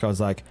talking to Mike. I was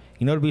like,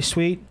 you know, it'd be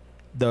sweet.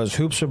 Those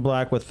hoops are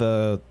black with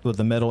the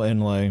metal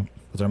inlay.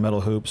 Those are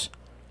metal hoops.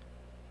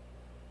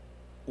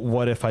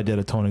 What if I did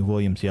a Tony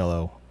Williams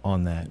yellow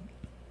on that?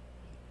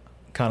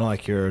 Kind of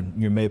like your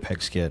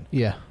Mapex kit.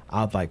 Yeah.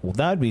 I was like, well,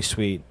 that'd be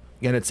sweet.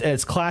 And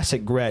it's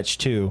classic Gretsch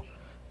too.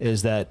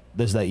 Is that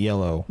there's that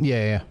yellow?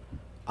 Yeah, yeah.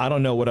 I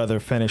don't know what other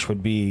finish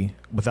would be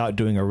without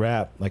doing a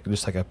wrap, like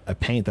just like a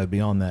paint that'd be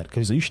on that.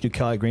 Because you should do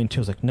Cali green too.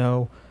 I was like,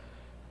 no,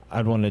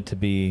 I'd want it to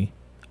be.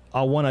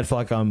 I'd feel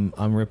like I'm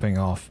ripping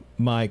off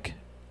Mike,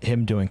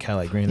 him doing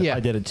Cali green. Yeah. I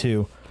did it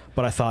too.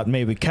 But I thought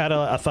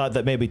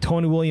that maybe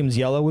Tony Williams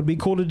yellow would be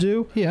cool to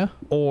do. Yeah.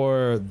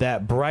 Or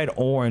that bright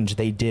orange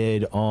they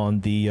did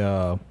on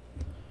the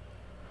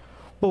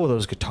what were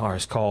those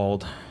guitars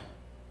called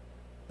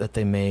that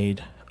they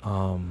made?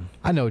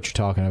 I know what you're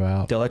talking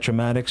about. The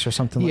Electromatics or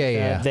something like that.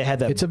 Yeah. They had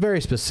that. It's a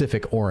very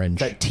specific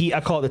orange. I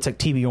call it. It's like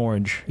TV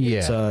orange.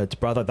 Yeah. It's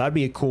brother. That'd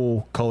be a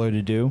cool color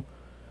to do.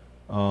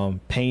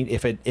 Paint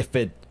if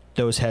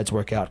those heads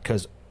work out.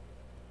 Because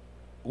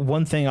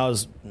one thing I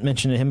was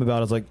mentioning to him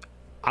about is like,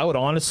 I would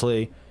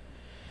honestly,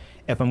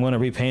 if I'm going to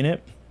repaint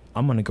it,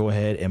 I'm going to go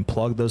ahead and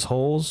plug those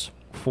holes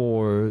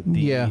for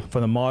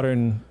the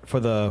modern for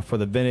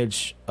the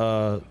vintage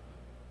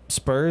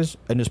spurs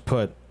and just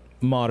put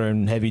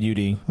modern heavy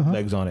duty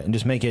legs on it and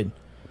just make it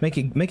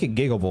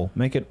giggable.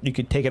 You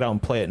could take it out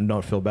and play it and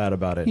don't feel bad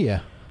about it.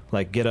 Yeah.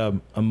 Like get a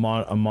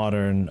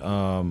modern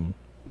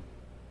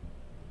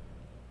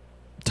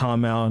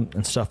tom mount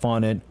and stuff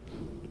on it.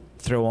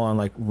 Throw on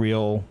like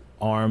real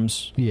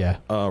arms. Yeah.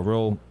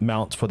 Real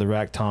mounts for the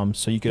rack toms,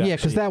 so you could. Yeah,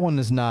 because that one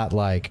is not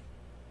like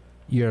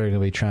you're going to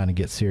be trying to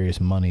get serious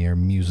money or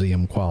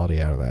museum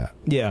quality out of that.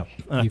 Yeah,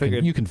 and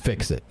you can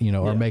fix it,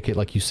 or make it,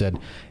 like you said,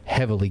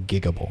 heavily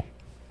giggable.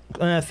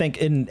 And I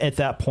think at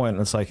that point,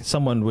 it's like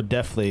someone would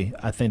definitely.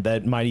 I think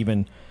that might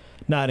even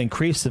not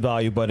increase the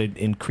value, but it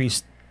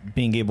increase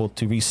being able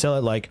to resell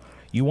it. Like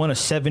you want a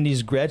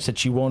 '70s Gretsch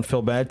that you won't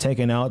feel bad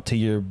taking out to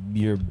your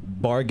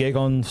bar gig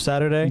on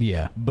Saturday.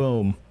 Yeah,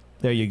 boom.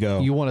 There you go.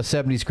 You want a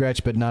 '70s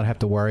Gretsch, but not have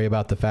to worry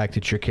about the fact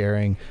that you're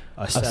carrying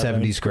a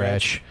 '70s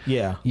Gretsch.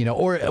 Yeah,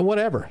 or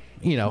whatever.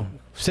 60s,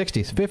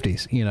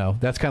 50s.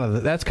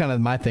 That's kind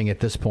of my thing at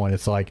this point.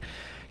 It's like,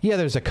 yeah,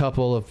 there's a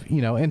couple of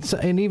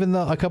and even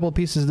a couple of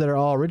pieces that are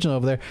all original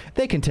over there,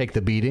 they can take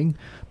the beating.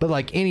 But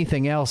like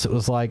anything else, it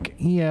was like,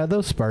 yeah,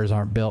 those spurs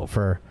aren't built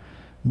for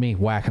me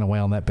whacking away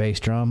on that bass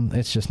drum.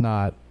 It's just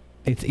not.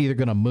 It's either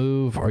going to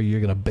move or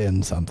you're going to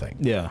bend something.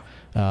 Yeah.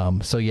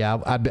 So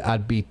yeah,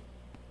 I'd be.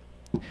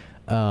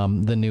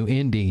 The new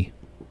Indy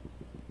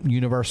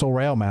universal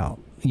rail mount,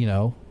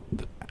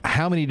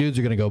 how many dudes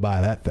are going to go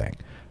buy that thing?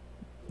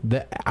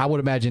 I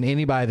would imagine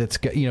anybody that's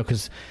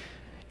because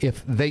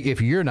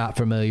if you're not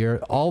familiar,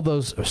 all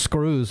those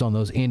screws on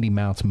those Indy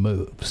mounts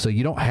move, so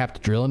you don't have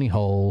to drill any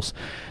holes.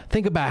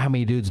 Think about how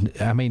many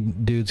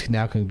dudes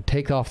now can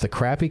take off the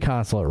crappy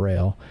consulate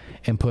rail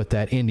and put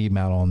that Indy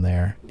mount on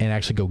there and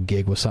actually go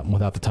gig with something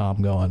without the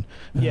tom going.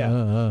 Yeah,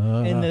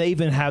 and they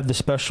even have the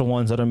special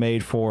ones that are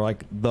made for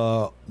like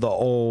the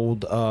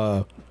old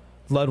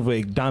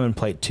Ludwig diamond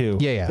plate too.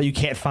 Yeah. That you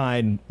can't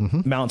find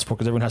mounts for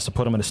because everyone has to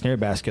put them in a snare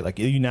basket. Like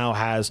you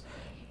now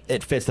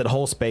it fits that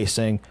whole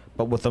spacing,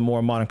 but with a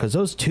more modern, because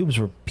those tubes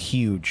were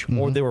huge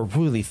or they were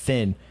really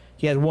thin.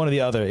 You had one or the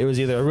other. It was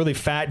either a really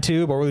fat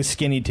tube or a really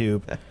skinny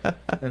tube. And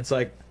it's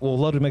like, well,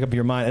 love to make up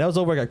your mind. And that was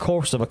over like a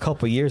course of a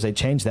couple of years. They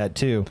changed that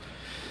too.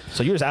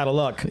 So you're just out of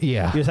luck.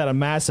 Yeah. You just had a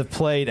massive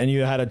plate and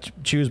you had to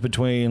choose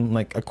between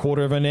like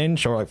 1/4 of an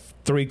inch or like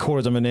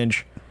 3/4 of an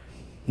inch.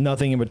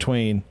 Nothing in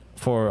between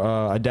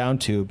for a down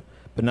tube.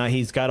 But now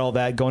he's got all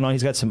that going on.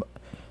 He's got some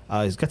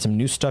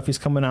new stuff he's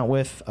coming out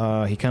with.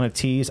 He kind of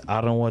teased.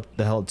 I don't know what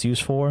the hell it's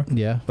used for.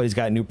 Yeah. But he's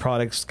got new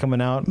products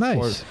coming out.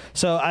 Nice.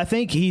 So I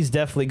think he's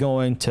definitely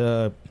going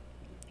to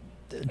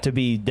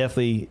be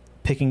definitely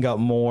picking up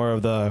more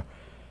of the,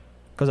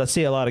 because I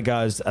see a lot of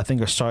guys I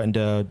think are starting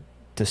to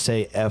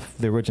say F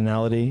the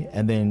originality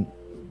and then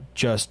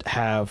just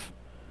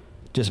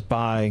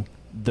buy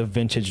the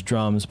vintage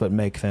drums but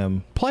make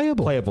them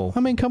playable.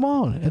 I mean, come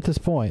on at this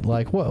point.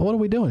 Like what are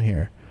we doing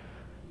here?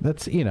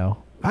 That's,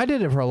 I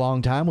did it for a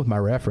long time with my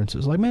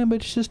references. Like, man,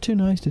 but it's just too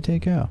nice to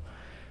take out.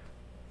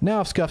 Now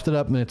I've scuffed it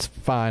up and it's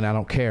fine. I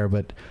don't care.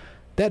 But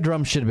that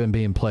drum should have been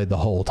being played the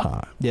whole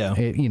time. Yeah.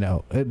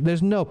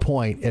 There's no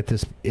point at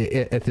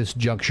this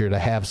juncture to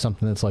have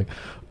something that's like,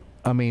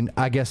 I mean,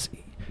 I guess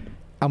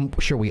I'm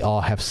sure we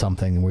all have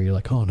something where you're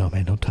like, oh no,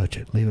 man, don't touch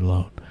it. Leave it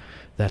alone.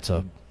 That's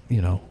a,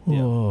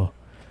 oh.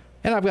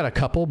 And I've got a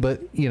couple, but,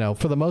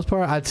 for the most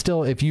part, I'd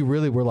still, if you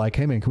really were like,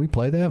 hey, man, can we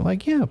play that? I'm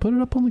like, yeah, put it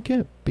up on the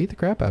kit. Beat the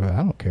crap out of it. I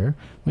don't care.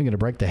 We're going to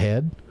break the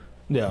head.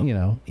 Yeah.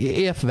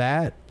 If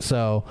that.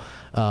 So,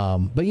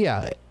 but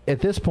yeah, at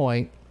this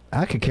point,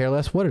 I could care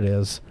less what it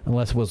is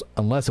unless it was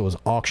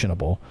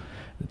auctionable.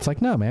 It's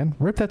like, no, man,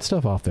 rip that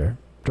stuff off there.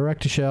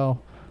 Direct to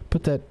shell,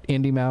 Put that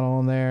indie mount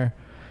on there,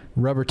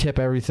 rubber tip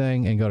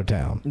everything, and go to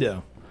town.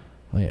 Yeah.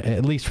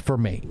 At least for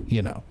me,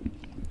 you know.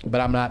 But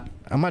I'm not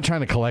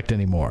trying to collect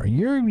anymore.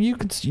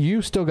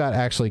 You still got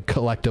actually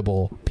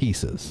collectible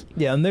pieces.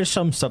 Yeah, and there's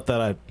some stuff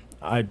that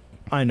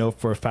I know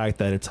for a fact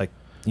that it's like,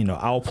 you know,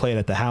 I'll play it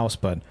at the house,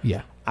 but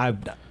yeah,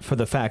 for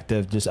the fact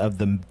of just of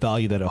the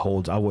value that it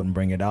holds, I wouldn't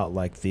bring it out.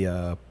 Like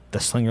the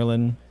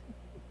Slingerland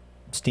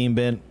steam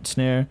bent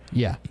snare.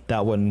 Yeah,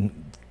 that wouldn't.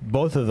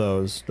 Both of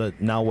those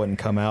that now wouldn't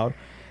come out.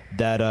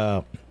 That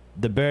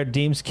the Barrett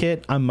Deems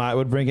kit, I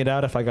would bring it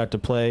out if I got to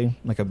play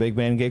like a big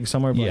band gig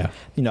somewhere. But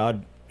yeah,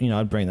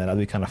 I'd bring that. That'd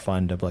be kind of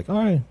fun to be like, all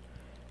right.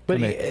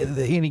 But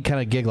any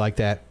kind of gig like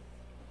that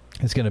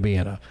is going to be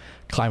in a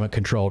climate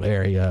controlled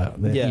area.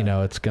 Yeah. You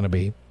know, it's going to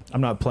be.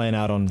 I'm not playing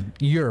out on.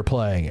 You're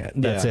playing it.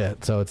 That's Yeah.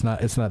 it. So it's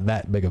not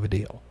that big of a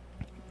deal.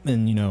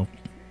 And you know,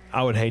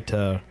 I would hate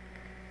to,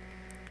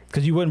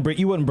 because you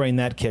wouldn't bring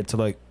that kit to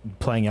like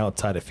playing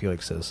outside at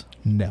Felix's.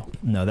 No,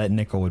 that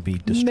nickel would be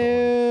destroyed.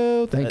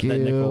 No, thank you. That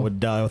nickel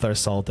would die with our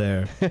salt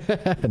air.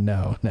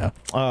 No.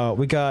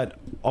 We got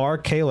R.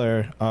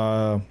 Kaler.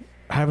 I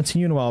haven't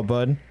seen you in a while,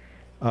 bud.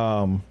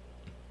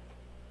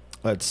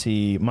 Let's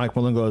see. Mike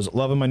Malone goes,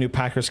 loving my new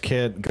Packers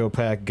kit. Go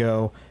Pack,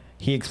 go.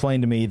 He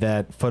explained to me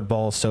that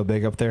football is so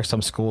big up there,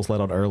 some schools let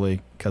out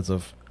early because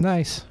of...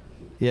 Nice.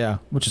 Yeah,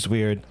 which is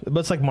weird. But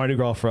it's like Mardi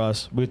Gras for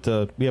us. We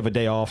have a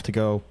day off to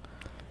go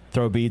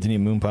throw beads and eat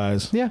moon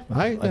pies. Yeah,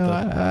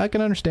 I can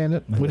understand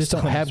it. We just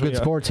don't have good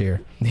sports here.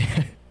 He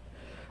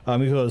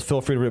goes, feel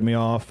free to rip me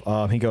off.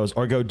 He goes,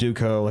 or go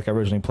Duco like I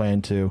originally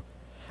planned to.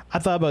 I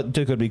thought about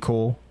Duco would be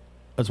cool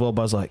as well,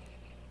 but I was like,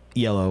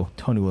 yellow.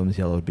 Tony Williams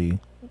yellow would be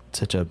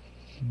such a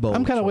bold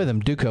I'm kind of choice. with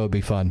him. Duco would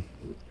be fun.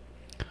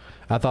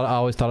 I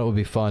always thought it would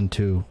be fun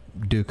to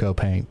Duco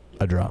paint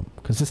a drum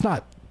because it's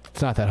not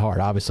that hard.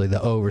 Obviously, the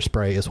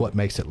overspray is what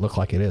makes it look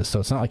like it is. So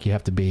it's not like you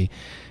have to be.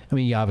 I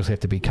mean, you obviously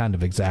have to be kind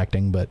of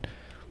exacting, but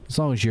as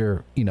long as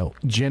you're,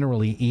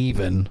 generally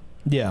even.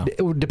 Yeah.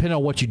 It would depend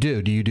on what you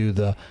do. Do you do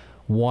the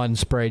one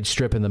sprayed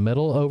strip in the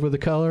middle over the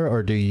color,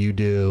 or do you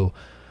do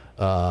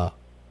the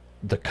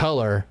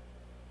color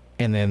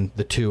and then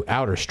the two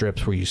outer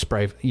strips where you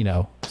spray?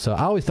 So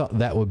I always thought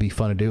that would be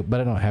fun to do, but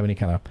I don't have any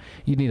kind of.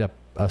 You need a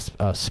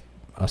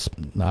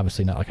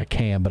obviously not like a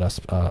can, but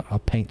a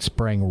paint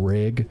spraying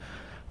rig,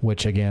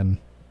 which again,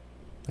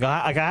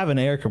 I have an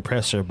air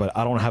compressor, but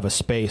I don't have a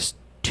space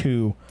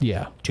to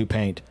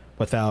paint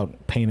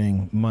without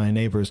painting my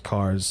neighbor's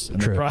cars in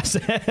the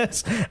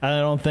process. I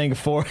don't think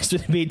Forrest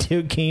would be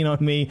too keen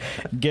on me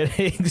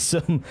getting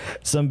some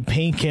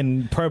pink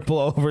and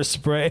purple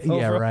overspray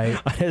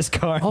on his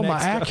car. Oh, my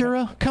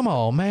Acura? Come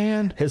on,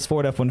 man. His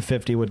Ford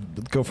F-150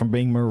 would go from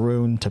being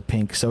maroon to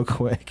pink so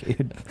quick.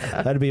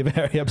 That'd be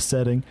very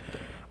upsetting.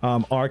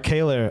 R.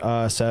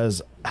 Kaler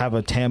says, have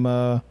a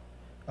Tama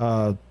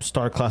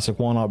Star Classic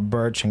Walnut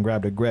Birch and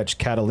grabbed a Gretsch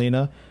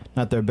Catalina.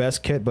 Not their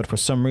best kit, but for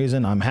some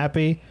reason I'm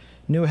happy.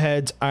 New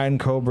heads, Iron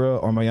Cobra,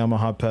 or my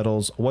Yamaha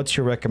pedals. What's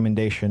your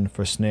recommendation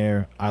for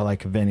snare? I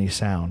like Vinny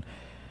sound.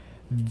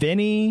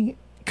 Vinny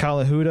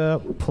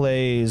Kalahuda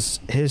plays,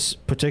 his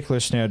particular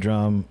snare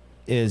drum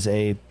is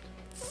a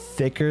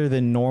thicker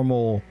than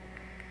normal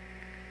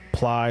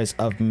plies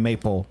of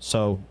maple.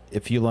 So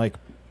if you like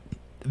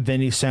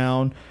Vinny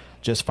sound,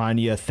 just find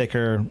you a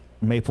thicker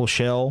maple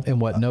shell. And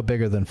what, no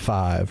bigger than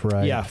 5,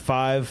 right? Yeah,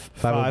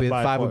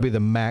 5 would be the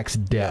max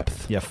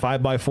depth. Yeah,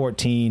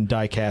 5x14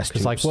 die cast.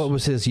 It's like, what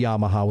was his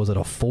Yamaha? Was it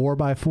a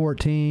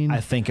 4x14? I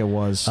think it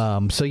was.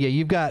 So yeah,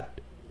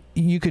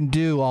 you can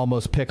do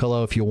almost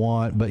piccolo if you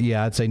want, but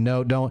yeah, I'd say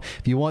no, don't.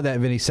 If you want that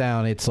Vinny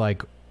sound, it's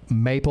like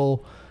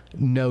maple,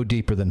 no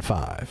deeper than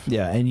 5.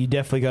 Yeah, and you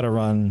definitely got to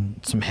run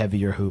some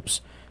heavier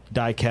hoops.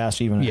 Die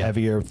cast, even a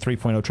heavier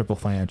 3.0 triple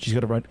flange. You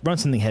got to run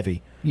something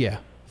heavy. Yeah.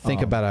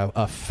 Think about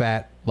a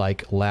fat,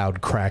 like,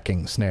 loud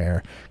cracking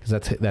snare,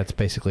 because that's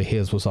basically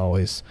his was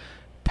always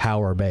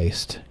power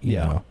based.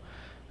 You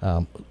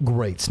know,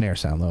 great snare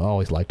sound though. I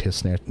always liked his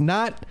snare.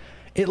 Not,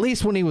 at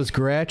least when he was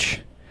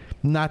Gretsch,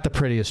 not the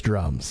prettiest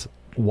drums.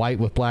 White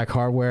with black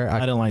hardware.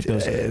 I don't like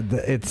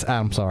those.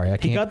 I'm sorry, I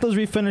can't. He got those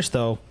refinished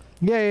though.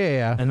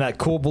 Yeah. And that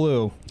cool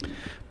blue,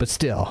 but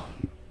still,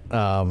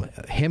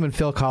 him and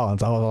Phil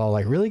Collins. I was all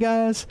like, really,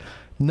 guys?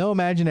 No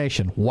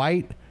imagination.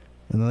 White.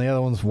 And then the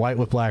other one's white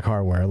with black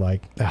hardware.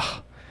 Like,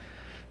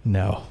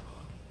 no.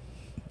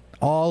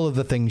 All of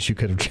the things you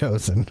could have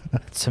chosen.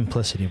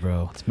 Simplicity,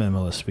 bro. It's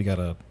minimalist. We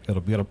gotta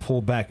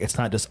pull back. It's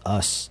not just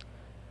us.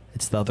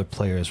 It's the other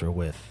players we're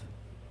with.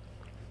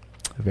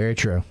 Very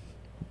true.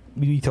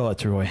 You tell that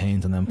to Roy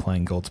Haynes and them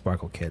playing Gold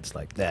Sparkle Kids.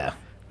 Like, yeah.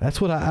 That's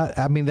what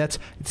I mean. It's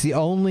the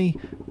only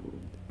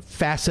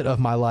facet of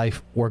my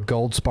life where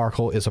Gold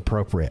Sparkle is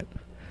appropriate.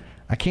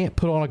 I can't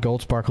put on a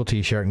Gold Sparkle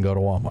t-shirt and go to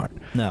Walmart.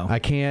 No. I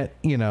can't,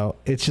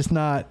 it's just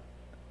not,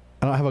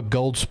 I don't have a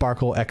Gold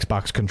Sparkle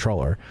Xbox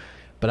controller,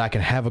 but I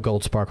can have a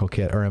Gold Sparkle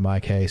kit, or in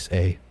my case,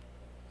 a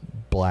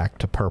black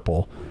to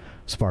purple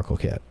Sparkle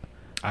kit.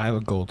 I have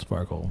a gold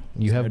sparkle.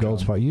 You have gold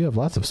sparkle. You have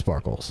lots of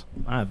sparkles.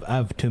 I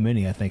have too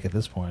many, I think, at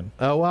this point.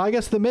 Oh, well, I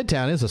guess the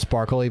Midtown is a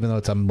sparkle, even though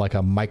it's like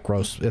a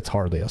micro. It's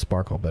hardly a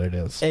sparkle, but it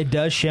is. It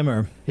does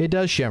shimmer. It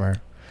does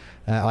shimmer.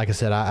 Like I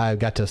said,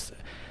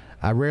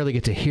 I rarely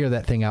get to hear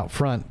that thing out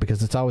front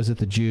because it's always at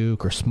the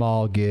Juke or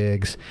small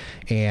gigs,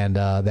 and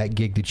that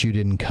gig that you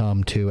didn't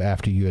come to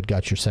after you had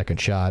got your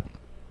second shot,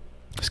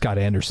 Scott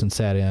Anderson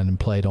sat in and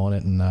played on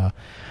it, and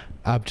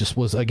I just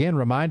was again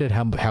reminded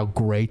how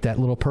great that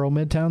little Pearl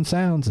Midtown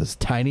sounds, as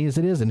tiny as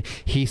it is. And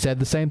he said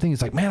the same thing.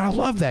 He's like, man, I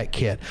love that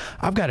kit.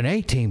 I've got an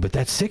 18, but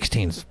that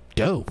 16's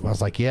dope. I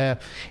was like, yeah,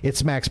 it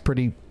smacks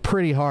pretty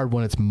hard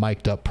when it's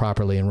mic'd up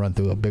properly and run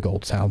through a big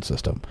old sound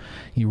system.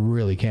 You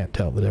really can't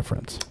tell the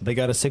difference. They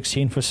got a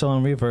 16 for sale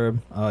on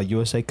Reverb,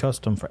 USA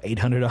Custom for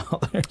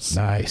 $800.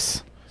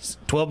 Nice.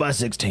 12 by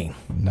 16.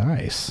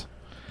 Nice.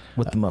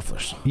 With the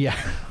mufflers. Yeah.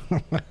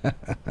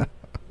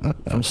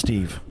 From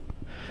Steve.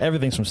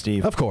 Everything's from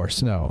Steve. Of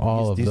course, no.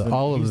 All of the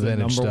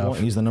vintage stuff.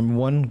 He's the number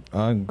one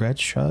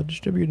Gretsch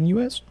distributor in the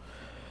U.S.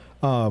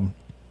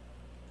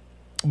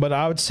 But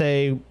I would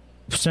say,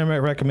 semi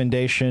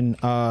recommendation,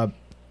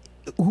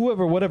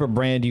 whatever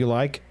brand you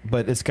like,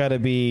 but it's got to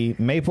be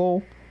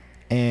maple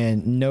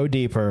and no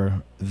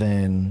deeper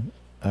than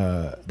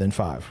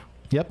 5.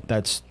 Yep.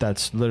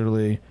 That's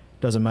literally,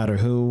 doesn't matter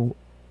who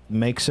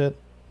makes it.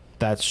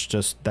 That's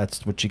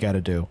what you got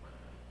to do.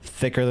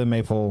 Thicker than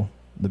maple,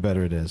 the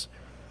better it is.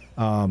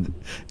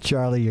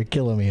 Charlie, you're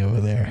killing me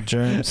over there.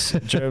 Germ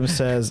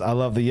says, I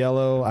love the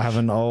yellow. I have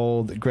an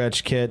old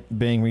Gretsch kit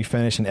being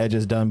refinished and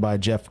edges done by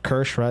Jeff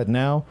Kirsch right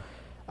now.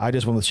 I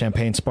just went with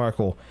Champagne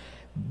Sparkle.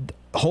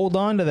 Hold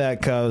on to that,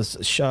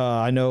 because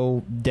I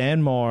know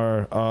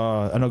Danmar,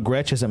 I know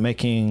Gretsch isn't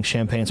making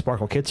Champagne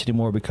Sparkle kits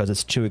anymore because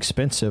it's too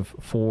expensive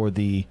for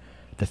the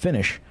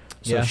finish.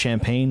 So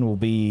Champagne will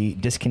be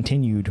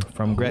discontinued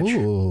from Gretsch.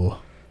 Ooh.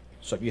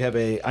 So if you have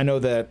I know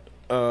that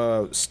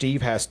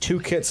Steve has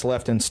 2 kits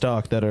left in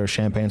stock that are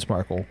Champagne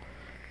Sparkle,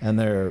 and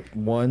they're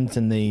one's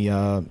in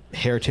the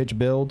Heritage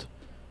build,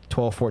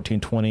 12, 14,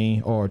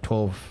 20, or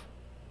 12.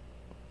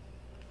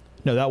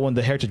 No, that one,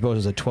 the Heritage build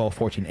is a 12,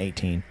 14,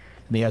 18.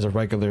 And he has a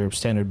regular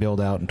standard build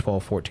out in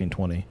 12, 14,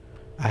 20.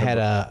 I had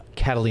a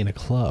Catalina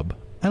Club.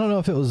 I don't know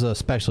if it was a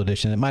special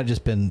edition. It might have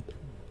just been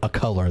a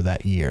color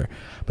that year,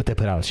 but they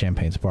put out a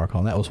Champagne Sparkle,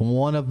 and that was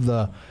one of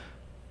the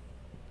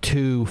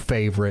 2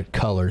 favorite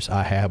colors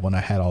I had when I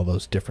had all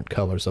those different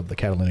colors of the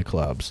Catalina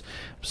Clubs.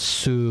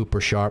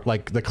 Super sharp,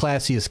 like the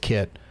classiest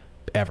kit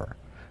ever.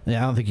 And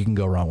I don't think you can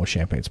go wrong with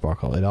Champagne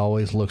Sparkle. It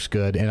always looks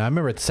good. And I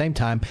remember at the same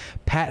time,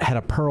 Pat had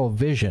a Pearl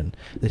Vision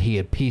that he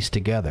had pieced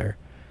together,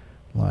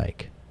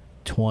 like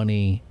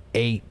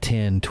 28,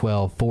 10,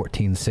 12,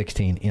 14,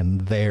 16 in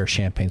their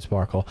Champagne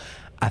Sparkle.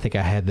 I think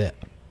I had the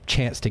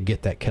chance to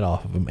get that kit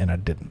off of him, and I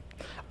didn't.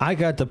 I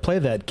got to play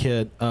that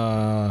kit.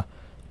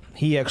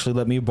 He actually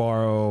let me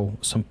borrow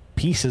some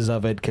pieces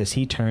of it because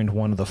he turned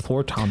one of the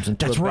floor toms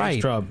into a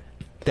bass drum.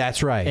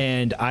 That's right.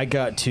 And I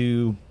got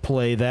to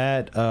play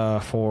that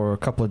for a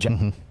couple of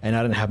jams, and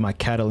I didn't have my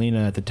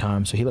Catalina at the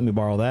time, so he let me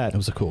borrow that. It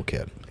was a cool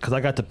kit. Because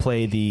I got to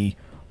play the,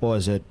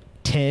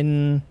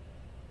 10,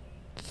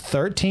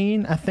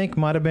 13, I think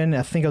might have been.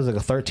 I think it was like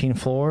a 13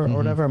 floor or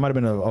whatever. It might have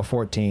been a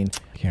 14.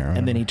 I can't remember.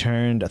 And then he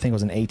turned, I think it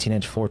was an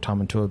 18-inch floor tom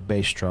into a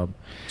bass drum.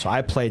 So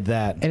I played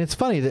that. And it's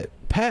funny that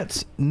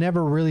Pat's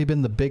never really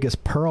been the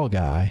biggest Pearl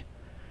guy.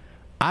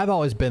 I've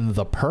always been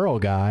the Pearl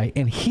guy,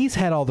 and he's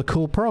had all the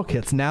cool Pearl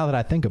kits now that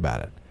I think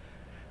about it.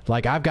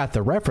 Like, I've got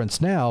the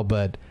reference now,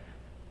 but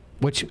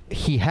which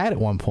he had at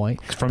one point,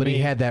 but he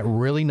had that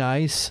really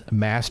nice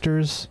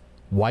Masters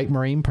White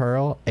Marine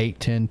Pearl 8,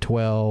 10,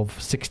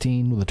 12,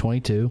 16 with a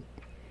 22.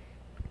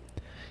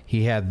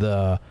 He had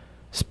the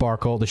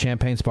Sparkle, the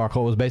Champagne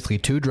Sparkle. It was basically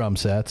 2 drum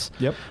sets.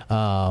 Yep.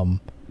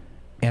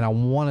 And I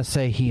want to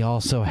say he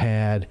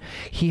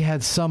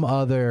had some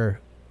other,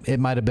 it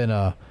might have been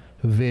a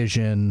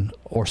Vision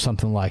or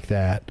something like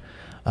that.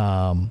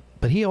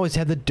 But he always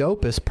had the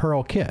dopest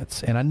Pearl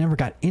kits, and I never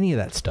got any of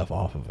that stuff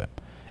off of him,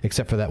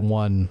 except for that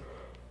one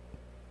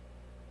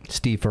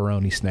Steve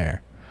Ferroni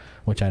snare,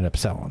 which I ended up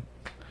selling.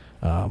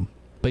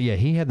 But yeah,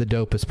 he had the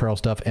dopest Pearl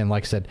stuff, and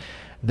like I said,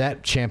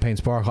 that Champagne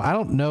Sparkle, I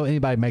don't know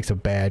anybody makes a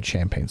bad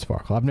Champagne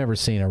Sparkle. I've never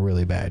seen a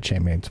really bad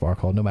Champagne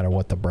Sparkle, no matter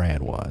what the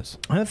brand was.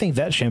 I don't think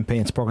that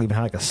Champagne Sparkle even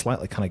had like a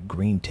slightly kind of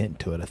green tint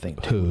to it, I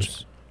think.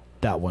 Whose?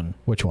 That one.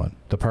 Which one?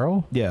 The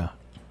Pearl? Yeah.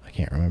 I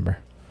can't remember.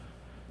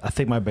 I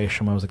think my bass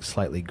drum was like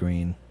slightly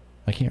green.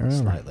 I can't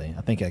remember. Slightly.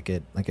 I think I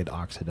get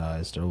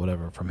oxidized or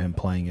whatever from him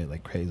playing it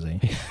like crazy.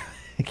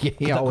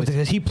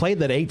 Because he played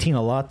that 18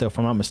 a lot, though, if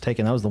I'm not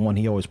mistaken. That was the one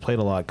he always played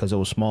a lot because it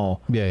was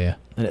small. Yeah.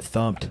 And it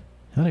thumped.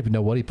 I don't even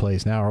know what he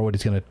plays now or what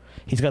he's going to...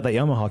 He's got that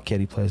Yamaha kit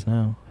he plays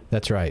now.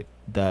 That's right.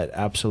 That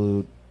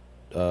absolute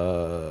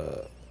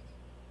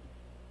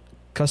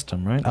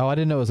custom, right? Oh, I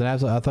didn't know it was an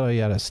absolute... I thought he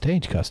had a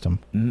stage custom.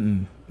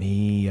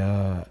 He's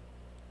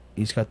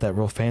got that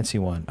real fancy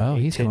one. Oh,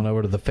 he's going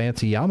over to the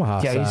fancy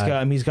Yamaha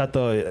side. He's got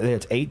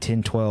it's 8,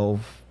 10,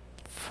 12,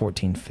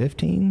 14,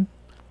 15,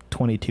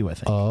 22, I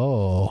think.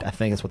 Oh. I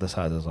think that's what the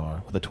sizes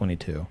are with the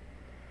 22.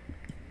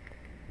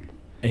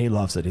 And he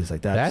loves it. He's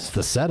like, that's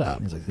the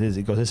setup. He's like,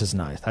 he goes, this is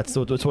nice. That's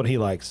what he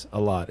likes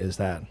a lot. Is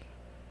that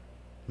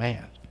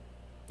man?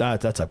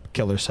 That's a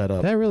killer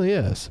setup. That really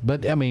is.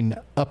 But I mean,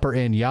 upper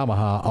end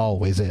Yamaha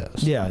always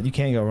is. Yeah, you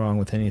can't go wrong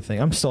with anything.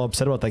 I'm still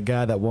upset about that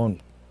guy that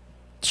won't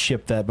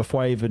ship that.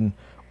 Before I even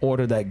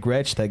ordered that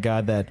Gretsch, that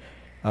guy that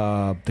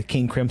the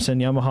King Crimson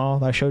Yamaha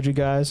that I showed you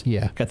guys.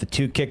 Yeah. Got the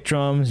 2 kick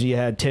drums. You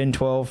had 10,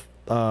 12,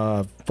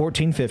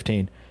 14,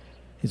 15.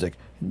 He's like,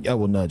 I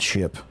will not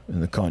ship in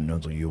the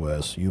continental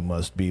U.S. You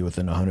must be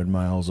within 100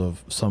 miles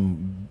of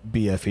some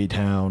BFE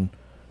town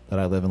that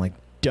I live in. Like,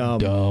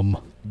 dumb.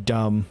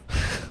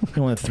 I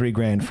wanted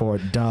 $3,000 for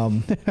it.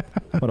 Dumb.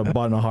 Would have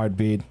bought in a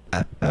heartbeat.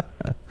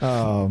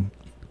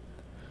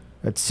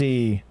 Let's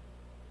see.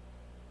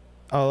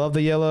 I love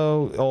the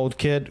yellow old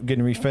kid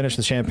getting refinished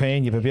the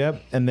champagne.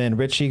 Yep. And then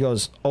Richie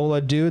goes, "Hola,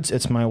 dudes!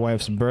 It's my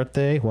wife's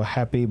birthday. Well,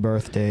 happy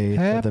birthday!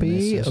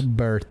 Happy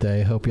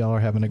birthday! Hope y'all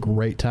are having a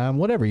great time,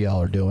 whatever y'all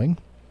are doing.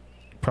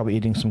 Probably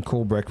eating some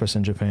cool breakfast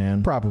in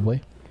Japan.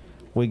 Probably.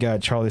 We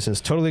got Charlie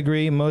says, totally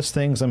agree. Most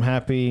things I'm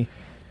happy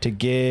to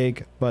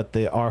gig, but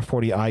the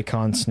R40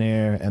 Icon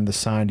snare and the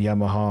signed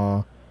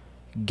Yamaha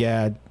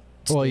GAD.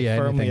 Well,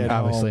 yeah,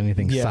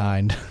 anything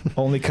signed.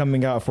 Only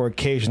coming out for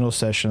occasional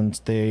sessions.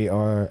 They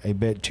are a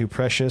bit too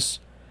precious.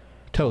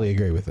 Totally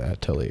agree with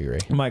that. Totally agree.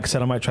 Mike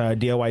said I might try a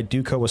DIY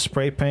Duco with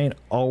spray paint.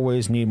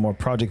 Always need more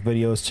project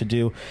videos to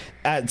do.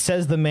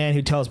 Says the man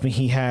who tells me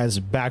he has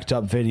backed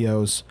up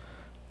videos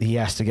he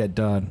has to get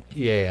done.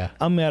 Yeah.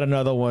 I'm gonna add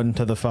another one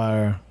to the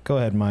fire. Go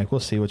ahead, Mike. We'll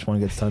see which one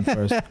gets done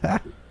first.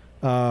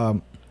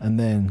 And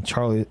then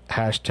Charlie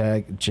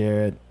hashtag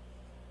Jared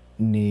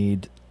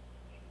needs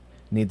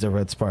a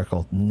red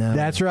sparkle. No.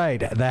 That's right.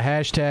 The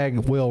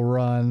hashtag will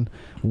run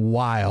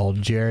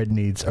wild. Jared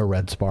needs a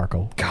red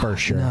sparkle. God, for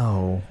sure.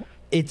 No.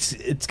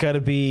 It's gotta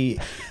be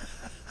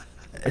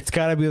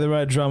the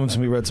red drum. It's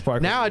gonna be red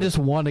sparkle. Now I just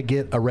want to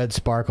get a red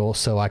sparkle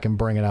so I can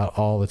bring it out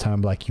all the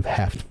time. Like, you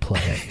have to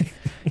play it.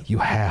 You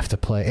have to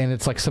play. And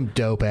it's like some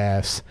dope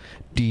ass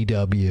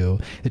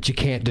DW that you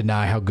can't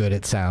deny how good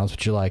it sounds,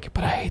 but you're like,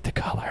 but I hate the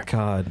color.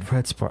 God,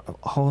 red sparkle.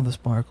 All the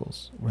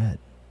sparkles. Red.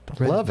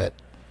 Love it.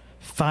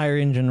 Fire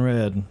engine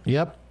red.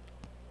 Yep.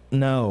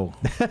 No.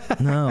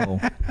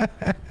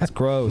 It's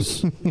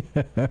gross. And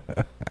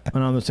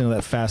I'm listening to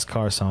that fast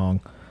car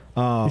song.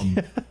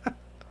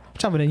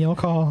 Driving in your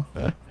car.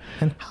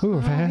 And we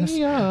were fast.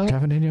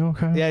 Driving in your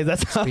car. Yeah,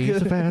 that's how Speed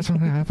so fast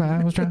when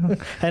I was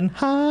driving. And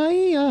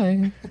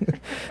hi.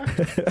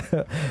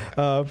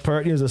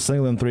 Pert uses a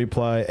Slingerland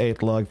 3-ply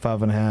 8 lug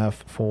 5.5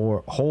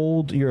 for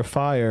hold your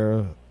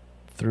fire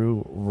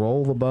through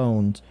roll the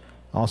bones.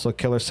 Also,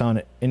 killer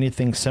sound.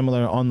 Anything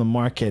similar on the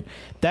market?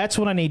 That's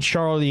what I need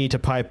Charlie to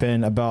pipe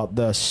in about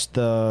the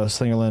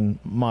Slingerland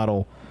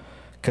model,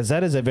 because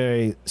that is a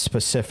very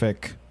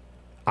specific.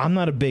 I'm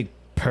not a big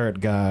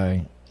Pert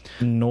guy,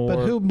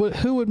 nor. But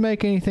who would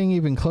make anything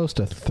even close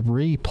to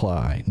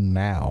 3-ply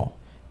now?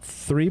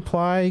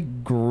 3-ply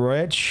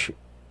Gretsch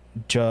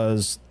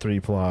does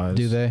 3-plies.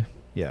 Do they?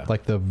 Yeah,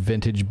 like the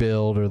vintage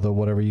build or the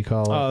whatever you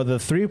call it. The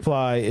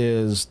 3-ply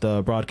is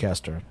the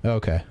Broadcaster.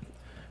 Okay.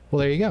 Well,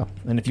 there you go.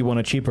 And if you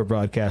want a cheaper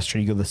Broadcaster,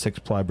 you go the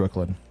 6-ply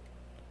Brooklyn.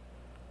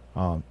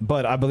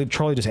 But I believe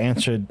Charlie just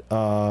answered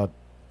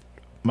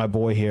my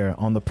boy here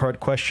on the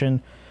Pert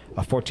question.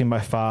 A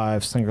 14x5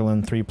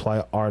 Slingerland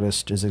 3-ply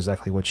Artist is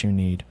exactly what you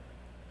need.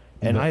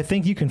 And I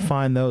think you can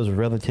find those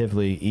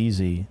relatively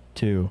easy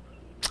too.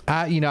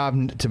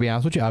 To be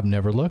honest with you, I've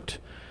never looked.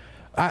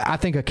 I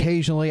think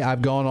occasionally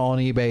I've gone on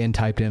eBay and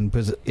typed in,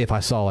 because if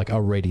I saw like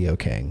a Radio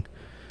King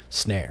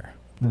snare,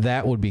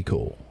 that would be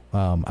cool.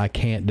 I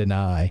can't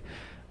deny,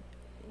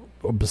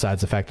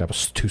 besides the fact that I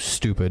was too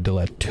stupid to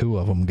let 2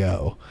 of them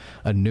go,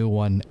 a new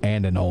one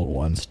and an old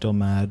one. Still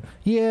mad?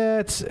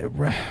 Yeah,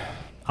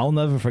 I'll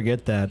never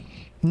forget that.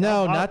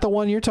 No, not the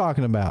one you're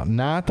talking about.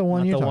 Not the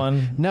one you're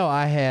talking about. No,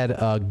 I had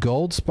a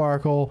Gold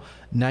Sparkle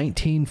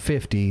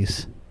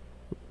 1950s,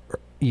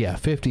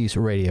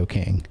 50s Radio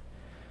King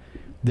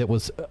that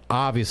was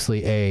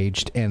obviously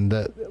aged, and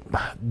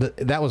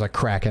that was a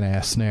cracking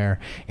ass snare.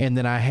 And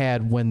then I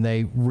had, when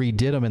they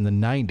redid them in the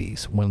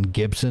 90s, when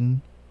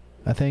Gibson,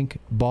 I think,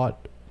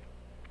 bought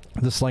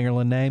the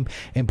Slingerland name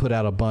and put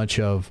out a bunch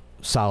of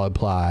solid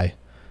ply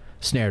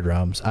snare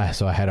drums.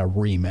 So I had a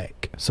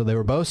remake. So they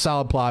were both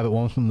solid ply, but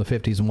one was from the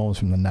 50s and one was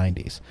from the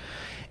 90s.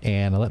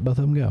 And I let both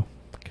of them go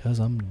because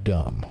I'm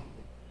dumb.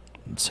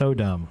 So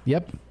dumb.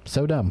 Yep,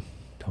 so dumb.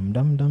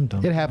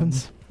 Dumb. It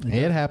happens.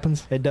 It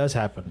happens. It does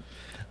happen.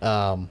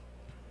 But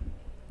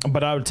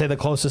I would say the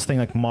closest thing,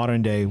 like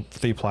modern day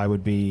 3-ply,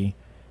 would be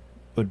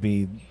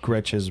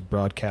Gretsch's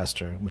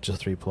Broadcaster, which is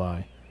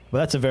 3-ply. But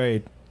that's a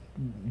very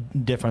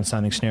different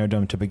sounding snare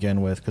drum to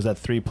begin with, because that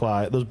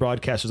 3-ply, those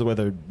Broadcasters, the way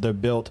they're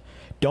built,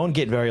 don't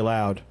get very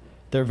loud.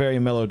 They're very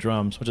mellow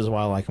drums, which is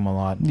why I like them a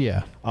lot.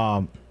 Yeah.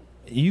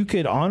 You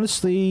could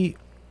honestly,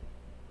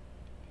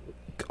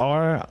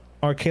 Kaler,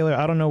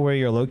 I don't know where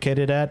you're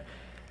located at.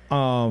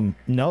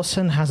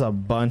 Nelson has a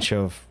bunch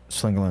of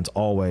Slingerlands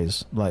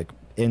always, like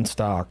in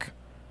stock,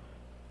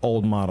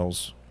 old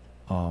models.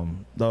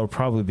 That'll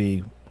probably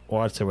be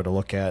I'd say where to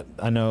look at.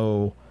 I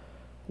know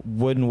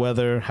Wood and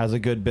Weather has a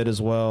good bit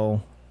as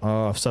well.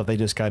 Stuff they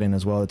just got in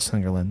as well at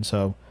Slingerland.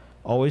 So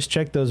always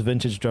check those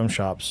vintage drum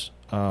shops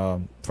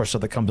for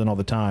stuff that comes in all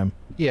the time.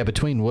 Yeah,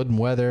 between Wood and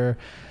Weather,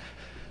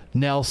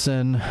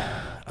 Nelson,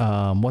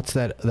 what's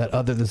that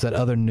other? There's that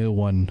other new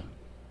one,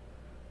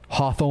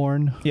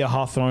 Hawthorne. Yeah,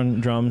 Hawthorne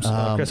drums.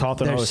 Chris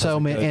Hawthorne. There's so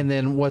many, and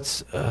then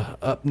what's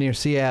up near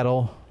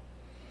Seattle?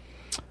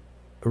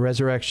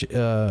 Resurrection,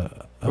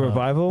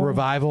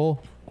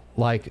 Revival.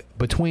 Like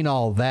between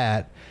all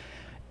that,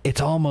 it's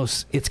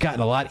gotten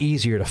a lot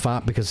easier to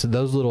find because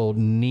those little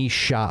niche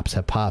shops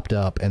have popped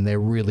up, and they're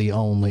really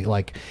only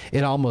like,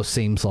 it almost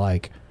seems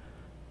like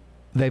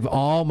they've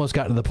almost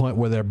gotten to the point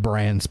where they're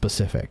brand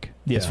specific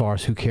as far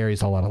as who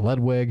carries a lot of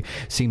Ludwig.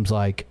 Seems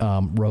like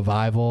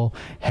Revival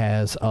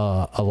has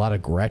a lot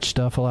of Gretsch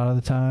stuff a lot of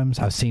the times.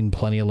 I've seen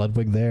plenty of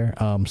Ludwig there.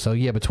 So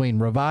yeah, between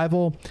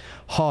Revival,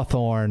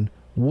 Hawthorne,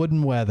 Wood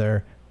and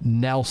Weather,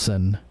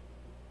 Nelson.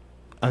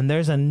 And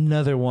there's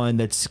another one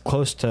that's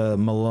close to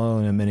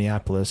Malone in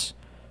Minneapolis.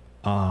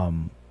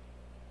 Twin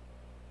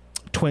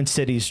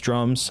Cities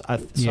Drums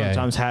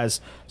sometimes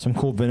has some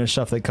cool vintage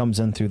stuff that comes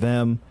in through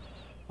them.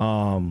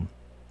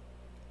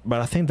 But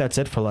I think that's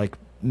it for like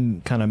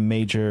kind of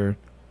major.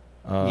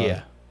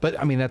 But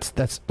I mean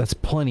that's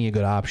plenty of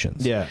good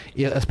options. Yeah,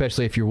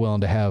 especially if you're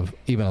willing to have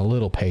even a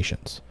little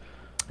patience.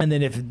 And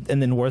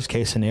then worst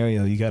case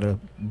scenario, you got to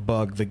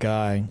bug the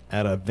guy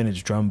at a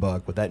Vintage Drum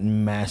Bug with that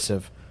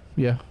massive.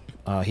 Yeah.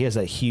 He has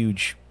that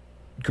huge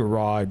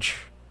garage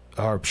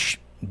or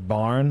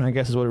barn, I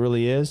guess is what it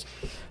really is.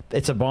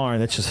 It's a barn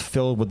that's just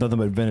filled with nothing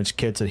but vintage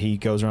kits that he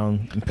goes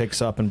around and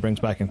picks up and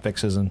brings back and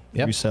fixes and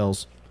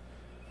resells.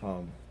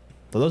 So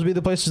those would be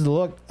the places to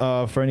look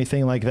for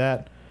anything like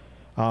that.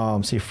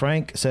 See,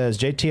 Frank says,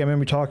 JT, I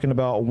remember talking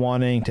about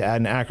wanting to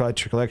add an Acolyte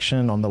to your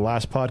collection on the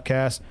last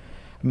podcast.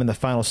 I'm in the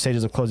final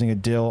stages of closing a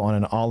deal on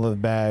an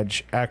olive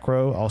badge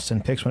acro. I'll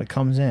send pics when it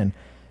comes in.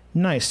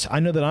 Nice. I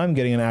know that I'm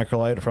getting an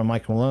Acolyte from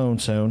Mike Malone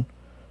soon.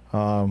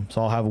 So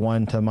I'll have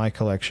one to my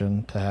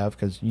collection to have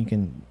because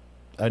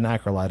an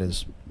Acolyte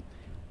is...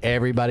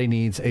 Everybody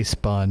needs a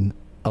spun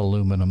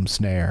aluminum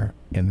snare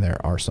in their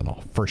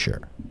arsenal, for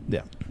sure.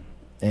 Yeah.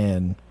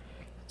 And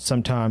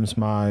sometimes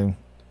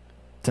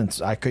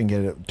since I couldn't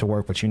get it to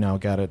work, but you now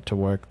got it to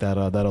work, that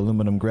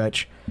aluminum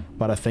Gretsch,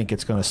 but I think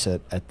it's going to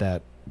sit at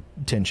that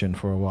tension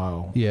for a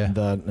while. Yeah. And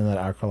that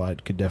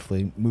Acolyte could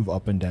definitely move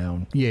up and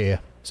down. Yeah.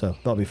 So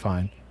that'll be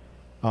fine.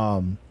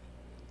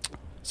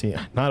 See,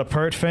 not a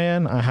Pert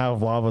fan. I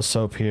have Lava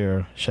Soap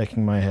here,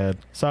 shaking my head.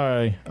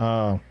 Sorry.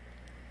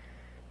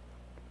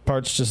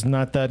 Pert's just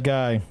not that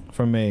guy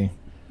for me.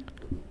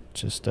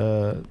 Just,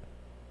 I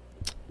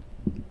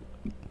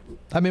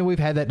mean, we've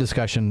had that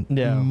discussion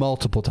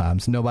multiple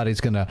times. Nobody's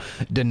going to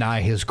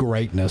deny his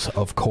greatness,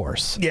 of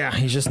course. Yeah,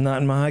 he's just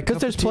not my cup of tea.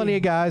 Because there's plenty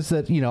of guys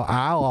that,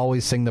 I'll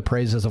always sing the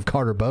praises of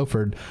Carter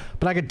Beauford,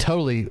 but I could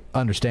totally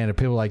understand if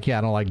people are like, yeah,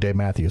 I don't like Dave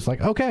Matthews.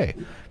 Like, okay,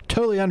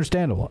 totally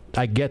understandable.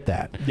 I get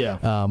that.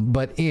 Yeah.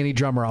 But any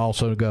drummer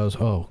also goes,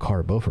 oh,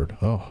 Carter Beauford.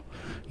 Oh,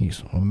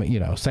 he's,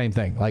 same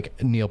thing.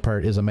 Like Neil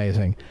Peart is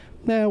amazing.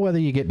 Now, whether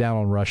you get down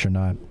on Rush or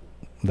not,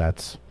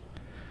 that's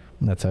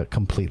a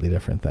completely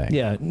different thing.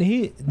 Yeah,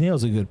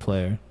 Neil's a good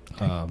player.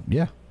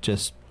 Yeah.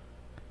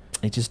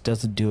 It just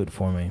doesn't do it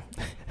for me.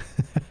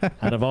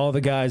 Out of all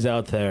the guys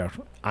out there,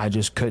 I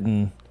just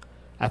couldn't.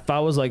 If I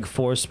was like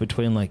forced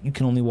between like you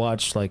can only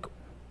watch like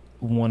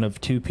one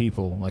of two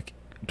people, like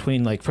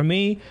between like for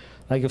me,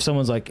 like if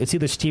someone's like it's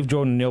either Steve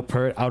Jordan or Neil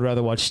Peart, I'd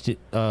rather watch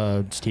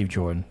Steve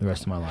Jordan the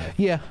rest of my life.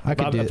 Yeah,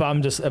 if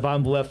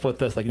I'm left with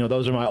this, like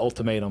those are my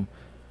ultimatum.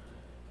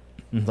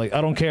 Like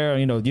I don't care,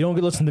 you don't get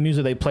to listen to the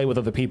music they play with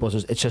other people.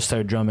 It's just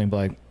their drumming,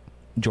 like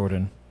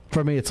Jordan.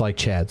 For me, it's like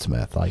Chad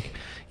Smith. Like,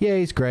 yeah,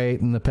 he's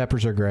great, and the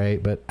Peppers are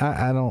great, but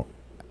I don't.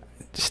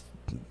 Just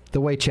the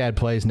way Chad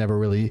plays never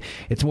really.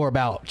 It's more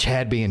about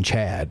Chad being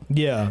Chad.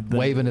 Yeah,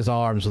 waving his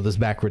arms with his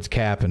backwards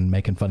cap and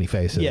making funny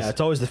faces. Yeah,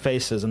 it's always the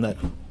faces and that.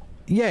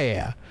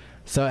 Yeah.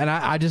 So, and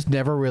I just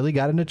never really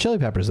got into Chili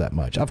Peppers that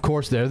much. Of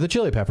course, they're the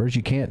Chili Peppers.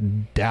 You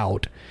can't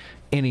doubt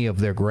any of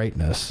their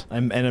greatness.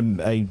 And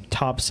a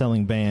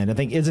top-selling band. I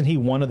think, isn't he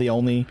one of the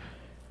only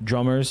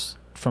drummers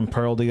from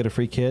Pearl to get a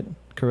free kit?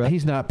 Correct?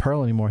 He's not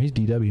Pearl anymore. He's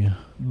DW.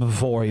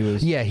 Before he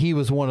was... Yeah, he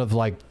was one of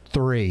like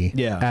 3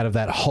 out of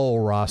that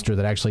whole roster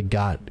that actually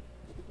got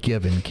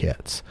given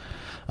kits.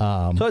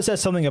 So it says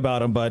something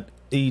about him, but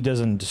he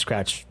doesn't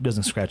scratch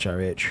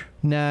our itch.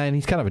 Nah, and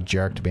he's kind of a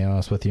jerk, to be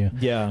honest with you.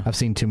 Yeah. I've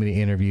seen too many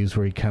interviews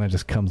where he kind of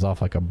just comes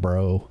off like a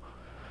bro,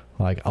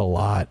 like a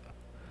lot.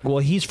 Well,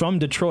 he's from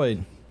Detroit.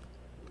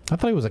 I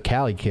thought he was a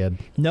Cali kid.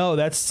 No,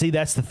 that's the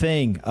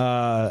thing.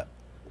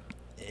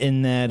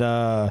 In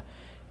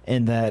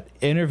that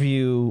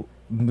interview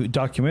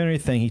documentary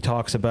thing, he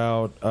talks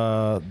about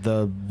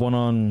the one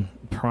on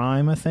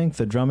Prime, I think,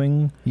 the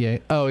drumming. Yeah.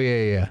 Oh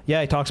yeah.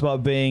 Yeah, he talks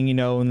about being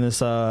in this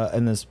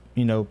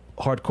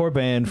hardcore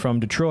band from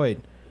Detroit.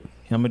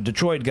 I'm a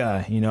Detroit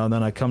guy, and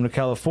then I come to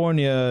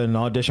California and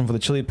audition for the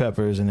Chili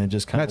Peppers, and it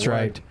just kind of That's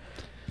right.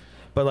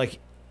 But like,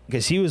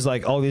 because he was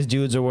like, all these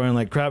dudes are wearing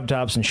like crop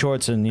tops and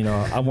shorts, and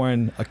I'm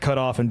wearing a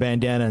cutoff and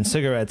bandana and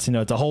cigarettes.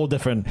 It's a whole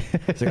different.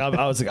 It's like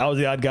I was the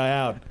odd guy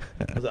out.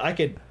 I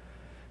could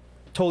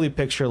totally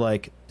picture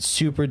like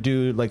super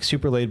dude, like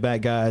super laid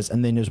back guys,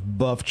 and then just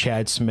buff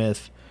Chad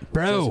Smith,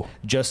 bro,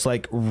 just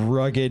like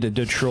rugged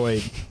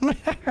Detroit.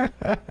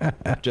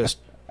 Just,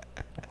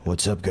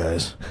 what's up,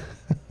 guys?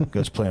 You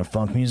guys playing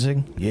funk music?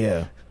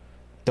 Yeah.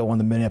 Don't want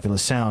the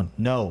Minneapolis sound.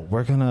 No,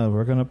 we're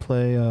gonna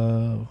play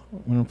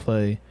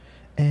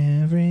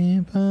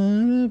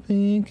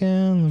Everybody in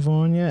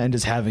California, and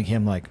just having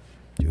him like,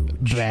 dude,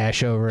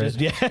 bash over it.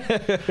 Yeah.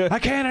 I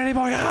can't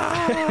anymore.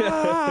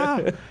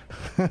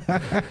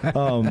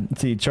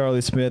 See,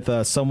 Charlie Smith,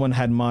 someone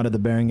had modded the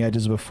bearing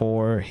edges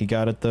before he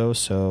got it though,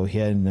 so he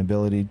had an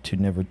ability to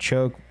never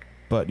choke,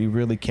 but you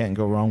really can't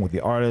go wrong with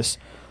the artist.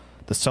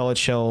 The solid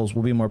shells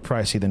will be more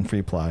pricey than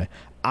free ply.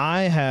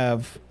 I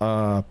have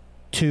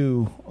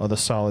 2 of the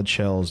solid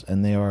shells,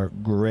 and they are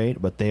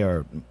great, but they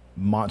are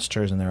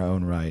monsters in their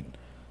own right.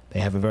 They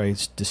have a very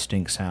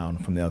distinct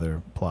sound from the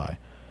other ply.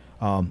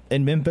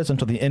 In Memphis,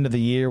 until the end of the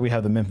year, we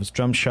have the Memphis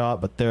Drum Shop,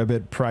 but they're a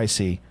bit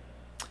pricey.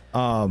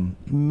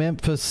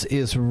 Memphis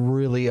is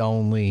really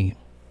only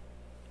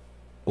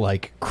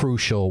like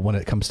crucial when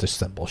it comes to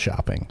cymbal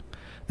shopping.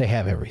 They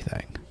have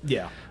everything.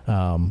 Yeah.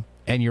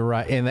 And you're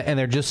right, and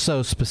they're just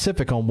so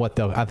specific on what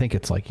they'll. I think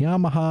it's like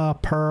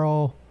Yamaha,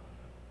 Pearl,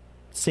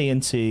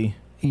 CNC.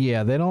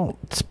 Yeah, they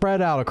don't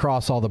spread out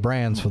across all the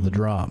brands for the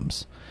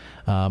drums.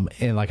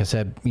 And like I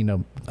said,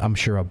 I'm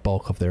sure a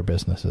bulk of their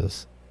business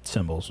is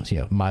cymbals.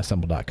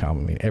 mycymbal.com.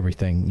 I mean,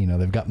 everything,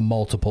 they've got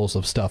multiples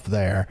of stuff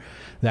there.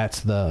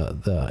 That's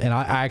and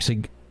I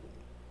actually,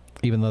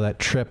 even though that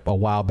trip a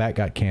while back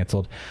got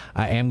canceled,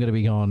 I am going to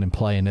be going and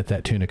playing at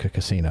that Tunica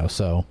Casino.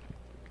 So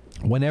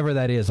whenever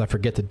that is, I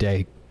forget the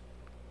date,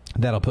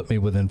 that'll put me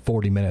within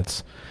 40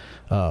 minutes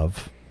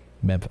of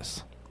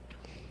Memphis.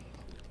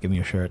 Give me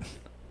your shirt.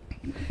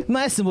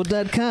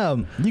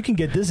 mycymbal.com. You can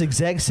get this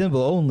exact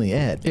symbol only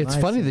at It's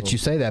funny that you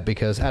say that,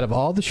 because out of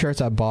all the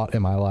shirts I bought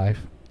in my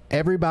life,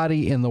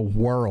 everybody in the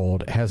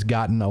world has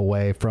gotten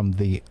away from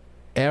the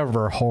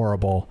ever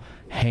horrible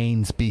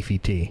Hanes beefy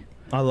tee.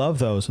 I love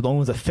those. The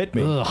ones that fit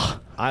me. Ugh,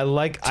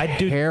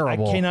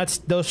 terrible. I cannot,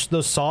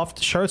 those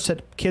soft shirts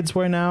that kids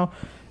wear now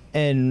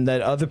and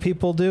that other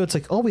people do. It's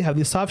like, oh, we have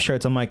these soft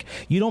shirts. I'm like,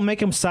 you don't make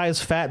them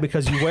size fat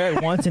because you wear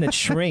it once and it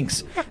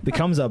shrinks.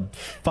 Becomes a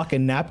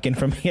fucking napkin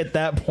for me at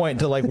that point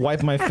to like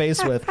wipe my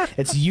face with.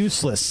 It's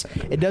useless.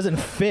 It doesn't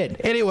fit.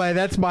 Anyway,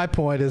 that's my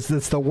point. Is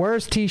it's the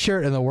worst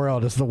T-shirt in the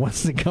world is the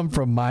ones that come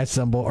from My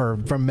Cymbal or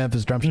from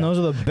Memphis Drum Shop. And those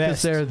are the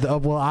best.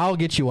 Well, I'll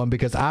get you one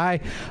because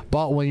I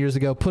bought one years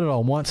ago, put it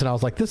on once, and I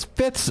was like, this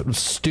fits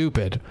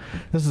stupid.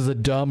 This is a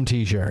dumb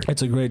T-shirt.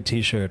 It's a great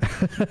T-shirt.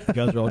 You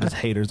guys are all just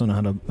haters. Don't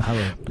know how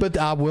to. But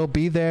I will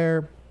be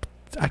there.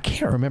 I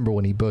can't remember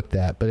when he booked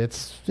that, but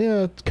it's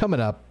it's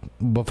coming up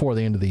before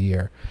the end of the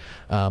year.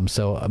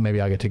 So maybe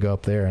I'll get to go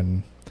up there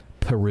and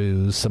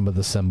peruse some of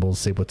the cymbals,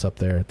 see what's up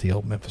there at the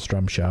old Memphis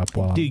Drum Shop.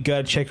 Dude, you got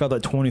to check out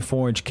that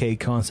 24-inch K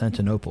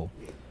Constantinople,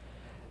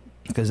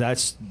 because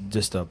that's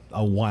just a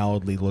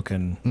wildly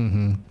looking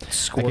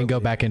I can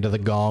go back into the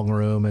gong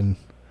room and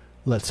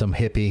let some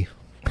hippie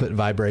put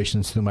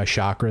vibrations through my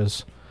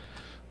chakras.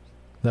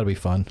 That'll be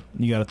fun.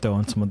 You got to throw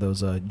in some of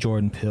those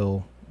Jordan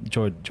Peele.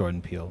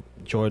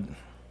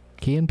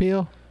 Key and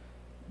Peele?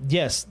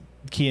 Yes,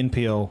 Key and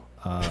Peele.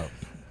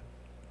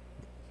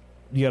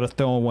 You got to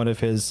throw in one of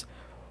his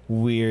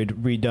weird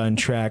redone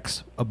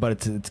tracks,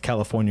 but it's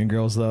California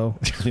Girls though.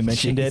 We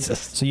mentioned it.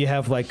 So you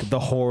have like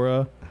the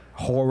horror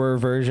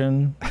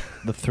version,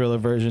 the thriller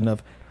version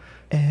of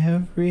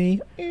every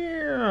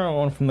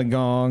one from the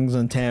gongs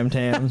and tam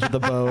tams with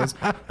the bows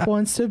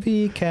wants to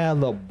be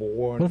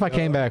California. What if I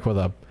came back with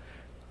a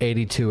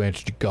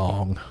 82-inch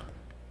gong?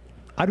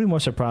 I'd be more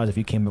surprised if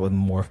you came up with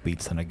morph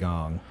beats than a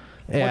gong.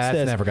 Yeah,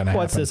 that's never going to happen.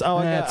 What's this?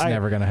 Oh, that's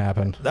never going to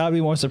happen. I'd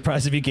be more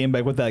surprised if you came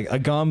back with a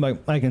gong.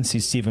 But I can see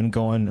Steven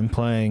going and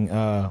playing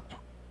that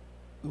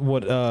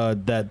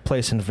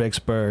place in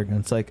Vicksburg, and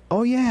it's like,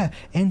 oh yeah,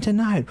 and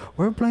tonight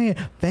we're playing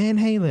Van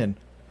Halen.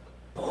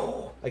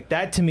 Like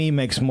that to me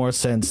makes more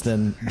sense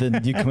than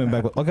you coming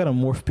back with, I got a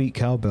morph beat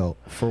cowbell.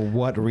 For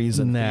what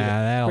reason?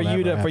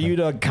 For you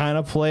to kind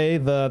of play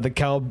the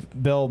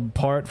cowbell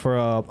part for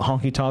a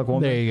honky tonk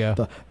woman. There you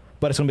go.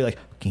 But it's gonna be like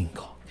king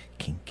kong,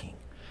 king king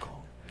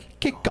kong.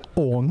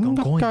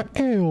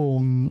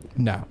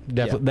 No,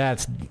 definitely,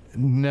 that's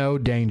no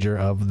danger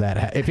of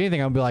that. If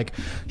anything, I'll be like,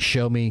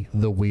 show me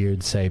the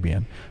weird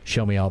Sabian.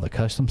 Show me all the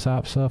custom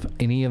shop stuff.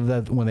 Any of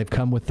that when they've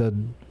come with the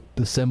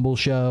cymbal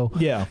show.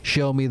 Yeah.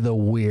 Show me the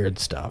weird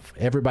stuff.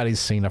 Everybody's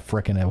seen a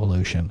frickin'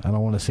 Evolution. I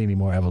don't want to see any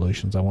more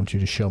Evolutions. I want you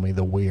to show me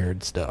the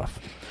weird stuff.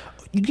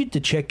 You get to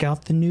check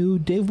out the new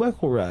Dave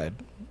Weckl ride.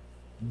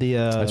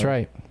 That's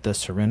right. The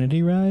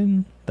Serenity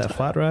ride? That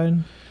flat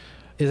ride?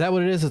 Is that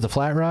what it is? It's a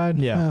flat ride?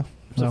 Yeah.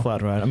 It's a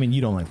flat ride. I mean,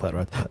 you don't like flat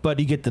rides. But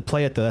you get to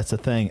play it, though. That's the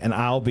thing. And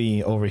I'll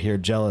be over here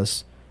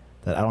jealous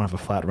that I don't have a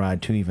flat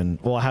ride to even...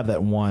 Well, I have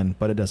that one,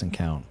 but it doesn't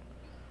count.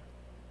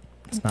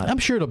 It's not. I'm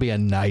sure it'll be a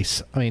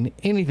nice. I mean,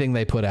 anything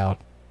they put out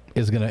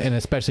is gonna, and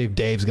especially if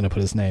Dave's gonna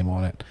put his name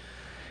on it,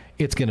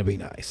 it's gonna be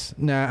nice.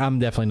 Now, I'm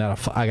definitely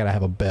not I gotta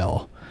have a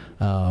bell.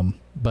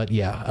 But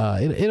yeah,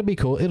 it'll be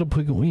cool. It'll,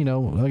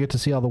 I'll get to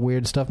see all the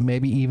weird stuff.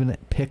 Maybe even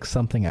pick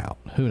something out.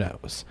 Who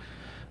knows?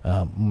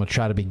 I'm gonna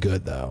try to be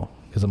good though,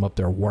 because I'm up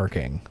there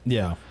working.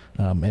 Yeah.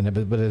 But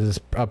it is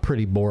a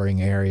pretty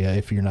boring area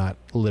if you're not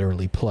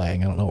literally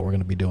playing. I don't know what we're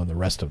going to be doing the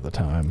rest of the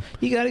time.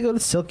 You got to go to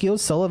Silky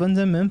O'Sullivan's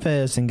in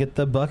Memphis and get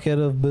the bucket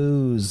of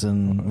booze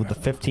and with the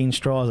 15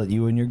 straws that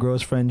you and your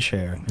gross friend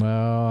share.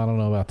 Well, I don't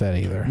know about that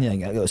either. Yeah, you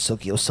got to go to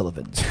Silky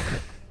O'Sullivan's.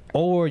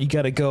 Or you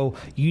got to go,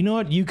 you know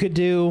what you could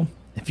do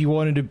if you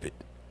wanted to,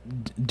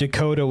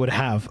 Dakota would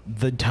have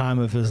the time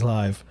of his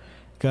life.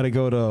 Got to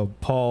go to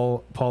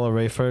Paula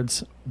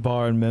Rayford's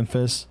bar in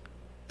Memphis.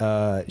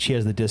 She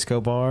has the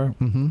disco bar,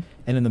 and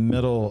in the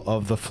middle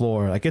of the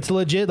floor, like it's a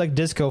legit like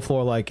disco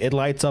floor, like it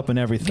lights up and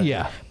everything.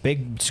 Yeah,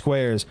 big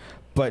squares.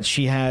 But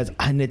she has,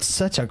 and it's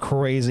such a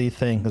crazy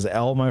thing because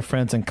all my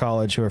friends in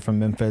college who are from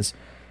Memphis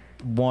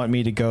want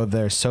me to go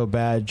there so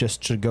bad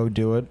just to go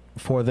do it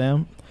for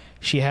them.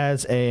 She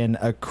has an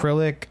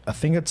acrylic, I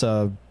think it's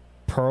a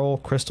pearl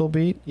crystal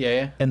bead.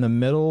 Yeah. In the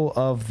middle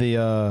of the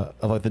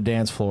the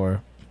dance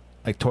floor,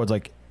 like towards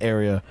like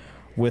area.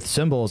 With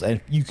cymbals, and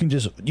you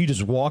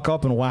just walk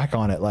up and whack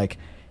on it, like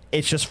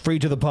it's just free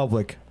to the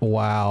public.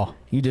 Wow!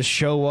 You just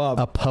show up.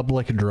 A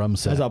public drum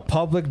set. There's a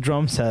public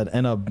drum set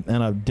and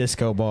a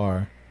disco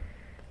bar.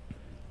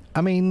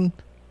 I mean,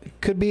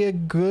 could be a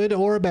good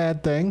or a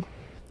bad thing.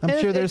 I'm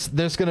sure there's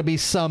going to be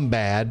some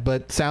bad,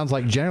 but sounds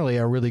like generally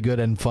a really good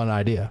and fun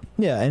idea.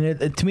 Yeah,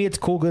 and to me it's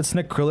cool because it's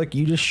an acrylic.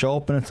 You just show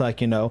up and it's like,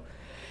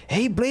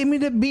 hey, play me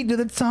the beat to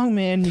that song,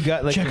 man. You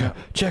got like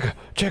checker.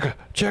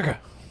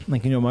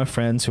 Like, my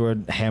friends who are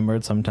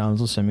hammered sometimes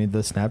will send me the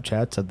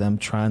Snapchats of them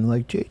trying,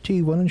 like,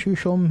 JT, why don't you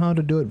show them how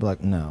to do it? But,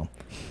 like, no.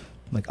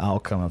 Like, I'll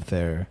come up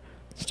there.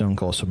 Stone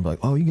Cold will be like,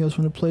 oh, you guys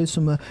want to play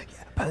some, and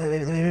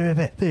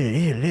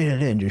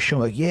just show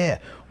them, like, yeah,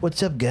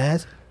 what's up,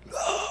 guys?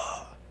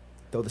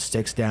 Throw the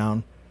sticks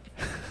down.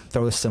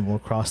 Throw the cymbal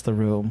across the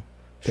room.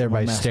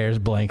 Everybody stares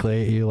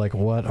blankly at you like,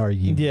 what are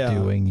you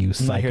doing, you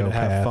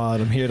psychopath?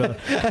 I'm here to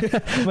have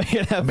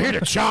fun. I'm here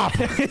to chop.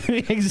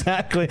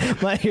 Exactly. I'm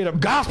not here to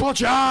gospel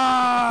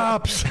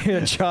chops. Here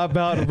to chop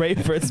out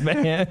Rayford's,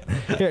 man.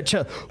 Here to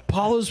chop.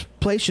 Paula's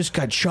place just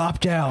got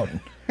chopped out.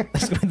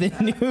 That's the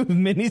new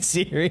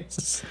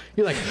miniseries.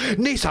 You're like,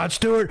 Nissan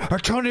Stewart or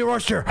Tony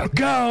Royster,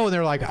 go! And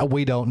they're like,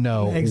 we don't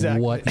know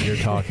what you're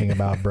talking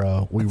about,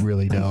 bro. We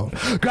really don't.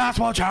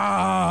 Gospel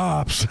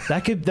chops.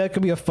 That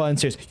could be a fun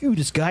series. You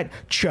just got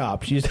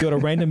chopped. You just go to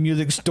random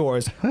music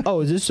stores.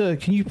 Oh, is this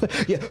can you play?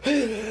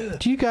 Yeah.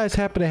 Do you guys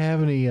happen to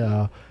have any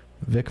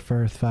Vic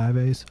Firth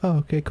 5As? Oh,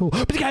 okay, cool.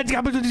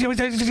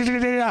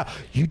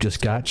 You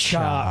just got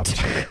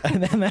chopped.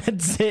 And then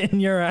that's it in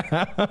your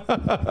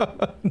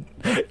house.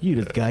 You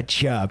just got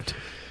chopped.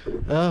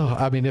 Oh,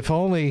 I mean, if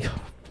only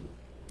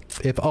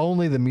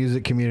the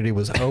music community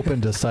was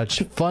open to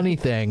such funny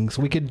things,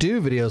 we could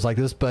do videos like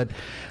this. But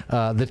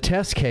the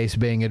test case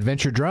being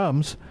Adventure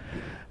Drums,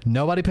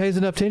 nobody pays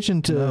enough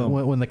attention to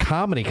when the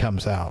comedy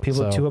comes out.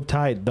 People are too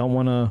uptight. Don't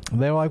want to.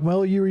 They're like,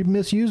 well, you're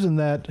misusing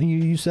that.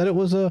 You said it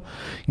was a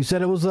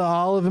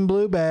olive and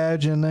blue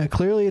badge, and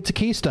clearly it's a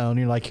Keystone.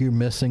 You're like, you're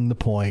missing the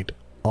point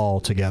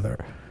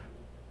altogether.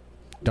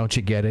 Don't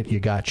you get it? You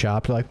got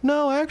chopped. You're like,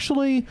 no,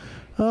 actually,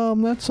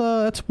 that's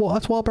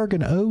Wahlberg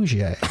and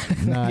Auger,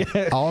 not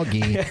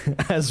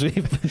Augie. As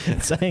we've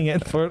been saying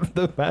it for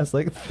the past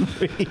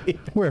 3 years.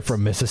 We're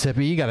from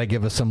Mississippi. You got to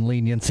give us some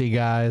leniency,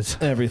 guys.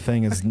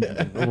 Everything is.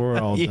 We're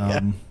all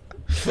dumb.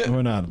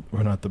 We're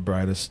not the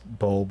brightest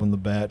bulb in the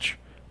batch.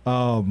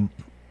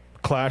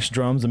 Clash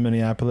Drums in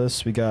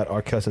Minneapolis. We got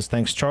Arquette says,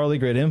 thanks, Charlie.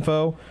 Great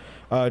info.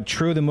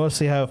 True, they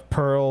mostly have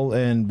Pearl,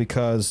 and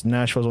because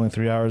Nashville's only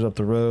 3 hours up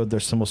the road, their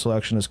cymbal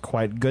selection is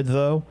quite good,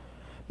 though.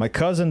 My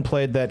cousin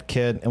played that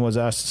kit and was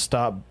asked to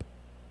stop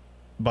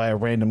by a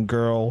random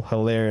girl.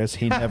 Hilarious.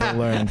 He never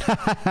learned.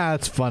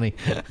 That's funny.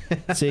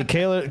 See,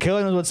 Kayla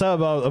knows what's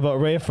up about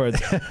Rayford.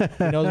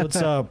 He knows what's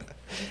up.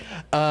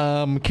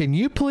 Can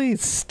you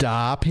please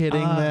stop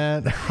hitting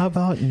that? How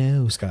about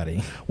no,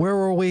 Scotty? Where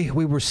were we?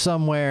 We were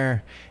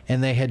somewhere,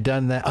 and they had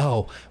done that.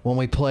 Oh, when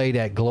we played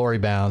at Glory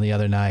Bound the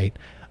other night,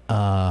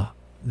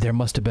 there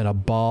must have been a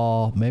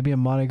ball, maybe a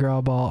Mardi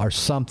Gras ball or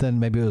something.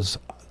 Maybe it was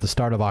the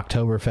start of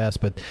Oktoberfest,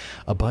 but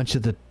a bunch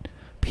of the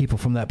people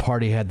from that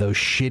party had those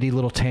shitty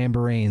little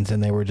tambourines,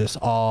 and they were just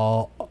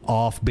all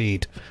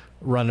offbeat,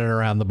 running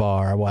around the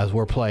bar as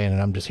we're playing, and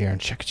I'm just hearing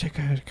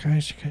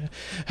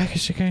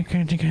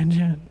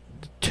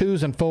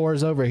twos and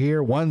fours over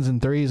here, ones and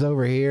threes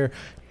over here,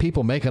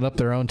 people making up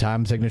their own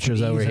time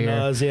signatures over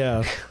here.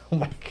 Yeah. Oh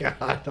my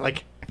god!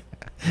 Like,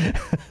 hey,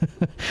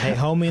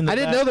 homie in the I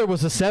didn't know there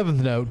was a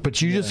seventh note,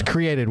 but you just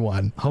created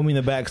one. Homie in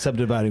the back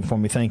subdividing for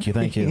me. Thank you.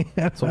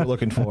 That's what we're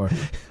looking for.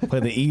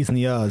 Play the E's and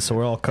the U's, so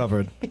we're all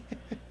covered.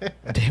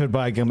 David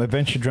Bygum,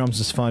 Adventure Drums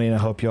is funny, and I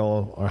hope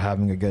y'all are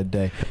having a good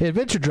day.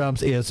 Adventure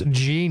Drums is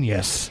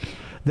genius.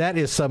 That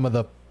is some of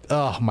the...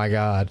 Oh, my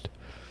God.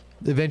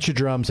 Adventure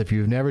Drums. If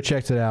you've never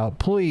checked it out,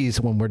 please,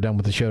 when we're done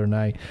with the show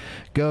tonight,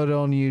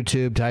 go on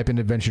YouTube, type in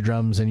Adventure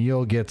Drums, and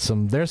you'll get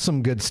there's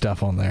some good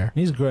stuff on there.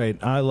 He's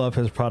great. I love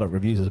his product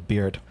reviews. His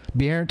Beard.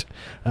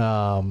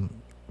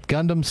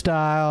 Gundam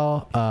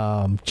Style,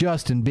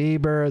 Justin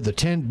Bieber,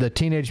 the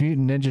Teenage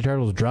Mutant Ninja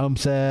Turtles drum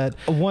set.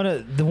 One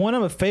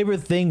of my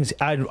favorite things,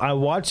 I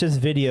watch this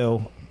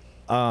video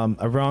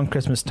around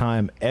Christmas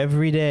time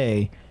every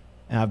day,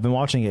 and I've been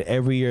watching it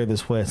every year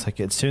this way. It's like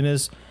as soon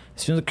as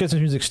the Christmas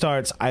music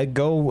starts, I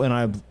go and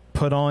I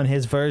put on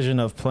his version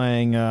of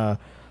playing All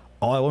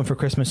I Want for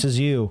Christmas Is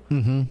You.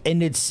 Mm-hmm.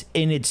 And it's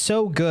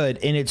so good,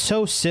 and it's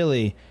so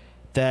silly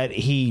that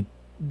he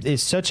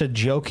is such a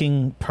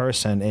joking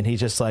person, and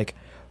he's just like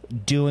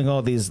doing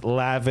all these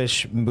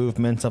lavish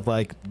movements of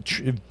like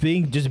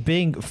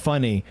being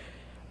funny,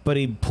 but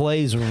he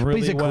plays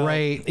really He's a well.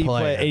 great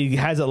player. He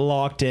has it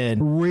locked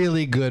in.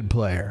 Really good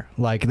player.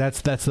 Like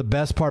that's the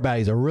best part about it.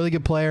 He's a really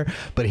good player,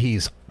 but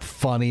he's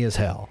funny as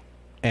hell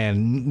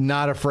and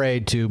not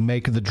afraid to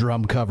make the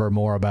drum cover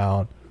more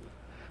about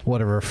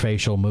whatever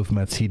facial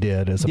movements he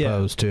did as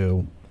opposed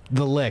to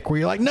the lick, where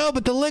you're like, no,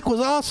 but the lick was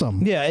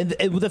awesome. Yeah,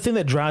 and the thing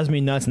that drives me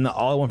nuts in the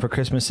All I Want for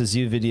Christmas Is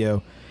You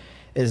video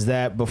is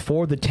that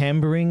before the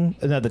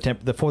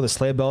before the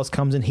sleigh bells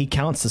comes in, he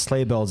counts the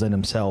sleigh bells in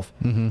himself.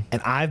 Mm-hmm.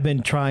 And I've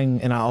been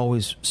trying, and I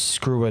always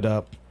screw it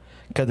up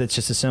because it's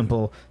just a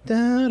simple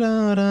da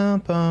da da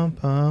bum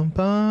bum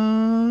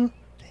bum.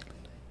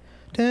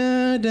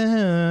 Da,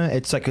 da.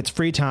 It's like it's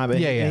free time,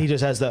 and, and he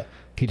just has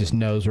he just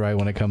knows right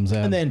when it comes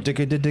in, and then and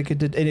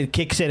it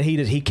kicks in.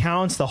 He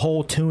counts the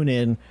whole tune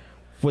in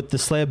with the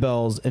sleigh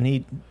bells, and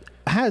he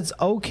has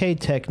okay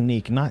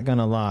technique. Not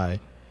gonna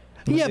lie.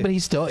 Yeah, but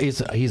he's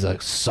a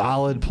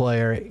solid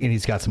player, and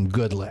he's got some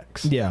good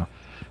licks. Yeah,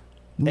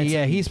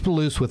 he's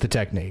loose with the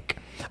technique.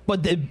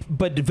 But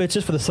it's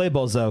just for the sleigh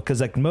bells though,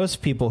 because like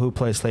most people who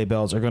play sleigh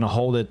bells are gonna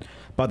hold it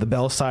by the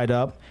bell side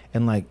up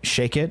and like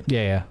shake it.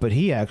 Yeah. But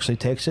he actually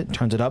takes it,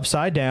 turns it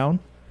upside down,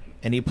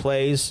 and he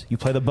plays. You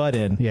play the butt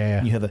in.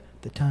 Yeah. You have the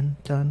dun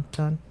dun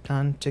dun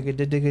dun digga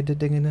digga digga.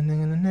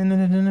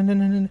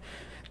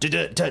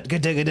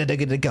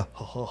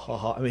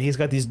 I mean, he's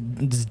got this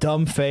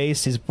dumb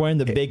face. He's wearing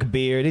the big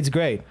beard. It's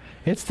great.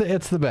 It's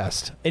the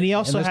best. And he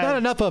also there's not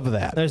enough of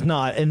that. There's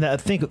not. And I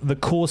think the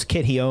coolest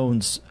kit he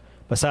owns,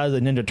 besides the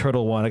Ninja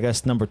Turtle one, I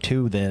guess number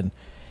 2 then,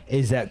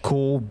 is that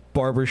cool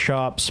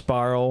barbershop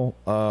spiral.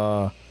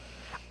 I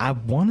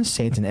want to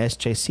say it's an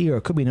SJC, or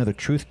it could be another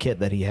Truth kit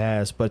that he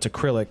has, but it's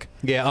acrylic.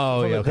 Yeah.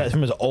 Oh, yeah. Okay.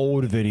 From his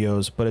old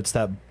videos, but it's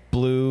that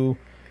blue,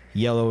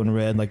 yellow, and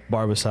red like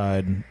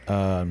Barbicide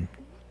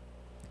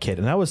kit,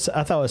 and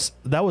I thought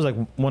that was like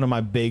one of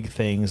my big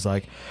things.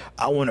 Like,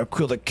 I want an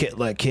acrylic kit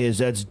like his.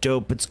 That's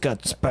dope. It's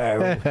got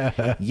Sparrow.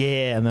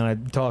 Yeah. And then I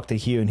talked to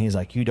Hugh, and he's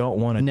like, "You don't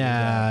want to."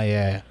 Nah.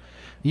 Yeah.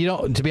 You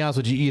don't. To be honest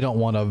with you, you don't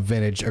want a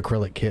vintage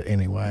acrylic kit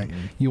anyway.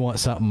 Mm-hmm. You want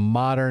something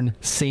modern,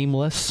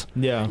 seamless.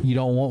 Yeah. You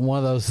don't want one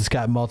of those that's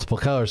got multiple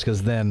colors,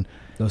 because then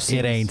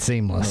it ain't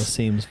seamless. Those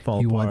seams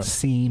fall You apart. want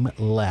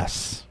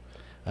seamless.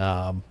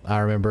 I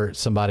remember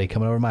somebody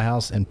coming over to my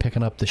house and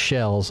picking up the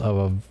shells of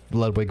a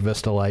Ludwig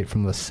Vistalite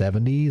from the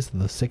 70s,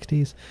 the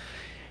 60s.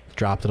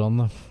 Dropped it on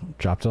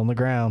the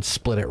ground,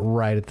 split it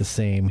right at the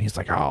seam. He's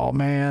like, "Oh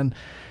man,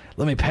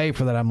 let me pay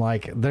for that." I'm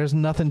like, "There's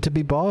nothing to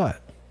be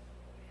bought."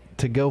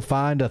 To go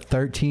find a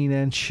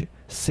 13-inch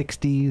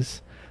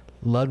 60s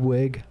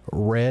Ludwig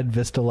red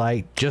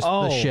Vistalite, just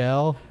the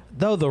shell.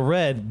 Though the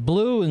red,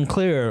 blue and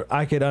clear,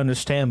 I could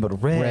understand,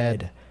 but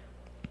red.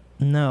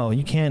 No,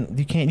 you can't.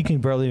 You can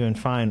barely even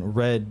find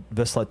red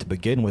Vistalite to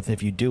begin with.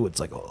 If you do, it's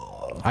like,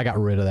 oh. I got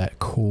rid of that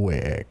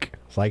quick.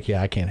 It's like,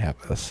 yeah, I can't have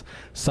this.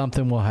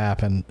 Something will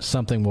happen.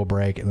 Something will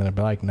break, and then I'd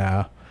be like,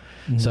 nah.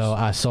 Mm-hmm. So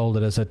I sold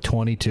it as a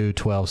 22,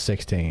 12,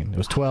 16. It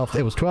was 12,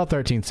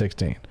 13,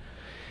 16.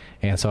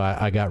 And so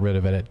I got rid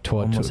of it at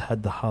 12. Almost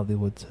had the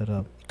Hollywood set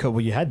up.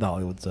 Well, you had the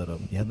Hollywood set up.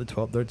 You had the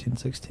 12, 13,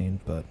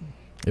 16, but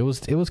it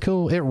was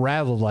cool. It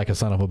rattled like a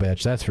son of a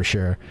bitch, that's for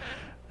sure.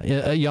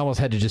 You almost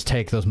had to just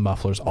take those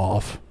mufflers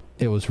off.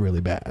 It was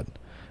really bad.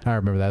 I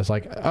remember that. It's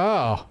like,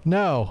 oh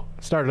no!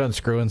 Started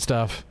unscrewing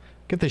stuff.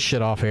 Get this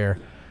shit off here.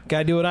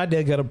 Gotta do what I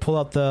did. Gotta pull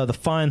out the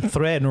fine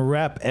thread and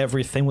wrap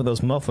everything with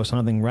those mufflers so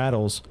nothing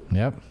rattles.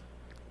 Yep.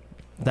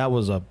 That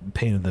was a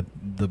pain in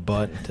the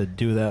butt to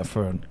do that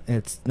for.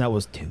 That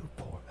was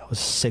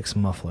 6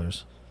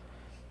 mufflers.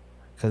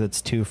 Because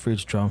it's 2 for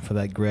each drum for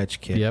that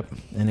Gretsch kit. Yep.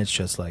 And it's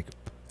just like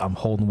I'm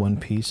holding one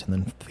piece and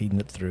then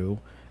feeding it through,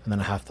 and then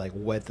I have to like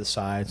wet the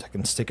sides so I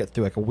can stick it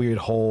through like a weird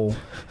hole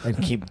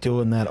and keep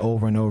doing that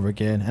over and over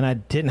again. And I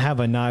didn't have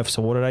a knife,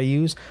 so what did I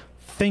use?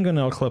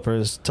 Fingernail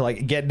clippers to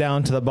like get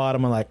down to the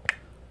bottom and like.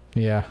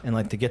 Yeah. And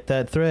like to get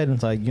that thread, and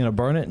it's like, you gonna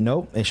burn it?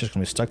 Nope. It's just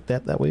gonna be stuck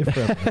that way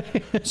forever.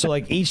 So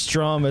like each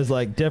drum is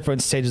like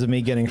different stages of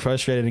me getting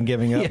frustrated and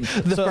giving up.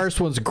 Yeah, the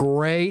first one's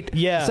great.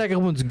 Yeah. The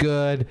second one's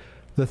good.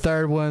 The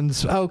third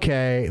one's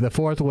okay. The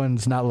fourth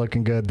one's not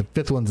looking good. The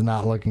fifth one's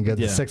not looking good.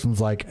 Yeah. The sixth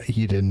one's like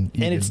you didn't.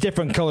 And it's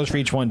different colors for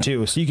each one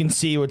too, so you can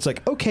see where it's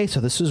like, okay, so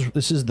this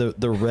is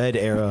the red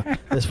era.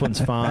 This one's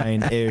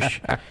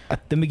fine-ish.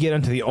 Then we get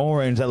into the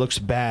orange that looks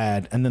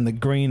bad, and then the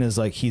green is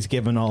like he's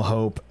given all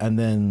hope, and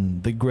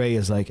then the gray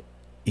is like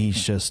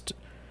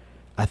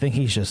I think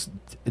he's just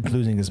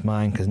losing his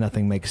mind because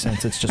nothing makes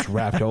sense. It's just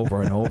wrapped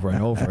over and over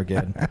and over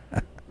again.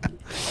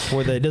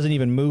 Where it doesn't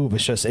even move.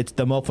 It's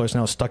the muffler's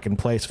now stuck in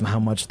place from how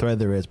much thread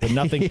there is. But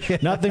nothing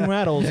nothing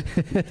rattles.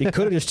 You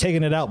could have just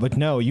taken it out, but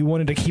no, you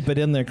wanted to keep it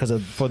in there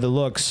for the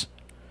looks.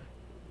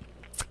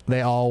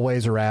 They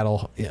always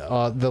rattle.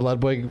 The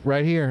Ludwig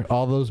right here.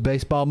 All those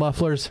baseball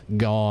mufflers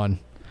gone.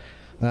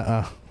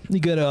 You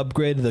got to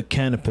upgrade the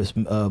Canopus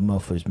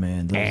mufflers,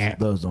 man.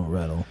 Those don't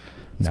rattle.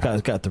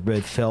 It's got the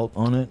red felt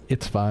on it.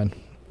 It's fine.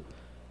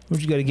 But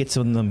you got to get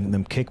some of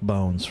them kick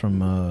bones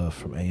from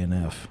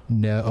A&F.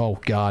 No, oh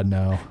God,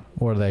 no.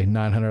 What are they?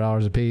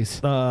 $900 a piece.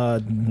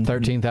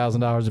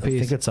 $13,000 a piece. I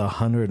think it's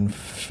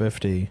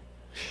 $150.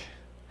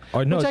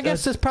 Or no, which I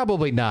guess is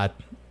probably not.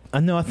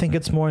 No, I think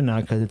it's more now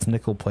because it's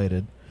nickel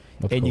plated,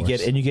 and you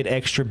get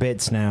extra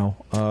bits now.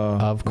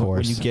 Of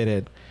course, when you get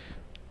it.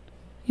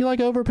 You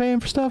like overpaying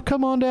for stuff?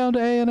 Come on down to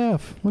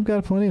A&F. We've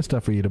got plenty of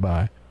stuff for you to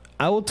buy.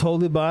 I will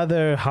totally buy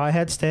their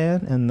hi-hat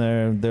stand and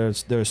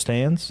their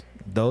stands.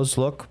 Those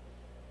look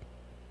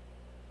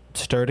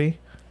sturdy.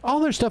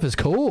 All their stuff is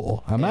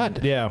cool. I'm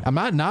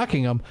not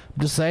knocking them.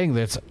 I'm just saying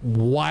that it's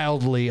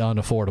wildly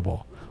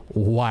unaffordable.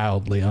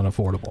 Wildly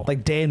unaffordable.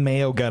 Like Dan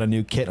Mayo got a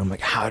new kit. I'm like,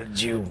 how much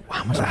did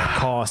that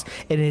cost?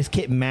 And his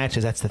kit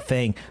matches. That's the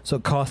thing. So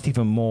it costs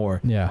even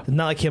more. Yeah. It's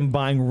not like him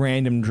buying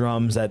random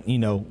drums that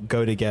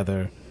go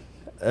together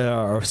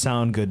or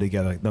sound good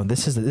together. No,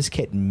 this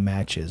kit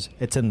matches.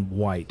 It's in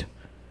white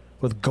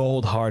with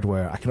gold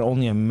hardware. I can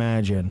only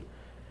imagine.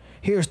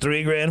 Here's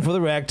 $3,000 for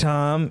the rack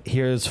tom.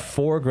 Here's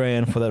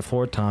 $4,000 for that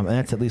floor tom, and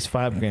that's at least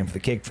 $5,000 for the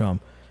kick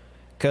drum,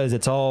 because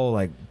it's all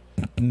like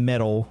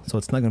metal, so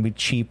it's not going to be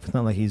cheap. It's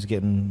not like he's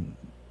getting.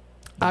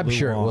 I'm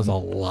sure it was a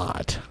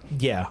lot.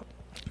 Yeah,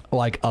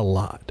 like a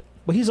lot.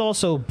 But he's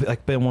also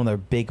like been one of their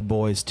big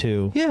boys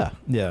too. Yeah,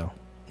 yeah.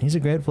 He's a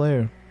great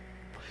player,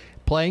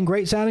 playing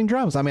great sounding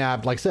drums. I mean,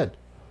 like I said,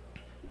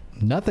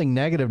 nothing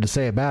negative to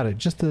say about it.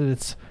 Just that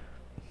it's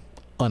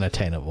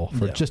unattainable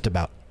for just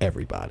about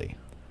everybody.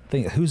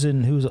 Who's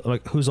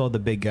all the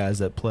big guys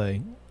that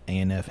play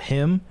A&F?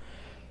 Him,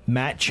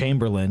 Matt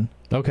Chamberlain.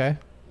 Okay.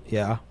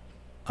 Yeah.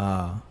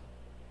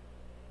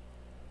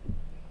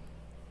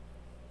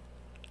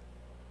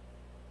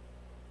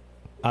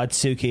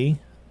 Atsuki,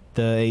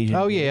 the Asian.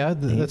 Oh yeah,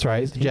 that's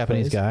right. The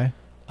Japanese guy.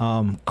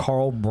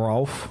 Carl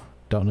Broff.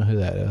 Don't know who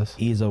that is.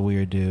 He's a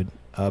weird dude.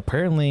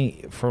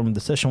 Apparently, from the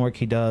session work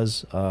he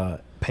does,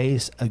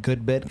 pays a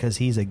good bit because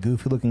he's a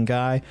goofy looking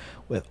guy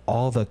with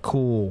all the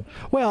cool.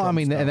 Well, I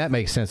mean, stuff. And that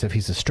makes sense. If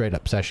he's a straight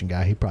up session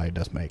guy, he probably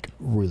does make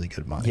really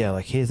good money. Yeah,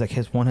 his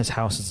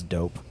house is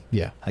dope.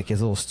 Yeah, like his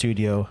little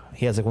studio.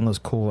 He has like one of those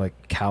cool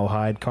like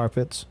cowhide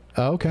carpets.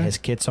 Oh, okay. His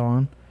kits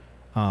on.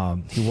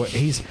 They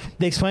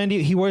explained to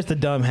you he wears the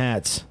dumb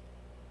hats.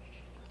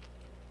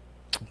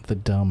 The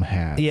dumb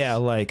hats. Yeah,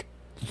 like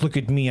look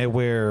at me, I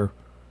wear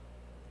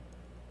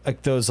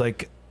like those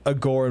like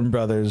Agoran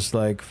Brothers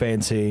like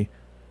fancy.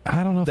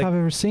 I don't know if I've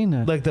ever seen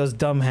that. Like those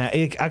dumb hats.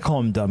 I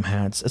call them dumb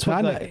hats. It's what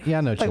I know what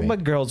you mean.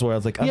 What girls wear. I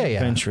was like, I'm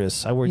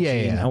adventurous. I wear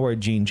I wear a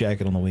jean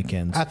jacket on the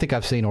weekends. I think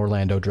I've seen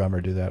Orlando Drummer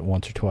do that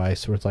once or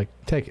twice, where it's like,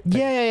 take it.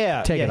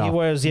 Take it off. He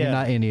wears. Yeah, you're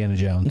not Indiana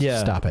Jones. Yeah,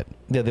 stop it.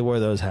 Yeah, they wear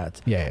those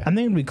hats. Yeah. I think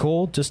it'd be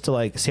cool just to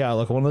like see how I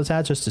look at one of those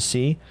hats, just to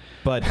see.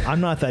 But I'm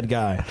not that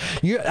guy.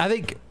 I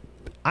think.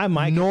 I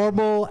might.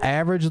 Normal,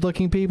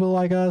 average-looking people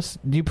like us,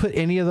 do you put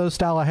any of those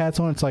style of hats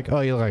on? It's like,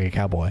 oh, you look like a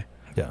cowboy.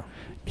 Yeah.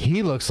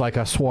 He looks like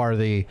a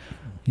swarthy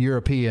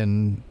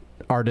European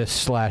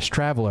artist /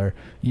 traveler.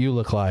 You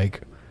look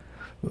like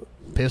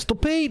Pistol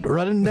Pete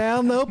running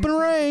down the open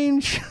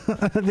range.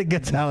 I think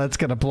that's how that's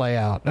going to play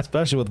out.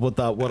 Especially with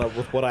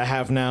what I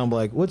have now. I'm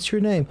like, what's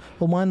your name?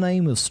 Well, my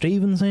name is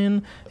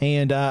Stevenson,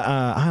 and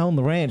I own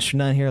the ranch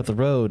down here at the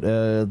road.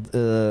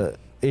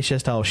 It's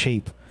just all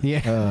sheep.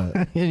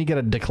 Yeah. You got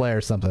to declare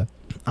something.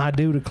 I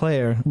do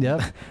declare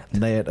that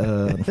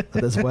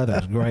this weather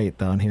is great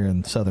down here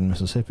in southern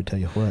Mississippi. Tell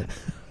you what,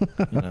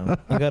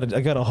 I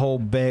got a whole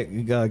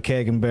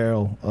keg and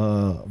barrel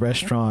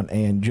restaurant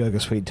and jug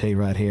of sweet tea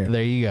right here.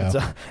 There you go.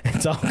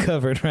 It's all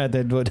covered right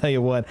there. But tell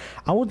you what,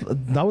 I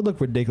would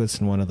look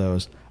ridiculous in one of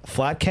those.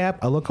 Flat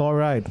cap, I look all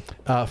right.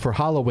 For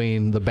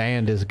Halloween, the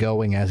band is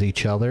going as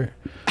each other.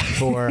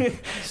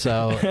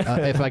 So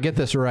if I get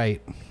this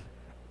right,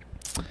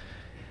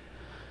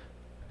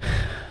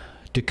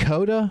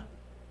 Dakota,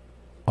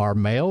 our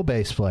male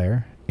bass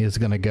player, is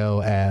going to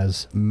go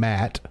as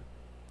Matt.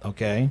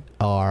 Okay.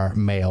 Our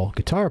male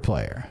guitar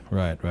player.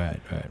 Right.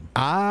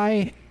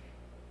 I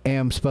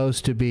am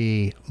supposed to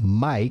be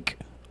Mike,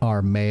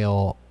 our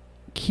male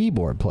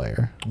keyboard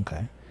player.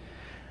 Okay.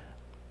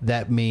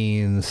 That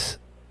means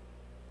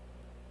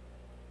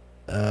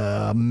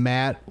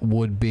Matt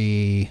would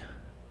be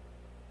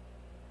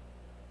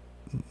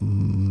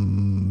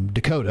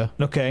Dakota.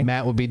 Okay.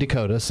 Matt would be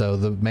Dakota, so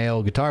the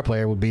male guitar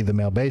player would be the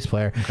male bass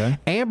player. Okay.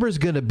 Amber's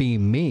going to be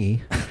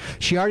me.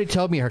 She already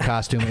told me her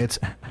costume. It's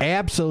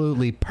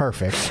absolutely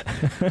perfect.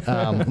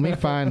 Let me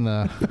find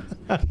I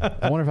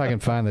wonder if I can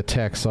find the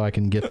text so I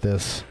can get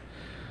this.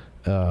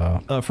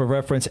 For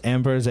reference,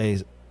 Amber is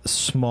a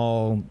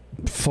small,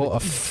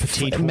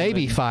 petite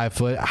maybe woman. 5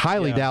 foot.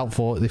 Highly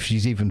doubtful if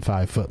she's even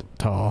 5 foot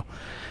tall.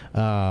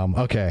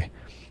 Okay.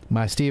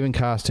 My Steven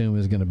costume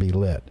is going to be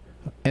lit.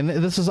 And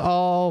this is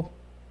all,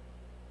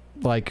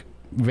 like,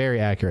 very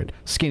accurate.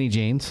 Skinny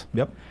jeans.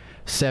 Yep.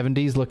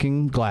 70s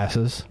looking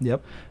glasses.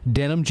 Yep.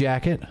 Denim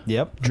jacket.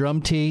 Yep.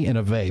 Drum tee and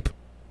a vape.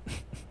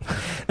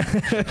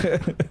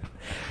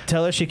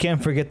 Tell her she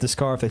can't forget the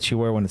scarf that you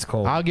wear when it's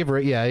cold. I'll give her,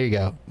 yeah, there you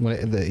go.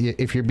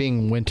 If you're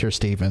being winter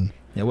Steven.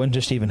 Yeah,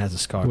 Winter Steven has a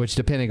scarf. Which,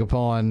 depending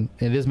upon,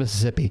 it is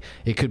Mississippi.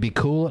 It could be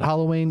cool at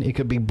Halloween. It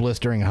could be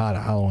blistering hot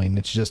at Halloween.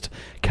 It's just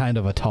kind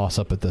of a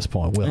toss-up at this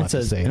point. We'll have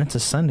to see. And it's a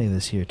Sunday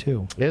this year,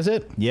 too. Is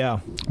it?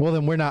 Yeah. Well,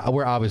 then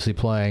we're obviously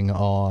playing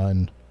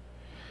on,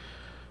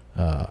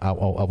 I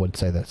would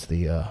say that's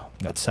the...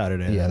 That's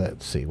Saturday. Yeah,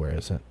 let's see, where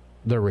is it?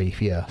 The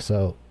Reef, yeah.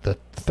 So the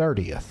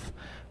 30th,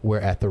 we're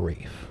at the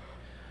Reef.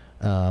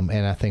 And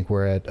I think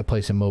we're at a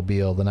place in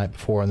Mobile the night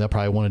before, and they'll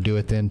probably want to do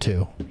it then,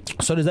 too.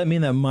 So does that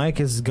mean that Mike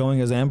is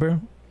going as Amber?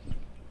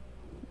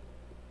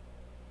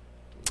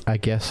 I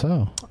guess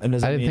so. And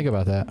does I didn't think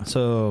about that.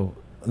 So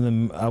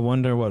then I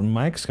wonder what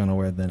Mike's going to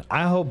wear then.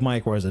 I hope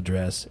Mike wears a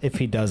dress. If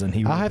he doesn't,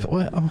 he will.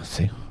 Let's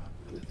see.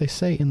 They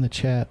say in the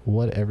chat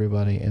what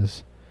everybody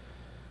is.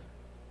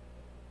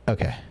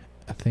 Okay.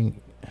 I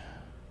think...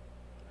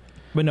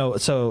 But no,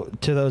 so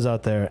to those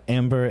out there,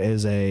 Amber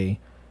is a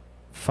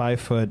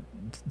 5 foot,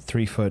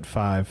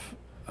 3'5",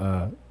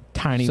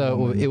 tiny woman.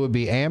 So it would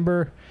be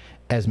Amber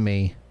as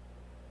me,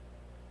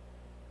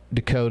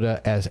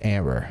 Dakota as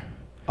Amber.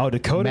 Oh,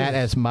 Dakota. Matt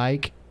as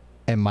Mike,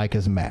 and Mike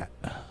as Matt.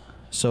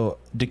 So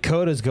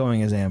Dakota's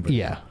going as Amber.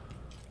 Yeah.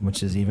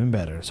 Which is even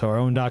better. So our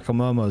own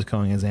Dakamomo is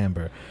going as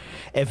Amber.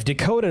 If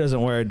Dakota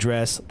doesn't wear a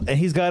dress, and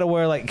he's got to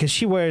wear, like, because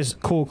she wears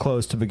cool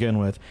clothes to begin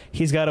with,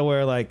 he's got to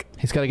wear, like...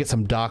 He's got to get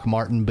some Doc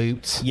Marten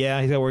boots.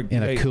 Yeah, he's got to wear...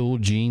 And a cool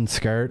jean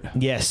skirt.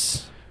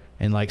 Yes.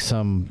 And, like,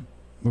 some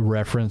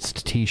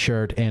referenced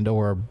T-shirt and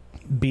or...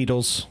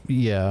 Beatles.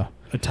 Yeah.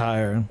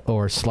 Attire.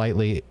 Or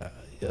slightly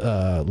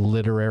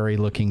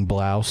literary-looking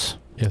blouse.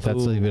 If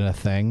that's even a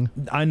thing.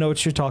 I know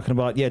what you're talking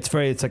about. Yeah,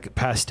 it's like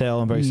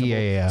pastel and very simple.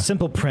 Yeah.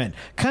 Simple print.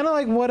 Kind of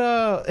like what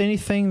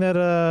anything that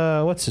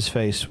what's his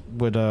face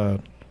would I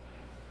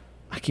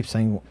keep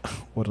saying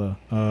what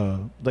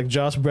like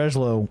Josh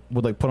Breslow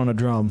would like put on a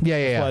drum.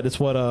 Yeah. It's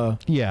what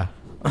yeah.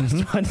 That's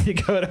what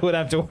Dakota would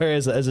have to wear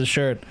as a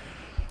shirt.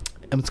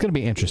 And it's going to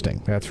be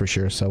interesting, that's for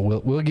sure. So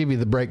we'll give you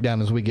the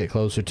breakdown as we get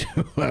closer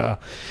to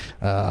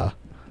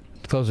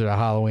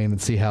Halloween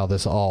and see how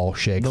this all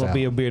shakes out. There'll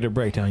be a bearded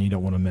breakdown you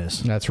don't want to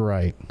miss. That's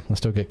right. Let's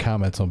still get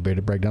comments on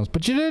bearded breakdowns.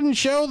 But you didn't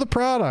show the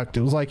product.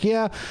 It was like,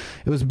 yeah,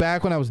 it was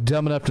back when I was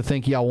dumb enough to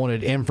think y'all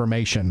wanted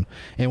information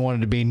and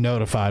wanted to be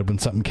notified when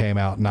something came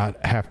out,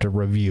 not have to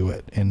review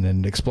it and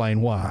then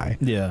explain why.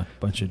 Yeah,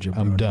 bunch of jabronis.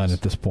 I'm done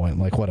at this point.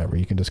 Like, whatever.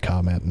 You can just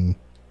comment and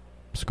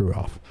screw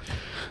off.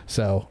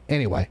 So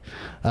anyway,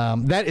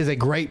 that is a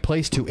great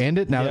place to end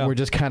it now that we're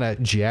just kind of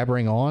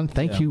jabbering on.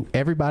 Thank you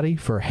everybody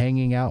for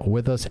hanging out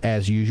with us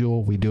as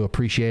usual. We do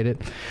appreciate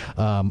it.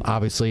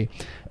 Obviously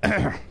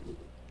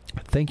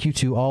thank you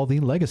to all the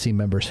legacy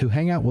members who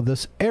hang out with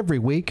us every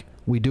week.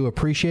 We do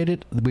appreciate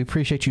it. We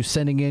appreciate you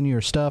sending in your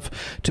stuff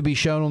to be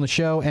shown on the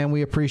show, and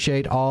we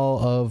appreciate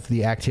all of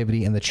the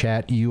activity in the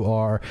chat. You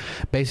are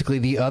basically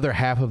the other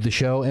half of the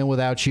show, and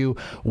without you,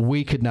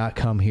 we could not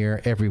come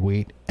here every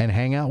week and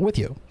hang out with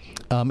you.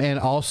 And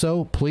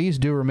also, please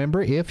do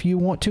remember, if you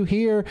want to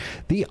hear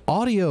the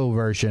audio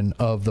version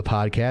of the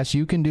podcast,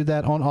 you can do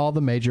that on all the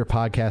major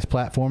podcast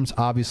platforms.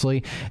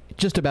 Obviously,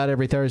 just about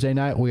every Thursday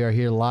night, we are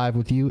here live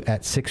with you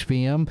at 6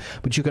 p.m.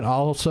 But you can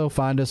also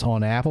find us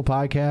on Apple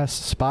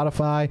Podcasts,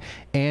 Spotify,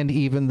 and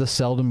even the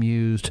seldom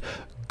used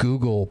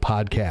Google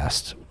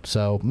Podcasts.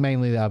 So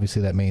mainly,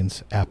 obviously, that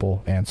means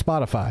Apple and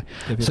Spotify.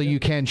 So you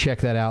can check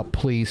that out.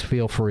 Please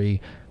feel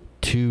free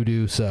to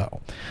do so.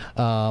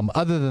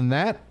 Other than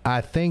that,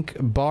 I think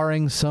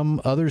barring some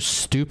other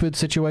stupid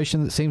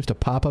situation that seems to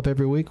pop up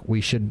every week,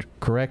 we should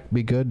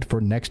be good for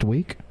next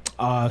week.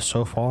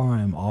 So far,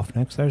 I'm off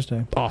next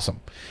Thursday. Awesome.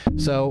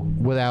 So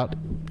without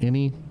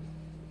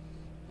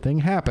anything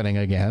happening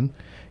again,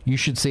 you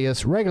should see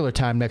us regular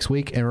time next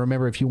week. And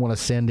remember, if you want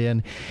to send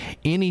in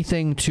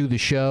anything to the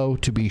show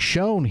to be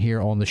shown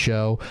here on the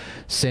show,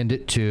 send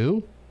it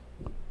to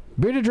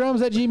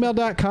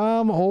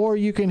beardeddrums@gmail.com, or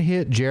you can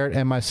hit Jarrett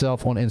and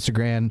myself on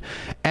Instagram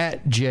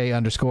at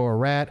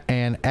 @J_rat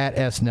and at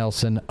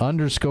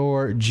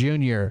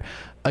 @SNelson_Jr.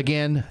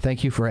 Again,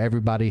 thank you for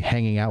everybody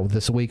hanging out with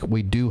this week.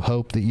 We do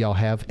hope that y'all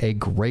have a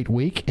great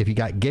week. If you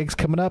got gigs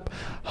coming up,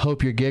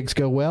 hope your gigs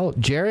go well.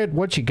 Jared,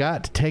 what you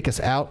got to take us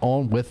out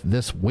on with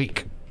this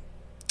week?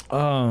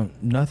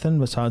 Nothing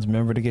besides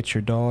remember to get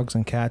your dogs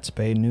and cats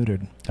spayed and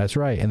neutered. That's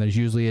right. And there's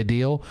usually a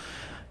deal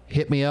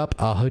hit me up.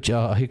 I'll hook you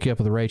up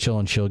with Rachel,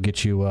 and she'll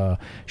get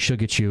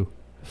you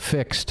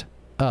fixed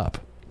up.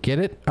 Get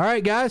it? All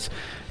right, guys.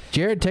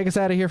 Jared, take us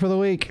out of here for the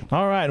week.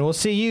 All right, we'll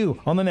see you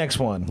on the next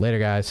one. Later,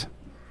 guys.